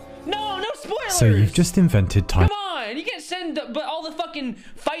yet. No spoilers. So you've just invented time. Come on, you can't send but all the fucking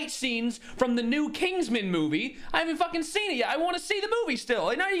fight scenes from the new Kingsman movie. I haven't fucking seen it yet. I want to see the movie still.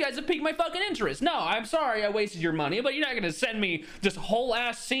 And now you guys have piqued my fucking interest. No, I'm sorry I wasted your money, but you're not gonna send me just whole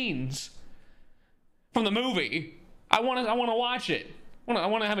ass scenes from the movie. I want to watch it. I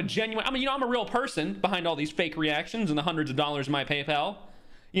want to have a genuine. I mean, you know, I'm a real person behind all these fake reactions and the hundreds of dollars in my PayPal.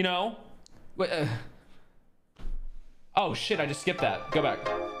 You know. Oh shit! I just skipped that. Go back.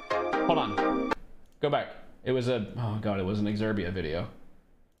 Hold on. Go back. It was a. Oh god! It was an Exerbia video.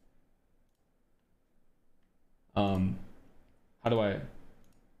 How do I?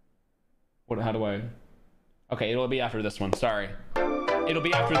 How do I? Okay, it'll be after this one. Sorry. It'll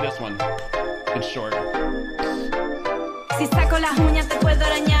be after this one. It's short. Si saco las uñas te puedo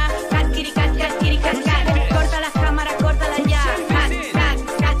arañar. Cat, kitty, cat, cat, kitty, cat, cat. Corta las cámaras, córtala ya. Cat, cat,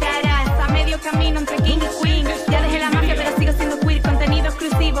 catarás. A medio camino entre king y queen. Ya dejé la magia, pero sigo siendo queer. Contenido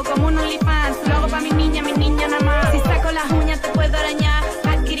exclusivo como un OnlyFans. Lo hago pa' mi niña nada más. Si saco las uñas te puedo arañar.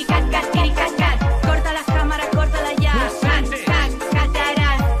 Cat, kitty, cat, cat, kitty, cat, cat. Corta las cámaras, córtala ya. Cat, cat,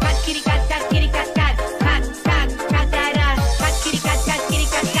 catarás. Cat, kitty, cat, cat, kitty, cat, cat. Cat, cat, catarás. Cat, kitty, cat, cat, kitty,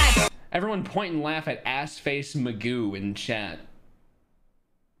 cat, cat. Everyone point and laugh at Assface Magoo in chat.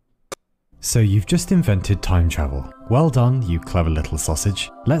 So you've just invented time travel. Well done, you clever little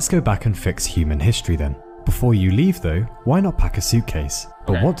sausage. Let's go back and fix human history then. Before you leave though, why not pack a suitcase?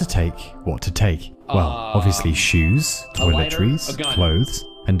 But Okay. what to take? Well, obviously shoes, a lighter, toiletries, a gun. clothes,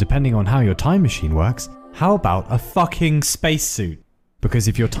 and depending on how your time machine works, how about a fucking spacesuit? Because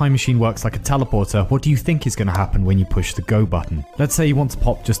if your time machine works like a teleporter, what do you think is going to happen when you push the go button? Let's say you want to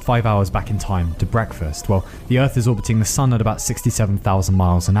pop just 5 hours back in time to breakfast. Well, the Earth is orbiting the sun at about 67,000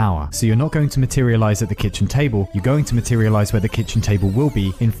 miles an hour. So you're not going to materialize at the kitchen table, you're going to materialize where the kitchen table will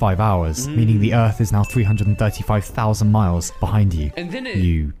be in 5 hours, meaning the Earth is now 335,000 miles behind you. And then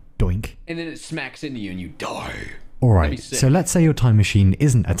You doink. And then it smacks into you and you die. Alright, so let's say your time machine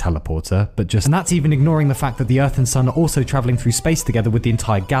isn't a teleporter, but just, and that's even ignoring the fact that the Earth and Sun are also traveling through space together with the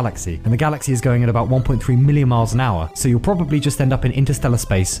entire galaxy, and the galaxy is going at about 1.3 million miles an hour, so you'll probably just end up in interstellar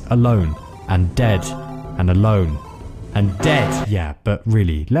space alone, and dead, and alone, and dead. Yeah, but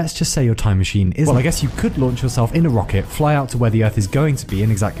really, let's just say your time machine isn't. Well, I guess you could launch yourself in a rocket, fly out to where the Earth is going to be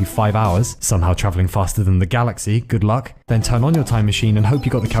in exactly 5 hours, somehow traveling faster than the galaxy, good luck, then turn on your time machine and hope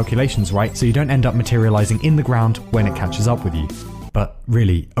you got the calculations right so you don't end up materializing in the ground when it catches up with you. But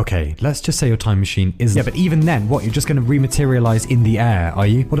really, okay, let's just say your time machine isn't. Yeah, but even then, what, you're just going to rematerialize in the air, are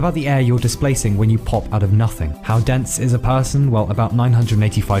you? What about the air you're displacing when you pop out of nothing? How dense is a person? Well, about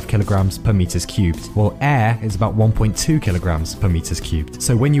 985 kilograms per meters cubed. Well, air is about 1.2 kilograms per meters cubed.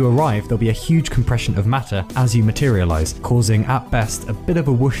 So when you arrive, there'll be a huge compression of matter as you materialize, causing at best a bit of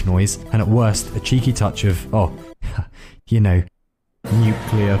a whoosh noise, and at worst, a cheeky touch of, oh, you know,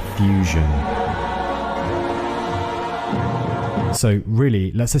 nuclear fusion. So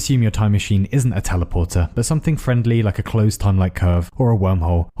really, let's assume your time machine isn't a teleporter, but something friendly like a closed time-like curve, or a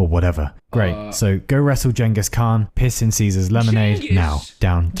wormhole, or whatever. Great, so go wrestle Genghis Khan, piss in Caesar's lemonade, now,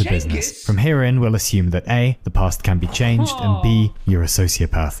 down to business. From here in, we'll assume that A, the past can be changed, and B, you're a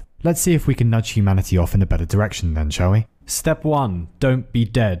sociopath. Let's see if we can nudge humanity off in a better direction then, shall we? Step 1, don't be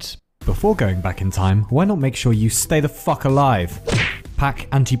dead. Before going back in time, why not make sure you stay the fuck alive? Pack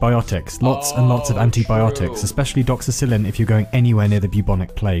antibiotics, lots and lots of antibiotics, especially doxycycline if you're going anywhere near the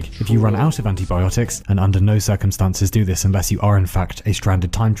bubonic plague. If you run out of antibiotics, and under no circumstances do this unless you are in fact a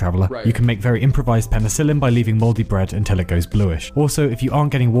stranded time traveler, you can make very improvised penicillin by leaving moldy bread until it goes bluish. Also, if you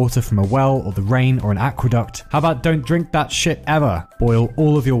aren't getting water from a well or the rain or an aqueduct, how about don't drink that shit ever? Boil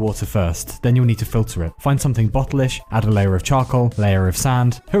all of your water first, then you'll need to filter it. Find something bottleish, add a layer of charcoal, layer of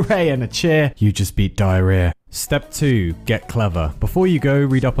sand, hooray and a cheer, you just beat diarrhea. Step 2. Get clever. Before you go,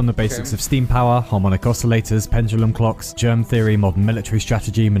 read up on the basics of steam power, harmonic oscillators, pendulum clocks, germ theory, modern military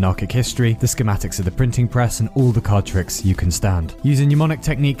strategy, monarchic history, the schematics of the printing press, and all the card tricks you can stand. Use a mnemonic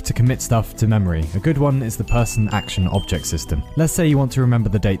technique to commit stuff to memory. A good one is the person action object system. Let's say you want to remember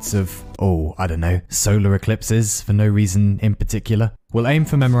the dates of, oh, I don't know, solar eclipses for no reason in particular. We'll aim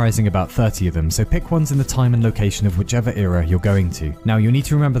for memorizing about 30 of them, so pick ones in the time and location of whichever era you're going to. Now you'll need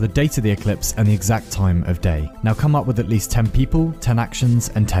to remember the date of the eclipse and the exact time of day. Now come up with at least 10 people, 10 actions,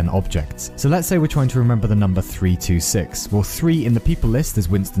 and 10 objects. So let's say we're trying to remember the number 326. Well, 3 in the people list is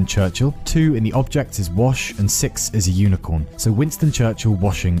Winston Churchill, 2 in the objects is wash, and 6 is a unicorn. So Winston Churchill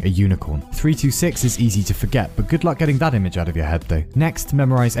washing a unicorn. 326 is easy to forget, but good luck getting that image out of your head though. Next,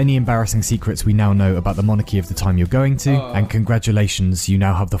 memorize any embarrassing secrets we now know about the monarchy of the time you're going to, and congratulations, you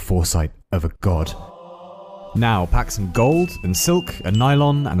now have the foresight of a god. Now pack some gold and silk and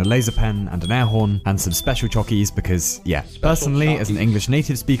nylon and a laser pen and an air horn and some special chockies because, yeah, personally as an English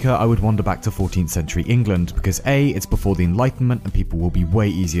native speaker I would wander back to 14th century England because A, it's before the Enlightenment and people will be way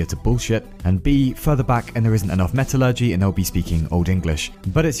easier to bullshit, and B, further back and there isn't enough metallurgy and they'll be speaking Old English.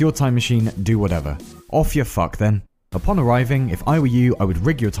 But it's your time machine, do whatever. Off your fuck then. Upon arriving, if I were you, I would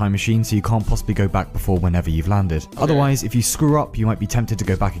rig your time machine so you can't possibly go back before whenever you've landed. Okay. Otherwise, if you screw up, you might be tempted to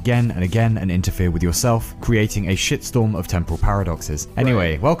go back again and interfere with yourself, creating a shitstorm of temporal paradoxes.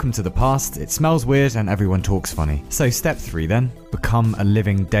 Anyway, welcome to the past. It smells weird and everyone talks funny. So step 3 then, become a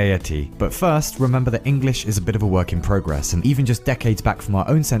living deity. But first, remember that English is a bit of a work in progress, and even just decades back from our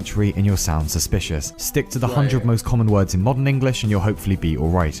own century and you'll sound suspicious. Stick to the 100 most common words in modern English and you'll hopefully be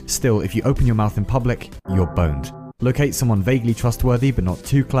alright. Still, if you open your mouth in public, you're boned. Locate someone vaguely trustworthy but not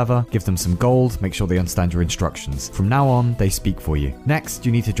too clever, give them some gold, make sure they understand your instructions. From now on, they speak for you. Next,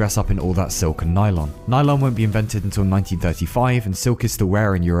 you need to dress up in all that silk and nylon. Nylon won't be invented until 1935 and silk is still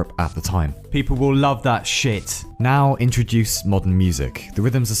rare in Europe at the time. People will love that shit. Now introduce modern music. The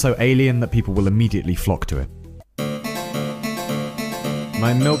rhythms are so alien that people will immediately flock to it.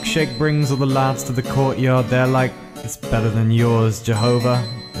 My milkshake brings all the lads to the courtyard. They're like, it's better than yours, Jehovah.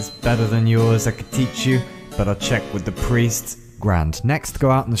 It's better than yours, I could teach you. But I'll check with the priest. Grand. Next, go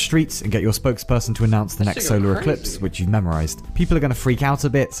out in the streets and get your spokesperson to announce the next solar eclipse, which you've memorized. People are going to freak out a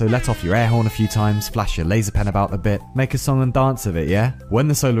bit, so let off your air horn a few times, flash your laser pen about a bit, make a song and dance of it, yeah? When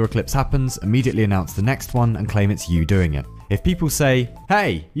the solar eclipse happens, immediately announce the next one and claim it's you doing it. If people say,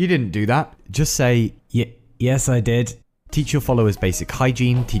 hey, you didn't do that, just say, yes I did. Teach your followers basic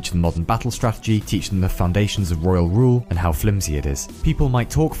hygiene, teach them modern battle strategy, teach them the foundations of royal rule and how flimsy it is. People might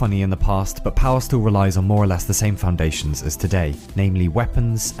talk funny in the past, but power still relies on more or less the same foundations as today, namely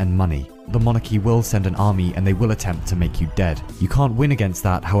weapons and money. The monarchy will send an army and they will attempt to make you dead. You can't win against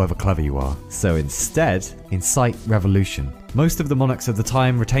that however clever you are. So instead, incite revolution. Most of the monarchs of the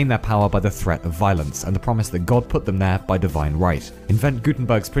time retain their power by the threat of violence and the promise that God put them there by divine right. Invent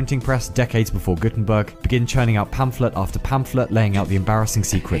Gutenberg's printing press decades before Gutenberg, begin churning out pamphlet after pamphlet laying out the embarrassing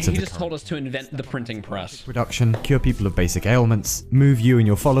secrets of He the just told us to invent the printing press. production, cure people of basic ailments, move you and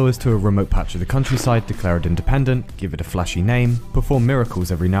your followers to a remote patch of the countryside, declare it independent, give it a flashy name, perform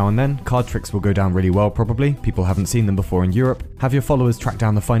miracles every now and then, card tricks will go down really well probably, people haven't seen them before in Europe, have your followers track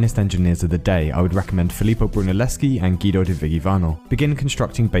down the finest engineers of the day. I would recommend Filippo Brunelleschi and Guido de Vigivano. Begin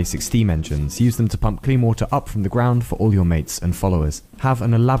constructing basic steam engines, use them to pump clean water up from the ground for all your mates and followers. Have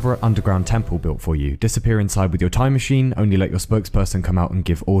an elaborate underground temple built for you, disappear inside with your time machine, only let your spokesperson come out and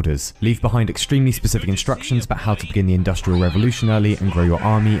give orders. Leave behind extremely specific instructions about how to begin the Industrial Revolution early and grow your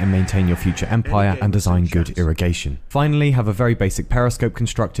army and maintain your future empire and design good irrigation. Finally, have a very basic periscope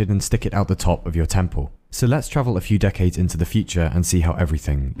constructed and stick it out the top of your temple. So let's travel a few decades into the future and see how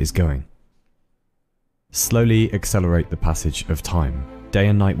everything is going. Slowly accelerate the passage of time. Day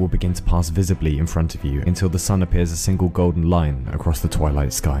and night will begin to pass visibly in front of you until the sun appears a single golden line across the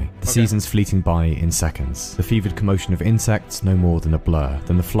twilight sky. The seasons fleeting by in seconds. The fevered commotion of insects no more than a blur,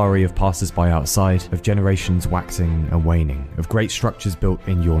 than the flurry of passers-by outside, of generations waxing and waning, of great structures built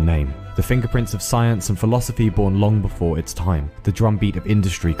in your name. The fingerprints of science and philosophy born long before its time. The drumbeat of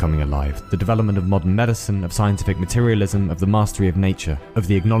industry coming alive. The development of modern medicine, of scientific materialism, of the mastery of nature, of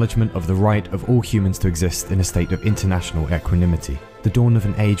the acknowledgement of the right of all humans to exist in a state of international equanimity. The dawn of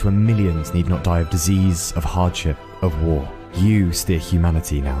an age where millions need not die of disease, of hardship, of war. You steer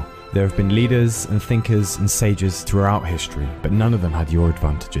humanity now. There have been leaders and thinkers and sages throughout history, but none of them had your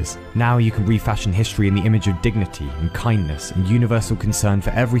advantages. Now you can refashion history in the image of dignity and kindness and universal concern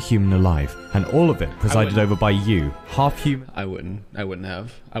for every human alive, and all of it presided over by you, half human. I wouldn't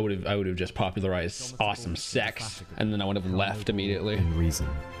have. I would have just popularized awesome sex, and then I would have left immediately. In reason,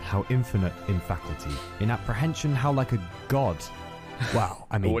 how infinite in faculty, in apprehension, how like a god. Wow,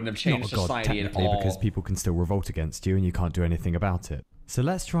 I mean, It wouldn't have changed not a god society at technically all. because people can still revolt against you and you can't do anything about it. So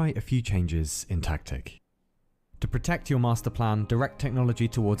let's try a few changes in tactic. To protect your master plan, direct technology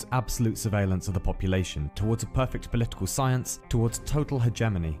towards absolute surveillance of the population, towards a perfect political science, towards total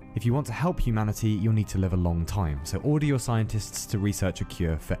hegemony. If you want to help humanity, you'll need to live a long time, so order your scientists to research a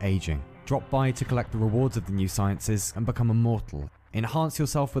cure for aging. Drop by to collect the rewards of the new sciences and become immortal. Enhance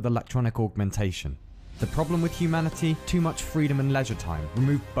yourself with electronic augmentation. The problem with humanity? Too much freedom and leisure time.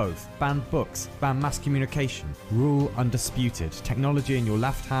 Remove both. Ban books. Ban mass communication. Rule undisputed. Technology in your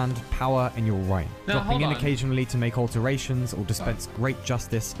left hand, power in your right. Now, Dropping hold in on. occasionally to make alterations or dispense great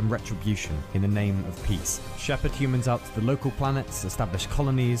justice and retribution in the name of peace. Shepherd humans out to the local planets, establish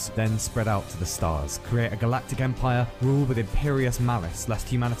colonies, then spread out to the stars. Create a galactic empire, rule with imperious malice lest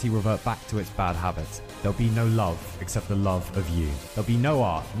humanity revert back to its bad habits. There'll be no love except the love of you. There'll be no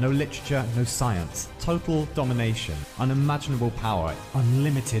art, no literature, no science. Total domination, unimaginable power,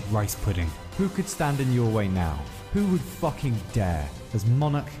 unlimited rice pudding. Who could stand in your way now? Who would fucking dare? As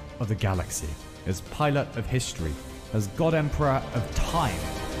monarch of the galaxy, as pilot of history, as god emperor of time.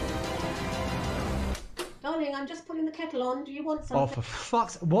 Darling, I'm just putting the kettle on. Do you want something? Oh, for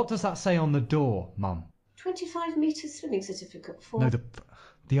fuck's... What does that say on the door, Mum? 25 metres swimming certificate for... No,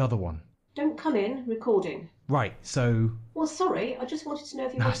 the other one. Don't come in, recording. Right, so... Well, sorry, I just wanted to know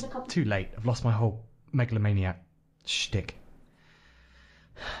if you No, wanted it's a cup of... too late. I've lost my whole megalomaniac shtick.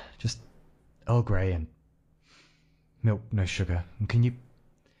 Just Earl Grey and milk, no sugar. And can you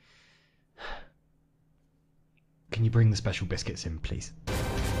bring the special biscuits in, please?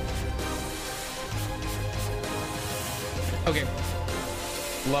 Okay.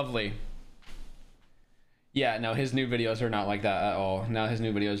 Lovely. Yeah, no, his new videos are not like that at all. Now his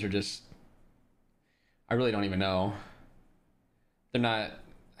new videos are just... I really don't even know. They're not...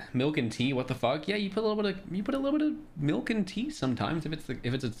 Milk and tea, what the fuck? Yeah, you put a little bit of milk and tea sometimes if it's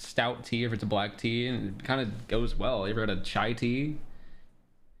a stout tea, if it's a black tea, and it kind of goes well. You ever had a chai tea?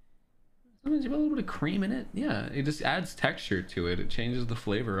 Sometimes you put a little bit of cream in it. Yeah, it just adds texture to it. It changes the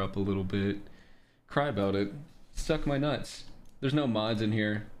flavor up a little bit. Cry about it. Suck my nuts. There's no mods in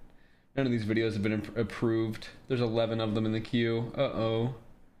here. None of these videos have been approved. There's 11 of them in the queue. Uh-oh.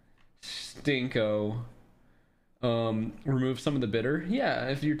 Stinko. Remove some of the bitter. Yeah,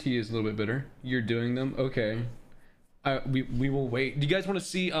 if your tea is a little bit bitter, you're doing them. Okay. We will wait. Do you guys want to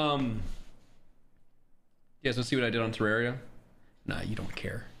see, you guys want to see what I did on Terraria? Nah, you don't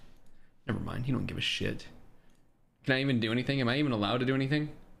care. Never mind. You don't give a shit. Can I even do anything? Am I even allowed to do anything?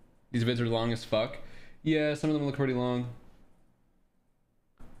 These vids are long as fuck. Yeah, some of them look pretty long.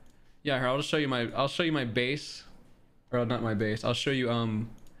 Yeah, here, I'll just show you my base. Or not my base. I'll show you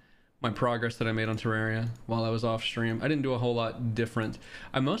my progress that I made on Terraria while I was off stream. I didn't do a whole lot different.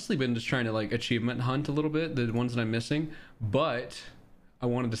 I've mostly been just trying to like achievement hunt a little bit, the ones that I'm missing, but I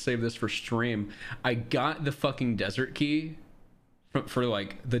wanted to save this for stream. I got the fucking desert key for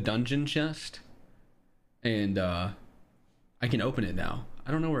like the dungeon chest, and I can open it now.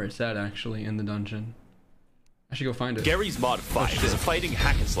 I don't know where it's at actually in the dungeon. I should go find it. Gary's Mod 5 is a fighting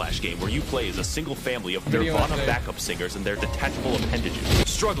hack and slash game where you play as a single family of Nirvana backup singers and their detachable appendages,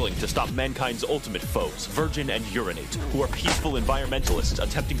 struggling to stop mankind's ultimate foes, Virgin and Urinate, who are peaceful environmentalists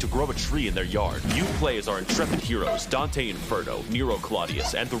attempting to grow a tree in their yard. You play as our intrepid heroes, Dante Inferno, Nero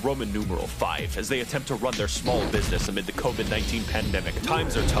Claudius, and the Roman numeral 5, as they attempt to run their small business amid the COVID-19 pandemic.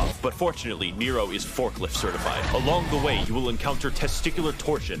 Times are tough, but fortunately, Nero is forklift certified. Along the way, you will encounter testicular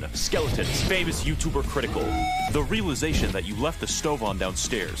torsion, skeletons, famous YouTuber Critical, the realization that you left the stove on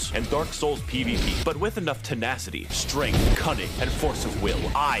downstairs, and Dark Souls PvP. But with enough tenacity, strength, cunning, and force of will,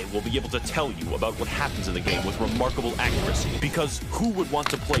 I will be able to tell you about what happens in the game with remarkable accuracy. Because who would want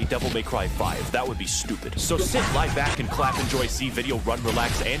to play Devil May Cry 5? That would be stupid. So sit, lie back, and clap, enjoy, see video, run,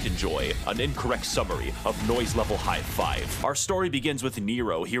 relax, and enjoy an incorrect summary of Noise Level High 5. Our story begins with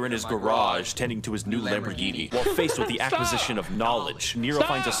Nero here in his garage tending to his new Lamborghini. While faced with the acquisition of knowledge, Nero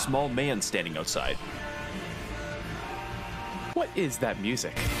finds a small man standing outside. What is that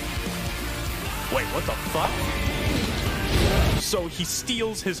music? Wait, what the fuck? So he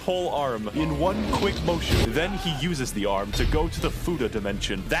steals his whole arm in one quick motion. Then he uses the arm to go to the Fuda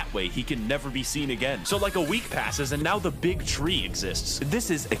dimension. That way he can never be seen again. So like a week passes and now the big tree exists. This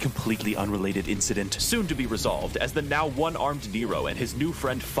is a completely unrelated incident, soon to be resolved, as the now one-armed Nero and his new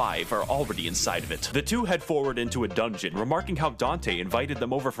friend 5 are already inside of it. The two head forward into a dungeon, remarking how Dante invited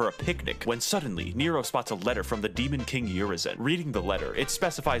them over for a picnic, when suddenly Nero spots a letter from the Demon King Urizen. Reading the letter, it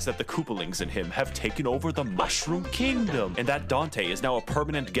specifies that the Koopalings and him have taken over the Mushroom Kingdom, and that Dante is now a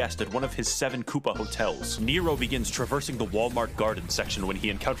permanent guest at one of his 7 Koopa hotels. Nero begins traversing the Walmart garden section when he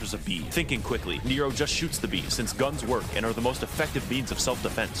encounters a bee. Thinking quickly, Nero just shoots the bee, since guns work and are the most effective means of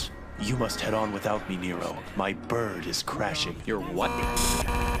self-defense. You must head on without me, Nero. My bird is crashing. Your what?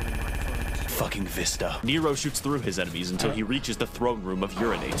 Fucking Vista. Nero shoots through his enemies until he reaches the throne room of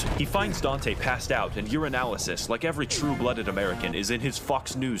Urinate. He finds Dante passed out, and Urinalysis, like every true-blooded American, is in his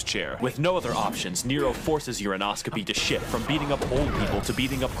Fox News chair. With no other options, Nero forces Urinoscopy to shift from beating up old people to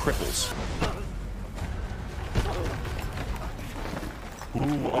beating up cripples.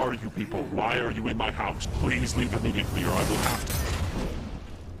 Who are you people? Why are you in my house? Please leave immediately or I will have to.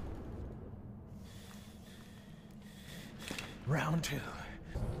 Round 2.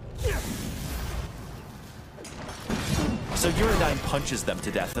 So Uridine punches them to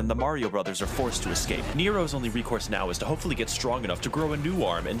death, and the Mario brothers are forced to escape. Nero's only recourse now is to hopefully get strong enough to grow a new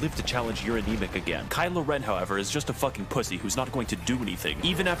arm and live to challenge Uranemic again. Kylo Ren, however, is just a fucking pussy who's not going to do anything.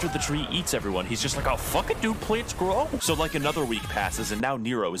 Even after the tree eats everyone, he's just like, oh, fuck it, dude, plants grow. So like another week passes, and now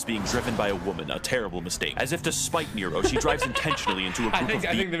Nero is being driven by a woman, a terrible mistake. As if to spite Nero, she drives intentionally into a group of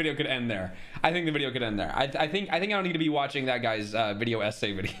I think the video could end there. I think the video could end there. I think I don't need to be watching that guy's video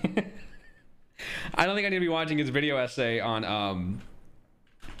essay video. I don't think I need to be watching his video essay on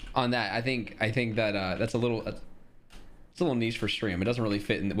that. I think that that's a little niche for stream. It doesn't really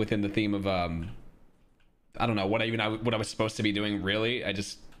fit within the theme of I don't know what I was supposed to be doing. Really, I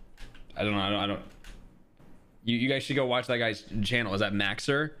don't know. You guys should go watch that guy's channel. Is that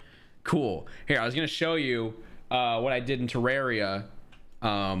Maxer? Cool. Here, I was gonna show you what I did in Terraria.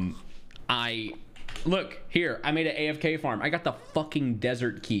 Look, here, I made an AFK farm. I got the fucking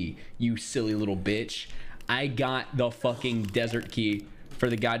desert key, you silly little bitch. I got the fucking desert key for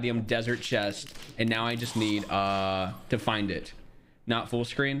the goddamn desert chest, and now I just need to find it. Not full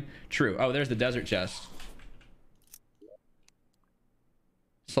screen? True. Oh, there's the desert chest.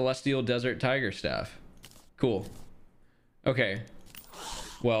 Celestial Desert Tiger Staff. Cool. Okay.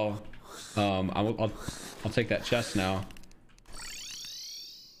 Well, I'll take that chest now.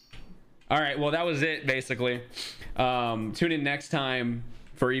 All right, well, that was it, basically. Tune in next time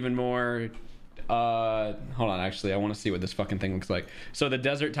for even more. Hold on, actually, I want to see what this fucking thing looks like. So the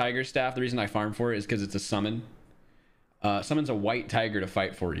Desert Tiger Staff, the reason I farm for it is because it's a summon. Summons a white tiger to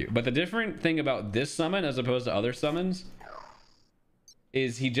fight for you. But the different thing about this summon, as opposed to other summons,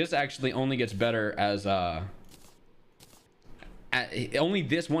 is he just actually only gets better as only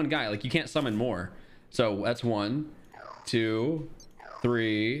this one guy. Like, you can't summon more. So that's 1, 2,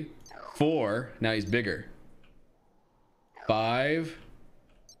 3, 4. Now he's bigger. 5.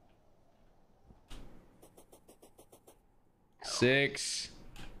 6.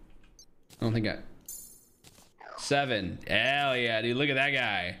 I don't think I... 7. Hell yeah, dude. Look at that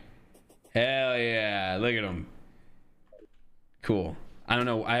guy. Hell yeah. Look at him. Cool. I don't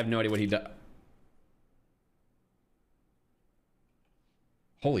know. I have no idea what he does.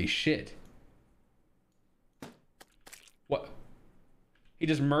 Holy shit. What? He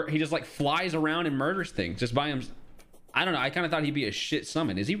just like flies around and murders things just by him. I don't know. I kind of thought he'd be a shit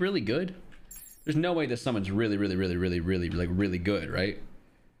summon. Is he really good? There's no way this summon's really good, right?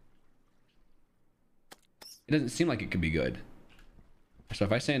 It doesn't seem like it could be good. So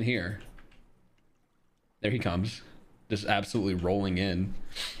if I stand here, there he comes, just absolutely rolling in.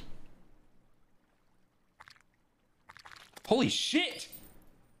 Holy shit!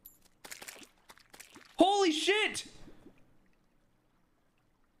 Holy shit!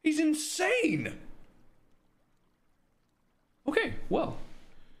 He's insane! Okay, well.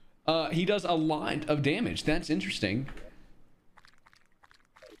 He does a lot of damage. That's interesting.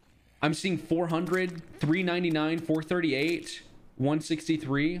 I'm seeing 400, 399, 438,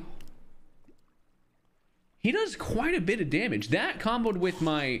 163. He does quite a bit of damage. That comboed with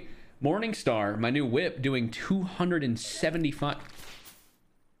my Morningstar, my new whip, doing 275.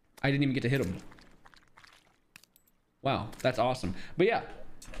 I didn't even get to hit him. Wow, that's awesome. But yeah,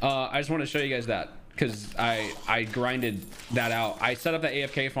 I just want to show you guys that because I grinded that out. I set up that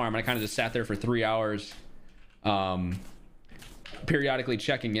AFK farm and I kind of just sat there for 3 hours, periodically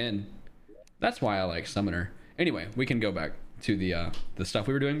checking in. That's why I like Summoner. Anyway, we can go back to the stuff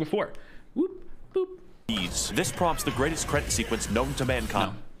we were doing before. Whoop, boop. This prompts the greatest credit sequence known to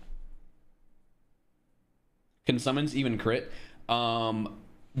mankind. No. Can summons even crit?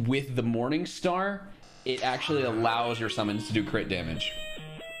 With the Morningstar, it actually allows your summons to do crit damage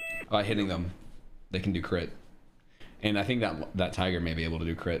by hitting them. They can do crit, and I think that Tiger may be able to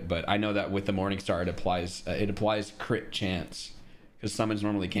do crit, but I know that with the Morningstar it applies crit chance because summons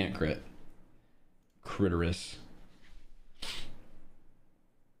normally can't crit. Critterus.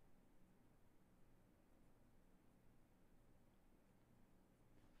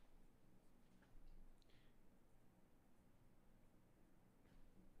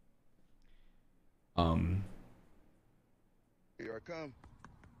 Here I come.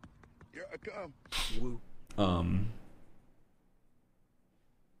 Here I come. Woo.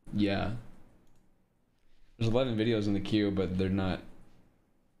 Yeah. There's 11 videos in the queue, but they're not.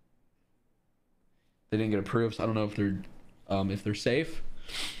 They didn't get approved, so I don't know if they're safe.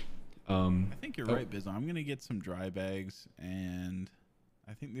 I think you're right, Biz. I'm gonna get some dry bags, and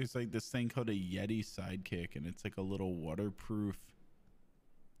I think there's like this thing called a Yeti Sidekick, and it's like a little waterproof,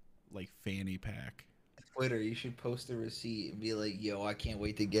 like fanny pack. Twitter, you should post a receipt and be like, "Yo, I can't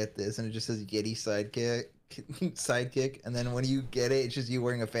wait to get this," and it just says Yeti Sidekick, and then when you get it, it's just you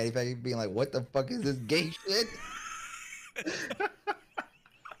wearing a fanny pack, being like, "What the fuck is this gay shit?"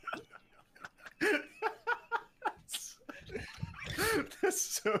 That's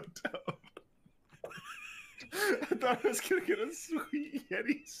so dumb. I thought I was gonna get a sweet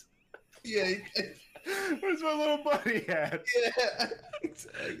Yetis. Yeah. Where's my little buddy at? Yeah,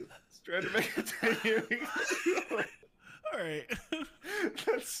 exactly. Just trying to make a dynamic. All right.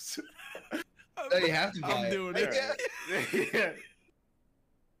 That's. No, you have to buy I'm it. doing it. Yeah.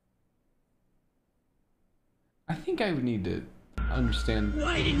 I think I would need to understand.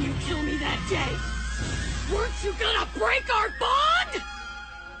 Why didn't you kill me that day? Weren't you gonna break our bond?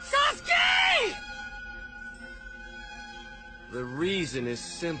 Sasuke! The reason is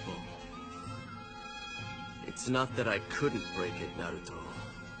simple. It's not that I couldn't break it, Naruto.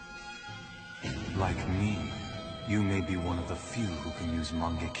 Like me, you may be one of the few who can use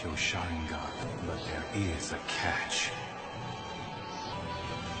Mangekyo Sharingan, but there is a catch.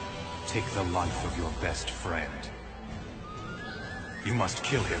 Take the life of your best friend. You must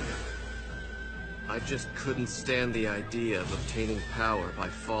kill him. I just couldn't stand the idea of obtaining power by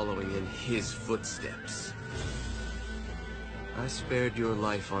following in his footsteps. I spared your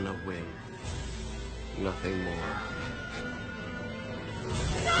life on a whim. Nothing more.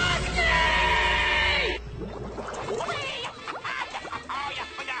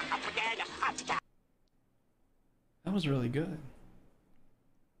 That was really good.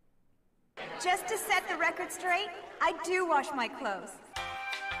 Just to set the record straight, I do wash my clothes.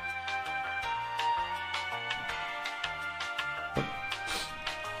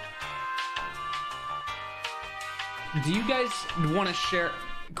 Do you guys want to share?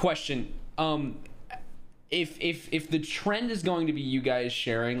 Question. If the trend is going to be you guys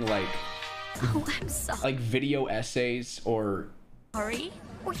sharing like, I'm sorry. like video essays or. Sorry?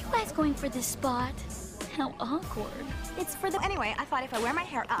 Were you guys going for this spot? How awkward. It's for the... Anyway, I thought if I wear my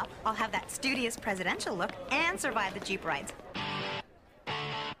hair up, I'll have that studious presidential look and survive the Jeep rides.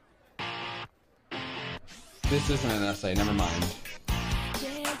 This isn't an essay. Never mind.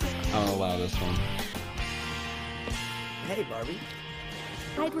 I'll allow this one. Hey, Barbie.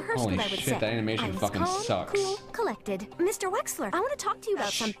 I'd rehearsed Holy what I would shit, say. that animation I was fucking calm, sucks. Cool, collected. Mr. Wexler, I want to talk to you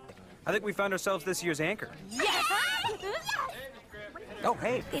about something. I think we found ourselves this year's anchor. Yes! Oh,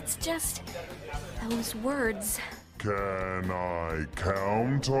 hey. It's just those words. Can I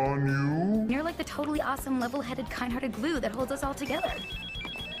count on you? You're like the totally awesome, level-headed, kind-hearted glue that holds us all together.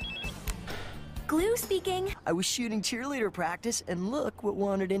 Glue speaking. I was shooting cheerleader practice, and look what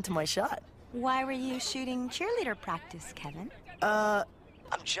wandered into my shot. Why were you shooting cheerleader practice, Kevin? I'm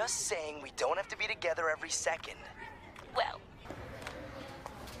just saying we don't have to be together every second. Well.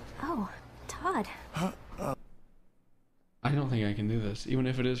 Oh, Todd. I don't think I can do this, even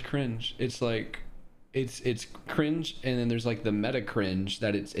if it is cringe. It's like, it's cringe, and then there's like the meta cringe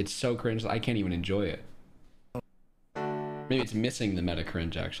that it's so cringe that I can't even enjoy it. Maybe it's missing the meta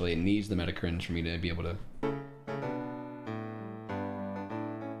cringe. Actually, it needs the meta cringe for me to be able to.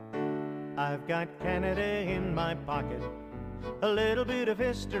 I've got Canada in my pocket, a little bit of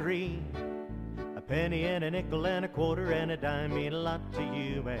history. A penny and a nickel and a quarter and a dime mean a lot to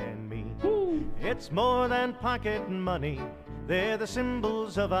you and me. It's more than pocket money. They're the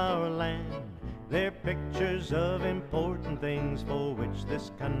symbols of our land. They're pictures of important things for which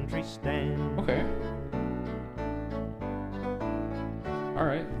this country stands. Okay. All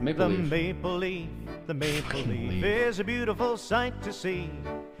right, maple leaf. The maple leaf is a beautiful sight to see.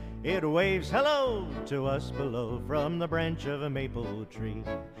 It waves hello to us below from the branch of a maple tree.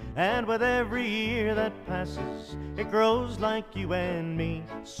 And with every year that passes, it grows like you and me.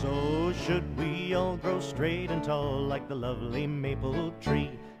 So should we all grow straight and tall like the lovely maple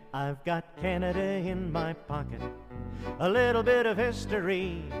tree. I've got Canada in my pocket, a little bit of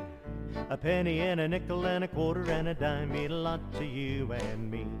history. A penny and a nickel and a quarter and a dime mean a lot to you and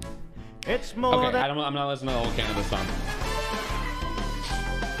me. It's more Okay, than... I'm not listening to the whole Canada song.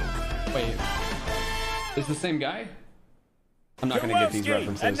 Wait, is the same guy? I'm not gonna get these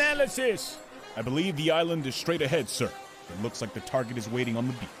references. Analysis. I believe the island is straight ahead, sir. It looks like the target is waiting on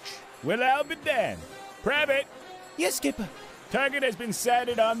the beach. Well, I'll be damned. Private. Yes, Skipper. Target has been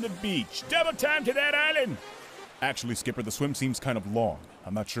sighted on the beach. Double time to that island. Actually, Skipper, the swim seems kind of long.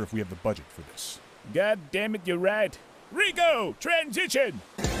 I'm not sure if we have the budget for this. God damn it, you're right. Rico, transition.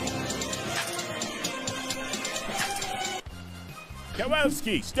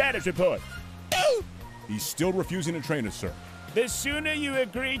 Kowalski, status report. He's still refusing to train us, sir. The sooner you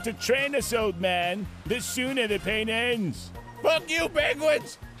agree to train us, old man, the sooner the pain ends. Fuck you,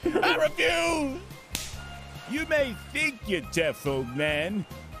 penguins! I refuse! You may think you're tough, old man,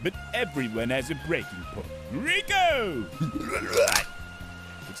 but everyone has a breaking point. Rico!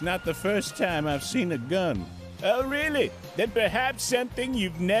 It's not the first time I've seen a gun. Oh, really? Then perhaps something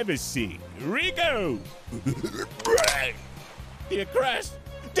you've never seen. Rico! Dear Christ!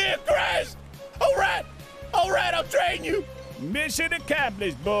 Dear Christ! All right! All right, I'll train you! Mission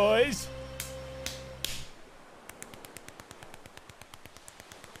accomplished, boys!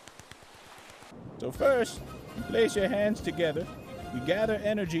 So first, you place your hands together, you gather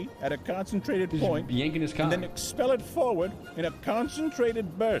energy at a concentrated point, yanking his cock. and then expel it forward in a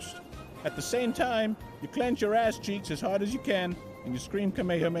concentrated burst. At the same time, you clench your ass cheeks as hard as you can, and you scream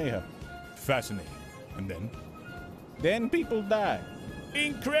Kamehameha. Fascinating. And then people die.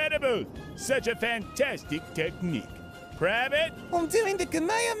 Incredible! Such a fantastic technique. Private? I'm doing the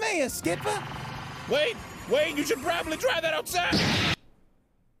Kamehameha, Skipper. Wait, you should probably try that outside.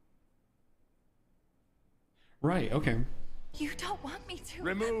 Right, okay. You don't want me to.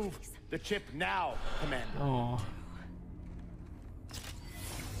 Remove the chip now, Commander. Oh.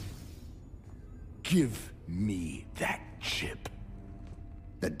 Give me that chip.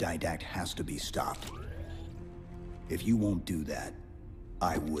 The didact has to be stopped. If you won't do that,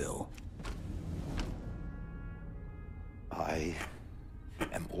 I will. I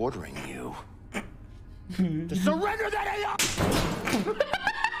am ordering you to surrender that AI!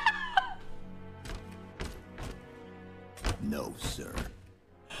 No, sir.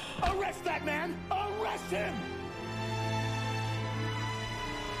 Arrest that man! Arrest him!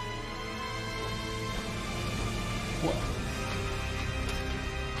 What?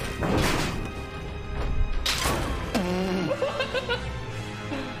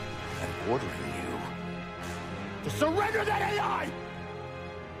 I'm ordering you to surrender that AI!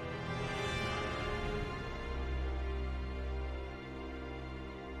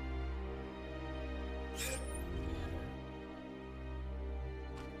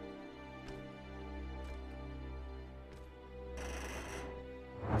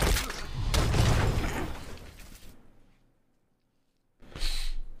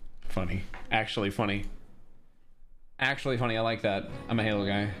 Funny. Actually funny. Actually funny. I like that. I'm a Halo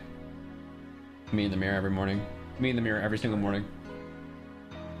guy. Me in the mirror every morning. Me in the mirror every single morning.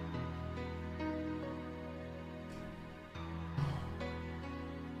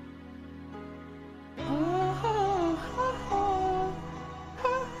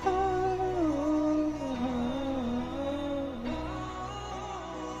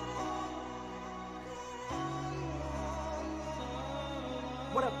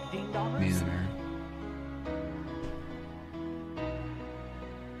 What up, ding dongers? Me in the mirror.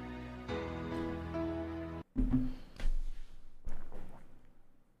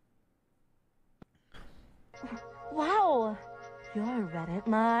 Wow, you're a Reddit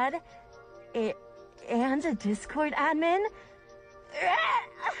mod, and a Discord admin.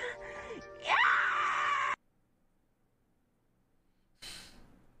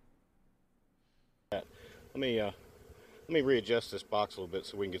 Let me readjust this box a little bit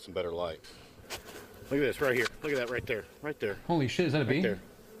so we can get some better light. Look at this right here. Look at that right there. Right there. Holy shit, is that a bee? Right there.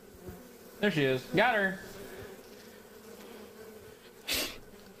 There she is. Got her.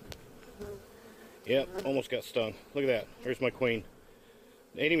 Yep, almost got stung. Look at that. There's my queen.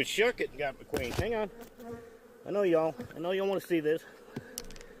 Ain't even shook it and got my queen. Hang on. I know y'all want to see this.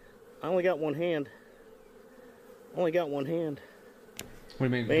 I only got one hand. Only got one hand. What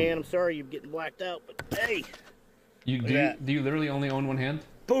do you mean? Man, I'm sorry you're getting blacked out, but hey. Do you literally only own one hand?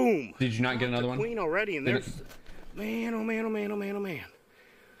 Boom! Did you not get another the one? Queen already, and there's... Man, oh man, oh man, oh man, oh man.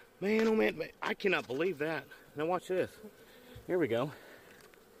 Man, oh man, I cannot believe that. Now watch this. Here we go.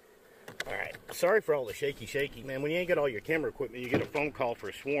 Alright, sorry for all the shaky, man. When you ain't got all your camera equipment, you get a phone call for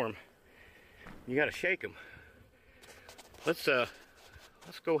a swarm. You gotta shake them. Let's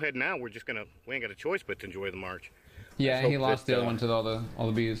go ahead now. We ain't got a choice but to enjoy the march. Yeah, he lost the other one to all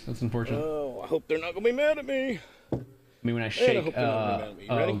the bees. That's unfortunate. Oh, I hope they're not gonna be mad at me. I mean, when I shake, oh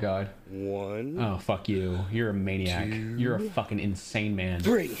god. 1. Oh, fuck you. You're a maniac. 2, You're a fucking insane man.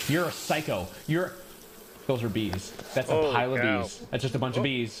 3. You're a psycho. Those are bees. That's a pile of bees. That's just a bunch of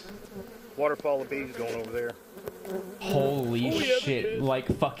bees. Waterfall of bees going over there. Holy shit. Like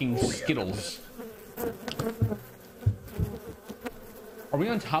fucking Skittles. Are we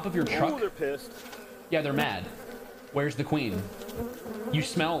on top of your truck? Oh, they're pissed. Yeah, they're mad. Where's the queen? You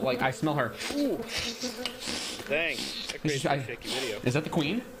smell, like, I smell her. Ooh. Dang. That creates a shaky video. Is that the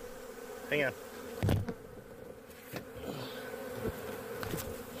queen? Hang on.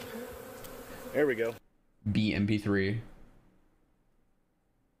 There we go. B MP3.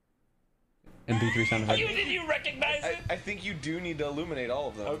 MP3 sound effect. Did you recognize it? I think you do need to illuminate all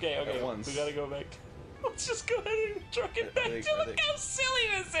of them. Okay. At once. We gotta go back. Let's just go ahead and truck it back to look how silly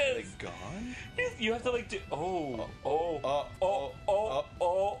this is. Are they gone? You have to like do.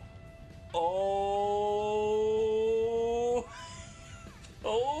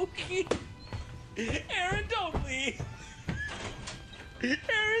 Okay. Aaron, don't leave.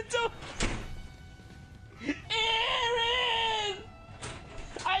 Aaron, don't. Aaron!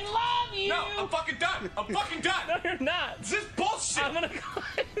 I love you! No, I'm fucking done! I'm fucking done! No, you're not! This is bullshit! I'm gonna go.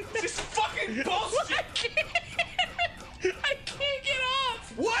 This is fucking bullshit! I can't get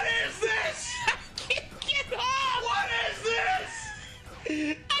off! What is this? I can't get off! What is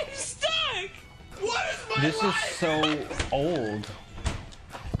this? I'm stuck! What is my This life? is so old.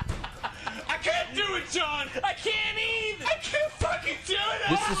 I can't do it, John! I can't either! I can't fucking do it!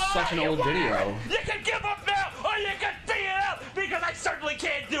 This is such an old video. You can give up now, or you can figure it out, because I certainly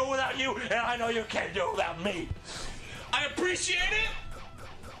can't do it without you, and I know you can't do it without me. I appreciate it,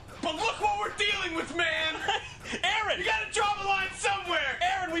 but look what we're dealing with, man! Aaron! You gotta draw the line somewhere!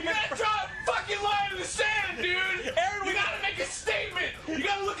 Aaron, you gotta draw a fucking line in the sand, dude! Aaron, you gotta make a statement! You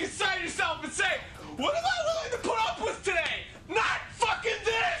gotta look inside yourself and say, what am I willing to put up with today? Not fucking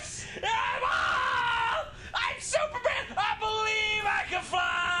this! I'm Superman! I believe I can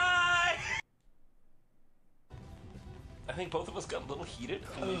fly! I think both of us got a little heated,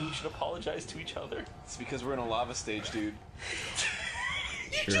 and maybe we should apologize to each other. It's because we're in a lava stage, dude.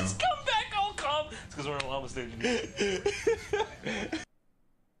 You just come back all calm. It's because we're in a lava stage.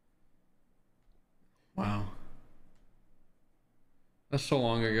 Wow. That's so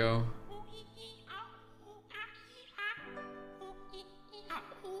long ago.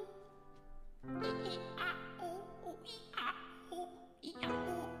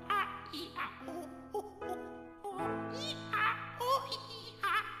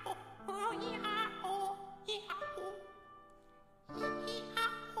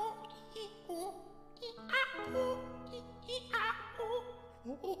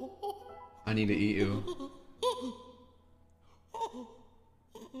 I need to eat you.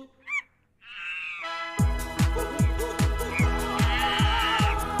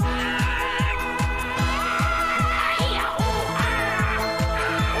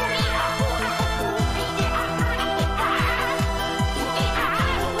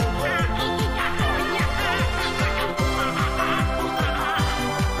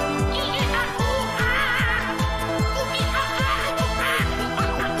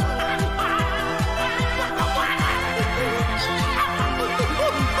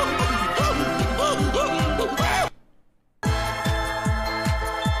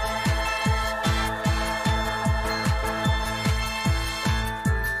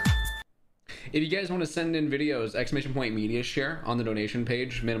 If you guys want to send in videos, ! Media share on the donation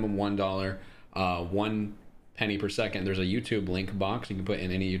page, minimum $1, 1 penny per second. There's a YouTube link box. You can put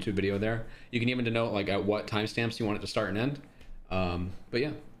in any YouTube video there. You can even denote like at what timestamps you want it to start and end. But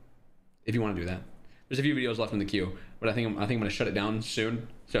yeah, if you want to do that. There's a few videos left in the queue, but I think I'm going to shut it down soon.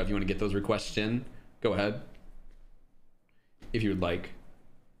 So if you want to get those requests in, go ahead. If you would like.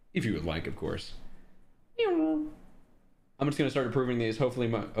 If you would like, of course. I'm just going to start approving these. Hopefully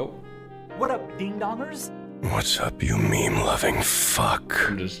my... Oh. What up, ding-dongers? What's up, you meme-loving fuck?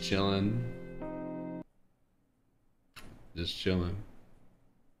 I'm just chilling. Just chilling.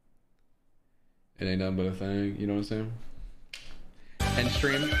 It ain't nothing but a thing. You know what I'm saying? End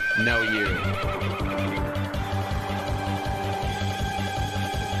stream? No, you.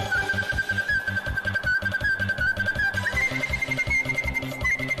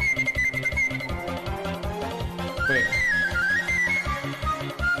 Wait.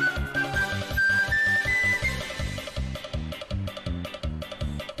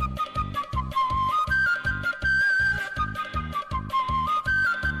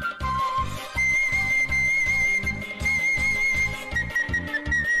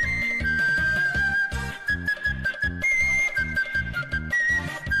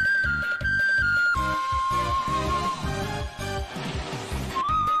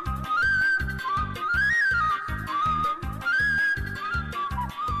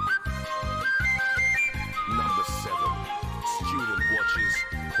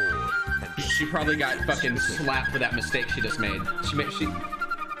 She probably got fucking slapped for that mistake she just made. She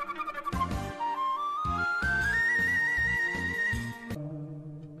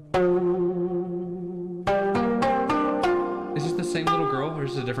Is this the same little girl or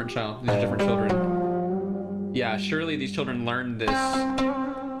is this a different child? These are different children. Yeah, surely these children learned this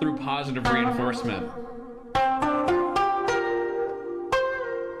through positive reinforcement.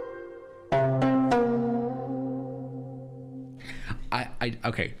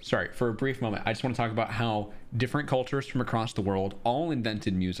 Okay, sorry, for a brief moment, I just want to talk about how different cultures from across the world all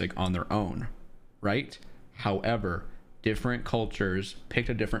invented music on their own, right? However, different cultures picked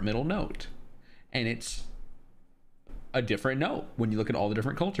a different middle note, and it's a different note when you look at all the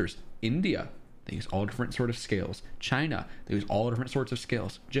different cultures. India, they use all different sort of scales. China, they use all different sorts of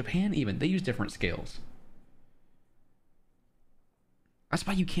scales. Japan even, they use different scales. That's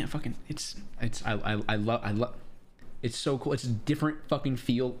why you can't fucking, I love it's so cool. It's a different fucking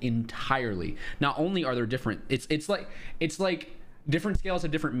feel entirely. Not only are there different, it's like different scales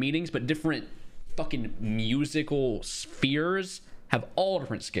have different meanings, but different fucking musical spheres have all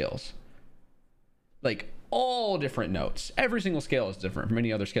different scales. Like all different notes. Every single scale is different from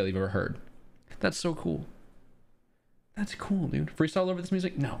any other scale you've ever heard. That's so cool. That's cool, dude. Freestyle over this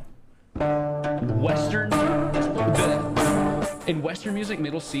music? No. In Western music,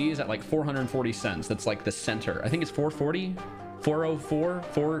 middle C is at like 440 cents. That's like the center. I think it's 440, 404,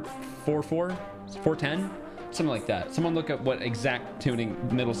 444, 410, something like that. Someone look up what exact tuning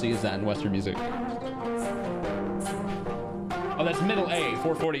middle C is at in Western music. Oh, that's middle A.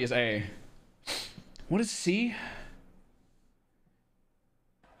 440 is A. What is C?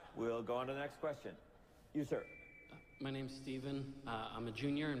 We'll go on to the next question. You, sir. My name's Steven. I'm a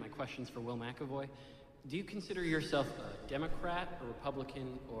junior, and my question's for Will McAvoy. Do you consider yourself a Democrat, a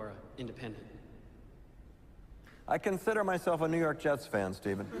Republican, or an independent? I consider myself a New York Jets fan,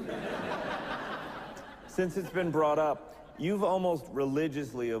 Stephen. Since it's been brought up, you've almost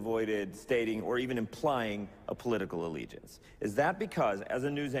religiously avoided stating or even implying a political allegiance. Is that because, as a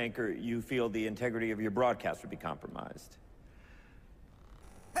news anchor, you feel the integrity of your broadcast would be compromised?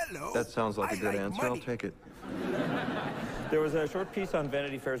 Hello. That sounds like a good answer. I'll take it. There was a short piece on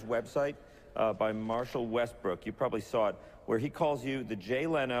Vanity Fair's website by Marshall Westbrook. You probably saw it, where he calls you the Jay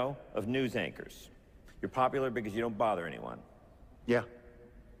Leno of news anchors. You're popular because you don't bother anyone. Yeah.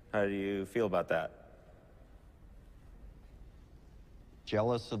 How do you feel about that?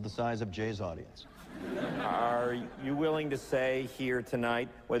 Jealous of the size of Jay's audience. Are you willing to say here tonight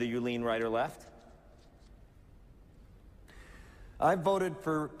whether you lean right or left? I voted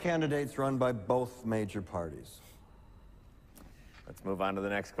for candidates run by both major parties. Let's move on to the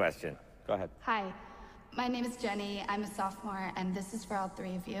next question. Go ahead. Hi, my name is Jenny. I'm a sophomore, and this is for all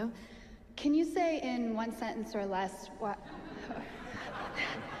three of you. Can you say in one sentence or less what...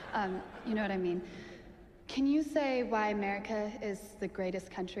 you know what I mean. Can you say why America is the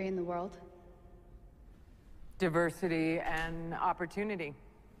greatest country in the world? Diversity and opportunity.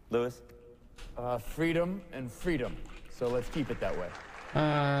 Lewis? Freedom and freedom. So let's keep it that way.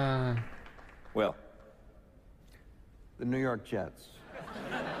 Will? The New York Jets.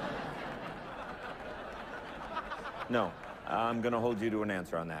 No, I'm gonna hold you to an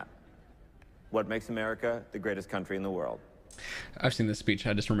answer on that. what makes America the greatest country in the world. I've seen this speech.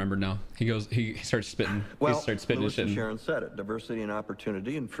 I just remembered now. He starts spitting. Well, he starts spitting Lewis shit. and Sharon said it. Diversity and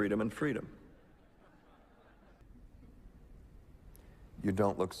opportunity and freedom and freedom. You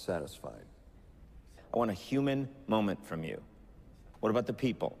don't look satisfied. I want a human moment from you. What about the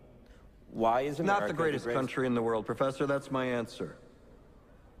people? Why is America Not the greatest country in the world, Professor. That's my answer.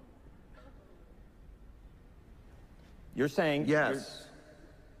 You're saying... Yes.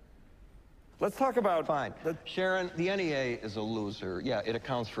 Let's talk about... Fine. Sharon, the NEA is a loser. Yeah, it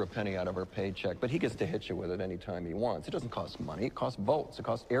accounts for a penny out of her paycheck, but he gets to hit you with it anytime he wants. It doesn't cost money. It costs votes. It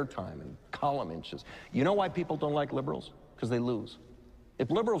costs airtime and column inches. You know why people don't like liberals? Because they lose. If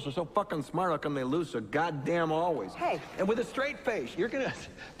liberals are so fucking smart, how come they lose so goddamn always? Hey, and with a straight face, you're gonna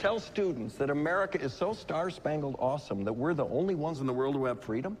tell students that America is so star-spangled awesome that we're the only ones in the world who have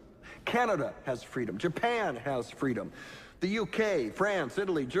freedom? Canada has freedom. Japan has freedom. The UK, France,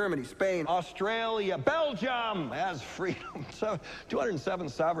 Italy, Germany, Spain, Australia, Belgium has freedom. So 207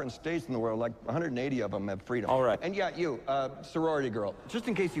 sovereign states in the world, like 180 of them have freedom. All right. And yeah, you, sorority girl, just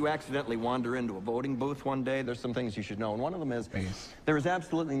in case you accidentally wander into a voting booth one day, there's some things you should know. And one of them is, there is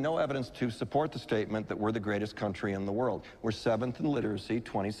absolutely no evidence to support the statement that we're the greatest country in the world. We're 7th in literacy,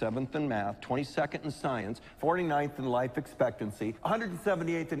 27th in math, 22nd in science, 49th in life expectancy,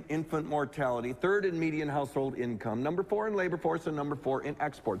 178th in infant mortality, 3rd in median household income, number 4 in labor force, and number 4 in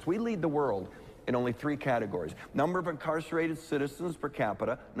exports. We lead the world in only 3 categories: number of incarcerated citizens per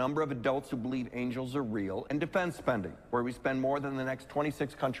capita, number of adults who believe angels are real, and defense spending, where we spend more than the next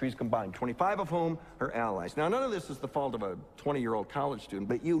 26 countries combined, 25 of whom are allies. Now, none of this is the fault of a 20-year-old college student,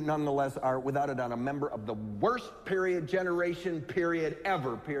 but you nonetheless are, without a doubt, a member of the worst generation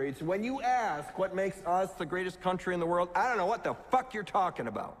ever. So when you ask what makes us the greatest country in the world, I don't know what the fuck you're talking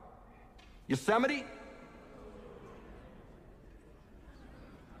about. Yosemite?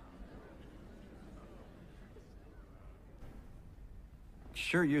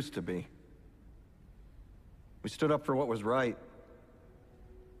 Sure used to be. We stood up for what was right.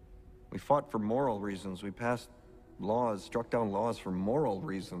 We fought for moral reasons. We passed laws, struck down laws for moral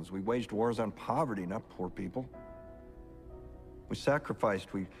reasons. We waged wars on poverty, not poor people. We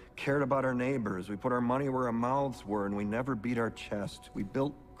sacrificed. We cared about our neighbors. We put our money where our mouths were, and we never beat our chest. We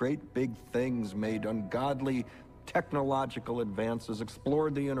built great big things, made ungodly technological advances,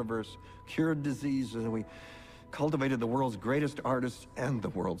 explored the universe, cured diseases, and we cultivated the world's greatest artists and the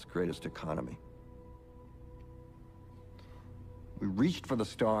world's greatest economy. We reached for the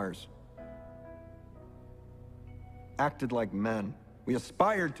stars, acted like men. We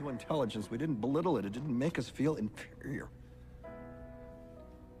aspired to intelligence. We didn't belittle it. It didn't make us feel inferior.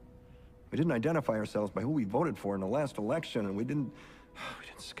 We didn't identify ourselves by who we voted for in the last election, and we didn't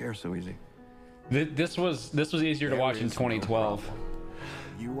scare so easy. This was easier to watch in 2012.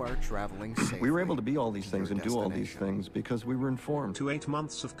 You are traveling safely. We were able to be all these things and do all these things because we were informed. To 8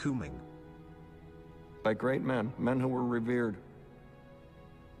 months of cooming. By great men, men who were revered.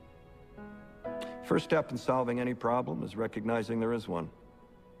 First step in solving any problem is recognizing there is one.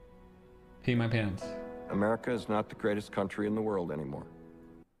 Pee my pants. America is not the greatest country in the world anymore.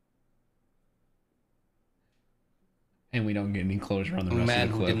 And we don't get any closure on the rest A man of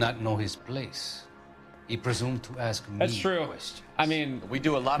the who clip. did not know his place. He presumed to ask me That's true. questions. I mean, we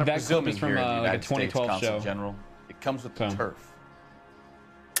do a lot of that clip presuming is from here in the like a United States 2012 Consul show. General. It comes with the turf.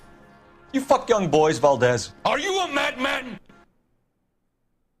 You fuck young boys, Valdez. Are you a madman?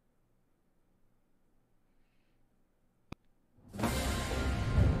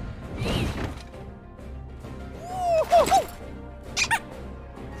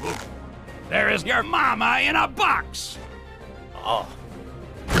 There is your mama in a box. Oh.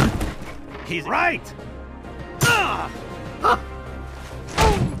 He's right.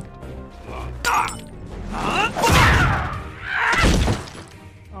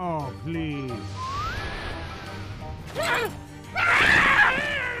 Oh, please.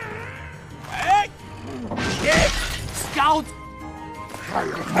 Hey! Kick! Scout!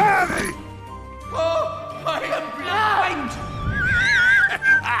 Heavy! Oh, I am blind!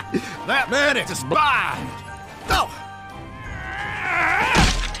 That man is blind! Go!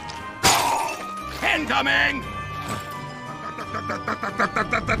 Incoming!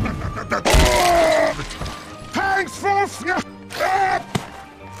 Thanks for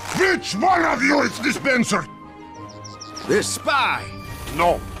Which one of you is dispenser? This spy!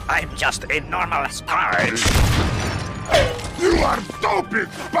 No. I'm just a normal spy! You are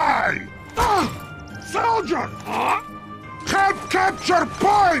stupid spy! Soldier! Help capture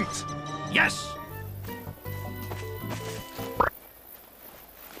point! Yes!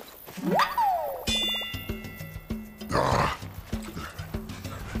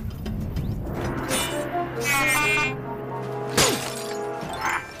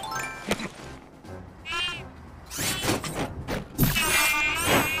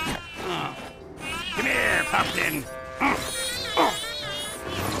 Captain.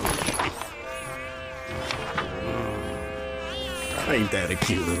 Ain't that a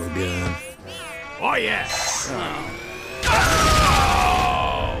cute little gun? Oh, yes.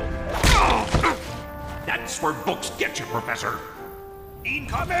 That's where books get you, Professor.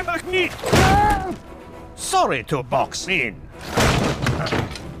 Incoming magnet. Sorry to box in.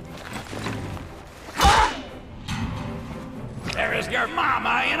 There is your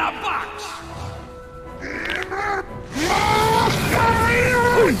mama in a box.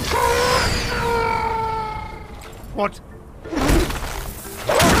 What?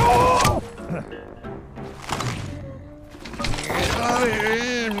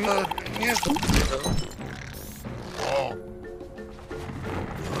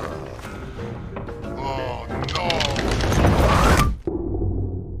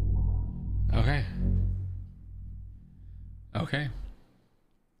 Okay. Okay.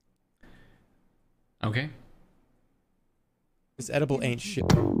 Okay. This edible ain't shit.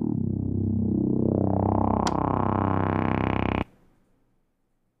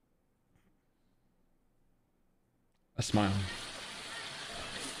 A smile.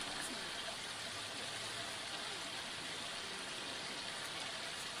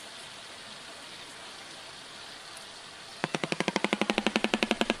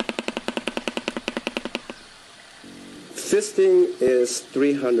 Fisting is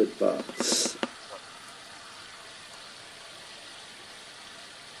 $300.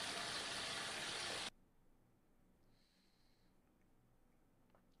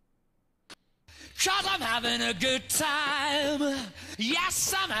 Cause I'm having a good time.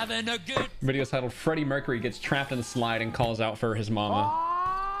 Yes, I'm having a good. Video titled Freddie Mercury gets trapped in the slide and calls out for his mama.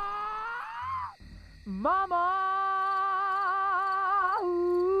 Mama!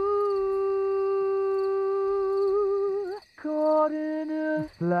 Caught in a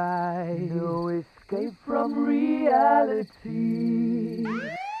slide, no escape from reality.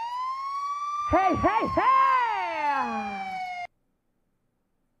 Hey, hey, hey!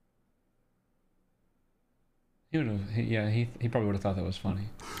 He would have, he probably would have thought that was funny.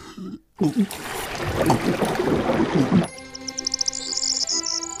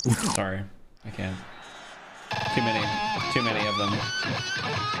 Sorry, I can't. Too many of them.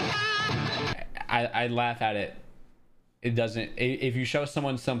 I laugh at it. It doesn't. If you show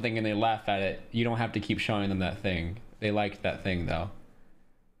someone something and they laugh at it, you don't have to keep showing them that thing. They liked that thing though,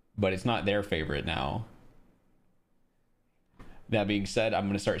 but it's not their favorite now. That being said, I'm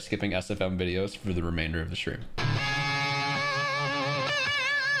gonna start skipping SFM videos for the remainder of the stream.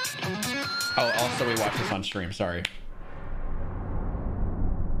 Oh, also we watched this on stream. Sorry,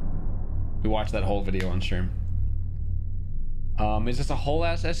 we watched that whole video on stream. Is this a whole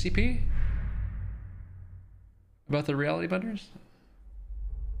ass SCP? About the reality benders?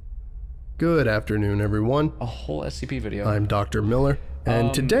 Good afternoon, everyone. A whole SCP video. I'm Dr. Miller,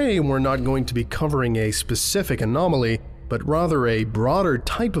 and today we're not going to be covering a specific anomaly, but rather a broader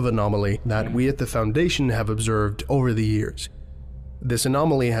type of anomaly that we at the Foundation have observed over the years. This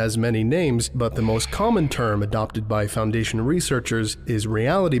anomaly has many names, but the most common term adopted by Foundation researchers is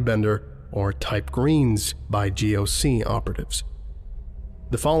reality bender, or type greens, by GOC operatives.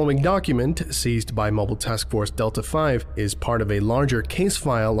 The following document, seized by Mobile Task Force Delta 5, is part of a larger case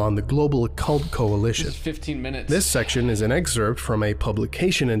file on the Global Occult Coalition. This is 15 minutes. This section is an excerpt from a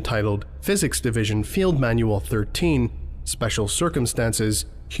publication entitled Physics Division Field Manual 13, Special Circumstances,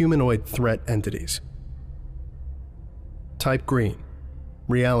 Humanoid Threat Entities. Type Green,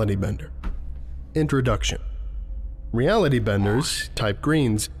 Reality Bender. Introduction. Reality benders, type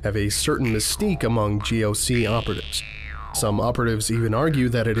greens, have a certain mystique among GOC operatives. Some operatives even argue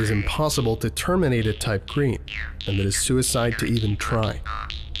that it is impossible to terminate a type green, and that it is suicide to even try.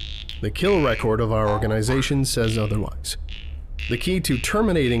 The kill record of our organization says otherwise. The key to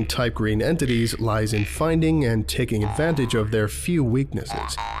terminating type green entities lies in finding and taking advantage of their few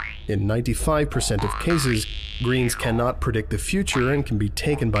weaknesses. In 95% of cases, greens cannot predict the future and can be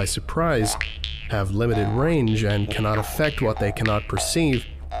taken by surprise, have limited range, and cannot affect what they cannot perceive.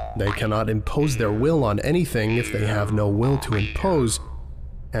 They cannot impose their will on anything if they have no will to impose,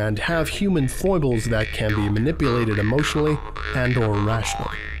 and have human foibles that can be manipulated emotionally and/or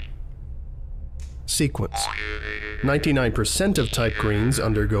rationally. Sequence. 99% of type greens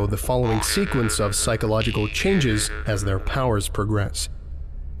undergo the following sequence of psychological changes as their powers progress.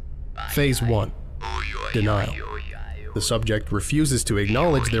 Phase 1. Denial. The subject refuses to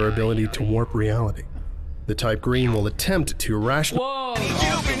acknowledge their ability to warp reality. The type green will attempt to rationalize.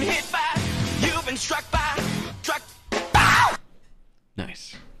 You've been hit by, you've been struck by, bow!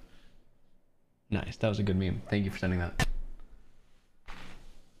 Nice. Nice. That was a good meme. Thank you for sending that.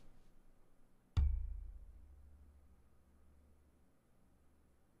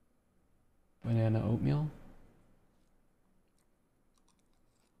 Banana oatmeal.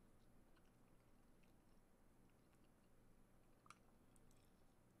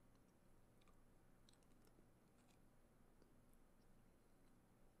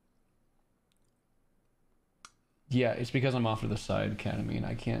 Yeah, it's because I'm off to the side, Academy, and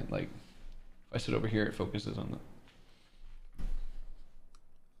I can't, like, if I sit over here, it focuses on the...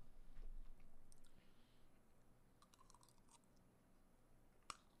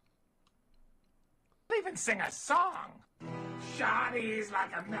 Even sing a song. Shawty's like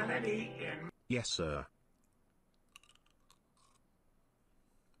a melody in... Yes, sir.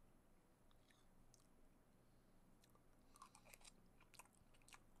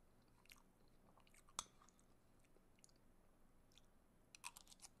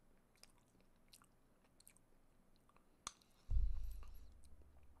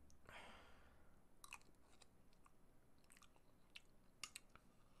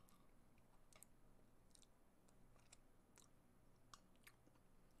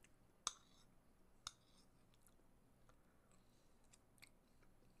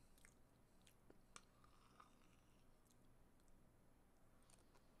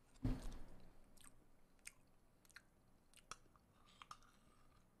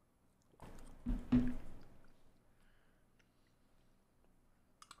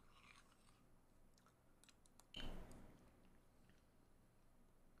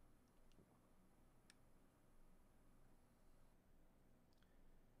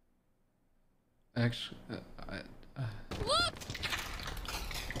 Actually,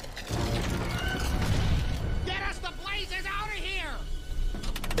 Get us the blazes out of here!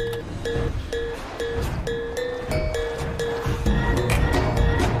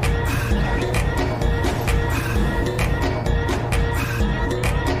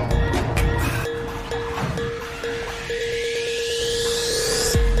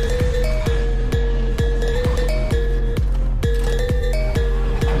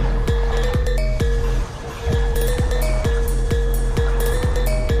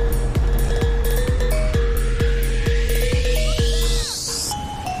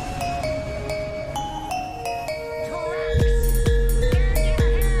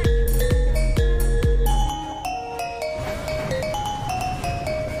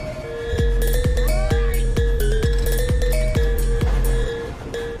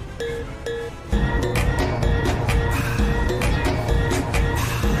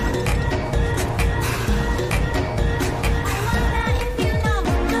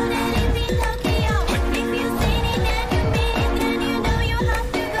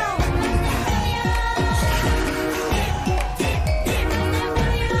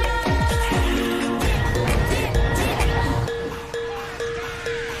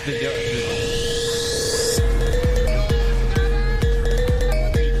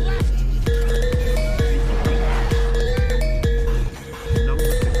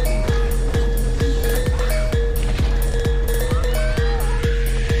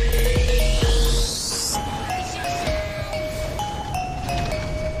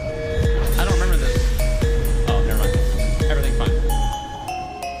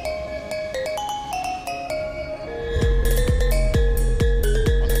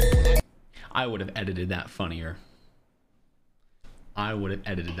 I would have edited that funnier. I would have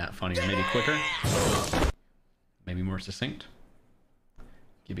edited that funnier. Maybe quicker. Maybe more succinct.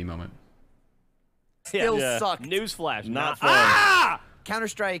 Give me a moment. Still suck. Newsflash. Not fun. Ah!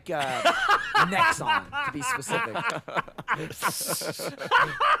 Counter-Strike Nexon, to be specific.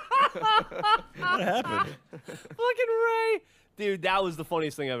 What happened? Fucking Ray. Dude, that was the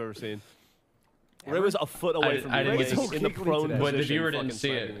funniest thing I've ever seen. Ray was a foot away from me. I didn't Ray's get in the prone position. But the viewer didn't fucking see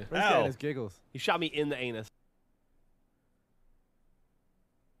slapping it. me. Ray's got his giggles. He shot me in the anus.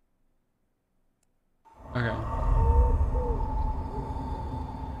 Okay.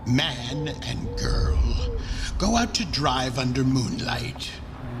 Man and girl go out to drive under moonlight.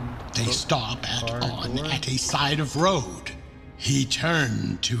 They stop at a side of road. He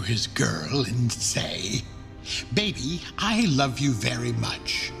turned to his girl and say, "Baby, I love you very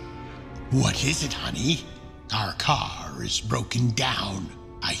much." "What is it, honey?" "Our car is broken down.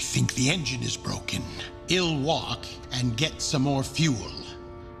 I think the engine is broken. I'll walk and get some more fuel."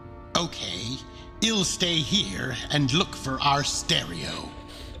 "Okay, I'll stay here and look for our stereo.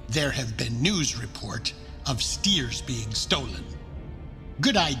 There have been news report of steers being stolen."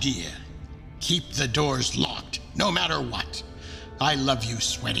 "Good idea. Keep the doors locked, no matter what. I love you,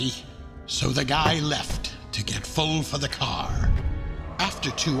 sweaty." So the guy left to get full for the car.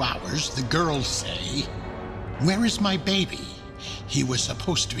 After 2 hours, the girls say, "Where is my baby? He was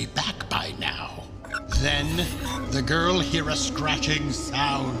supposed to be back by now." Then the girl hear a scratching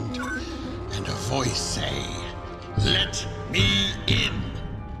sound, and a voice say, "Let me in."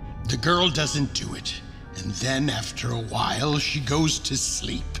 The girl doesn't do it, and then after a while she goes to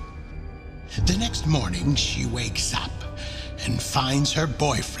sleep. The next morning she wakes up and finds her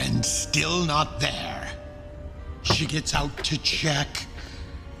boyfriend still not there. She gets out to check,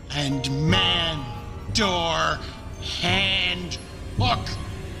 and man, door, hand, hook,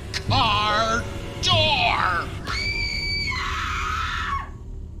 car, door!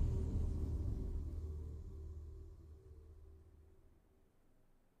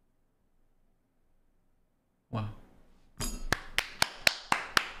 Wow.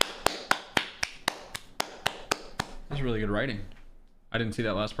 That's really good writing. I didn't see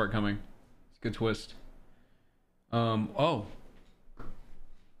that last part coming. It's a good twist. Oh,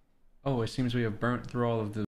 it seems we have burnt through all of the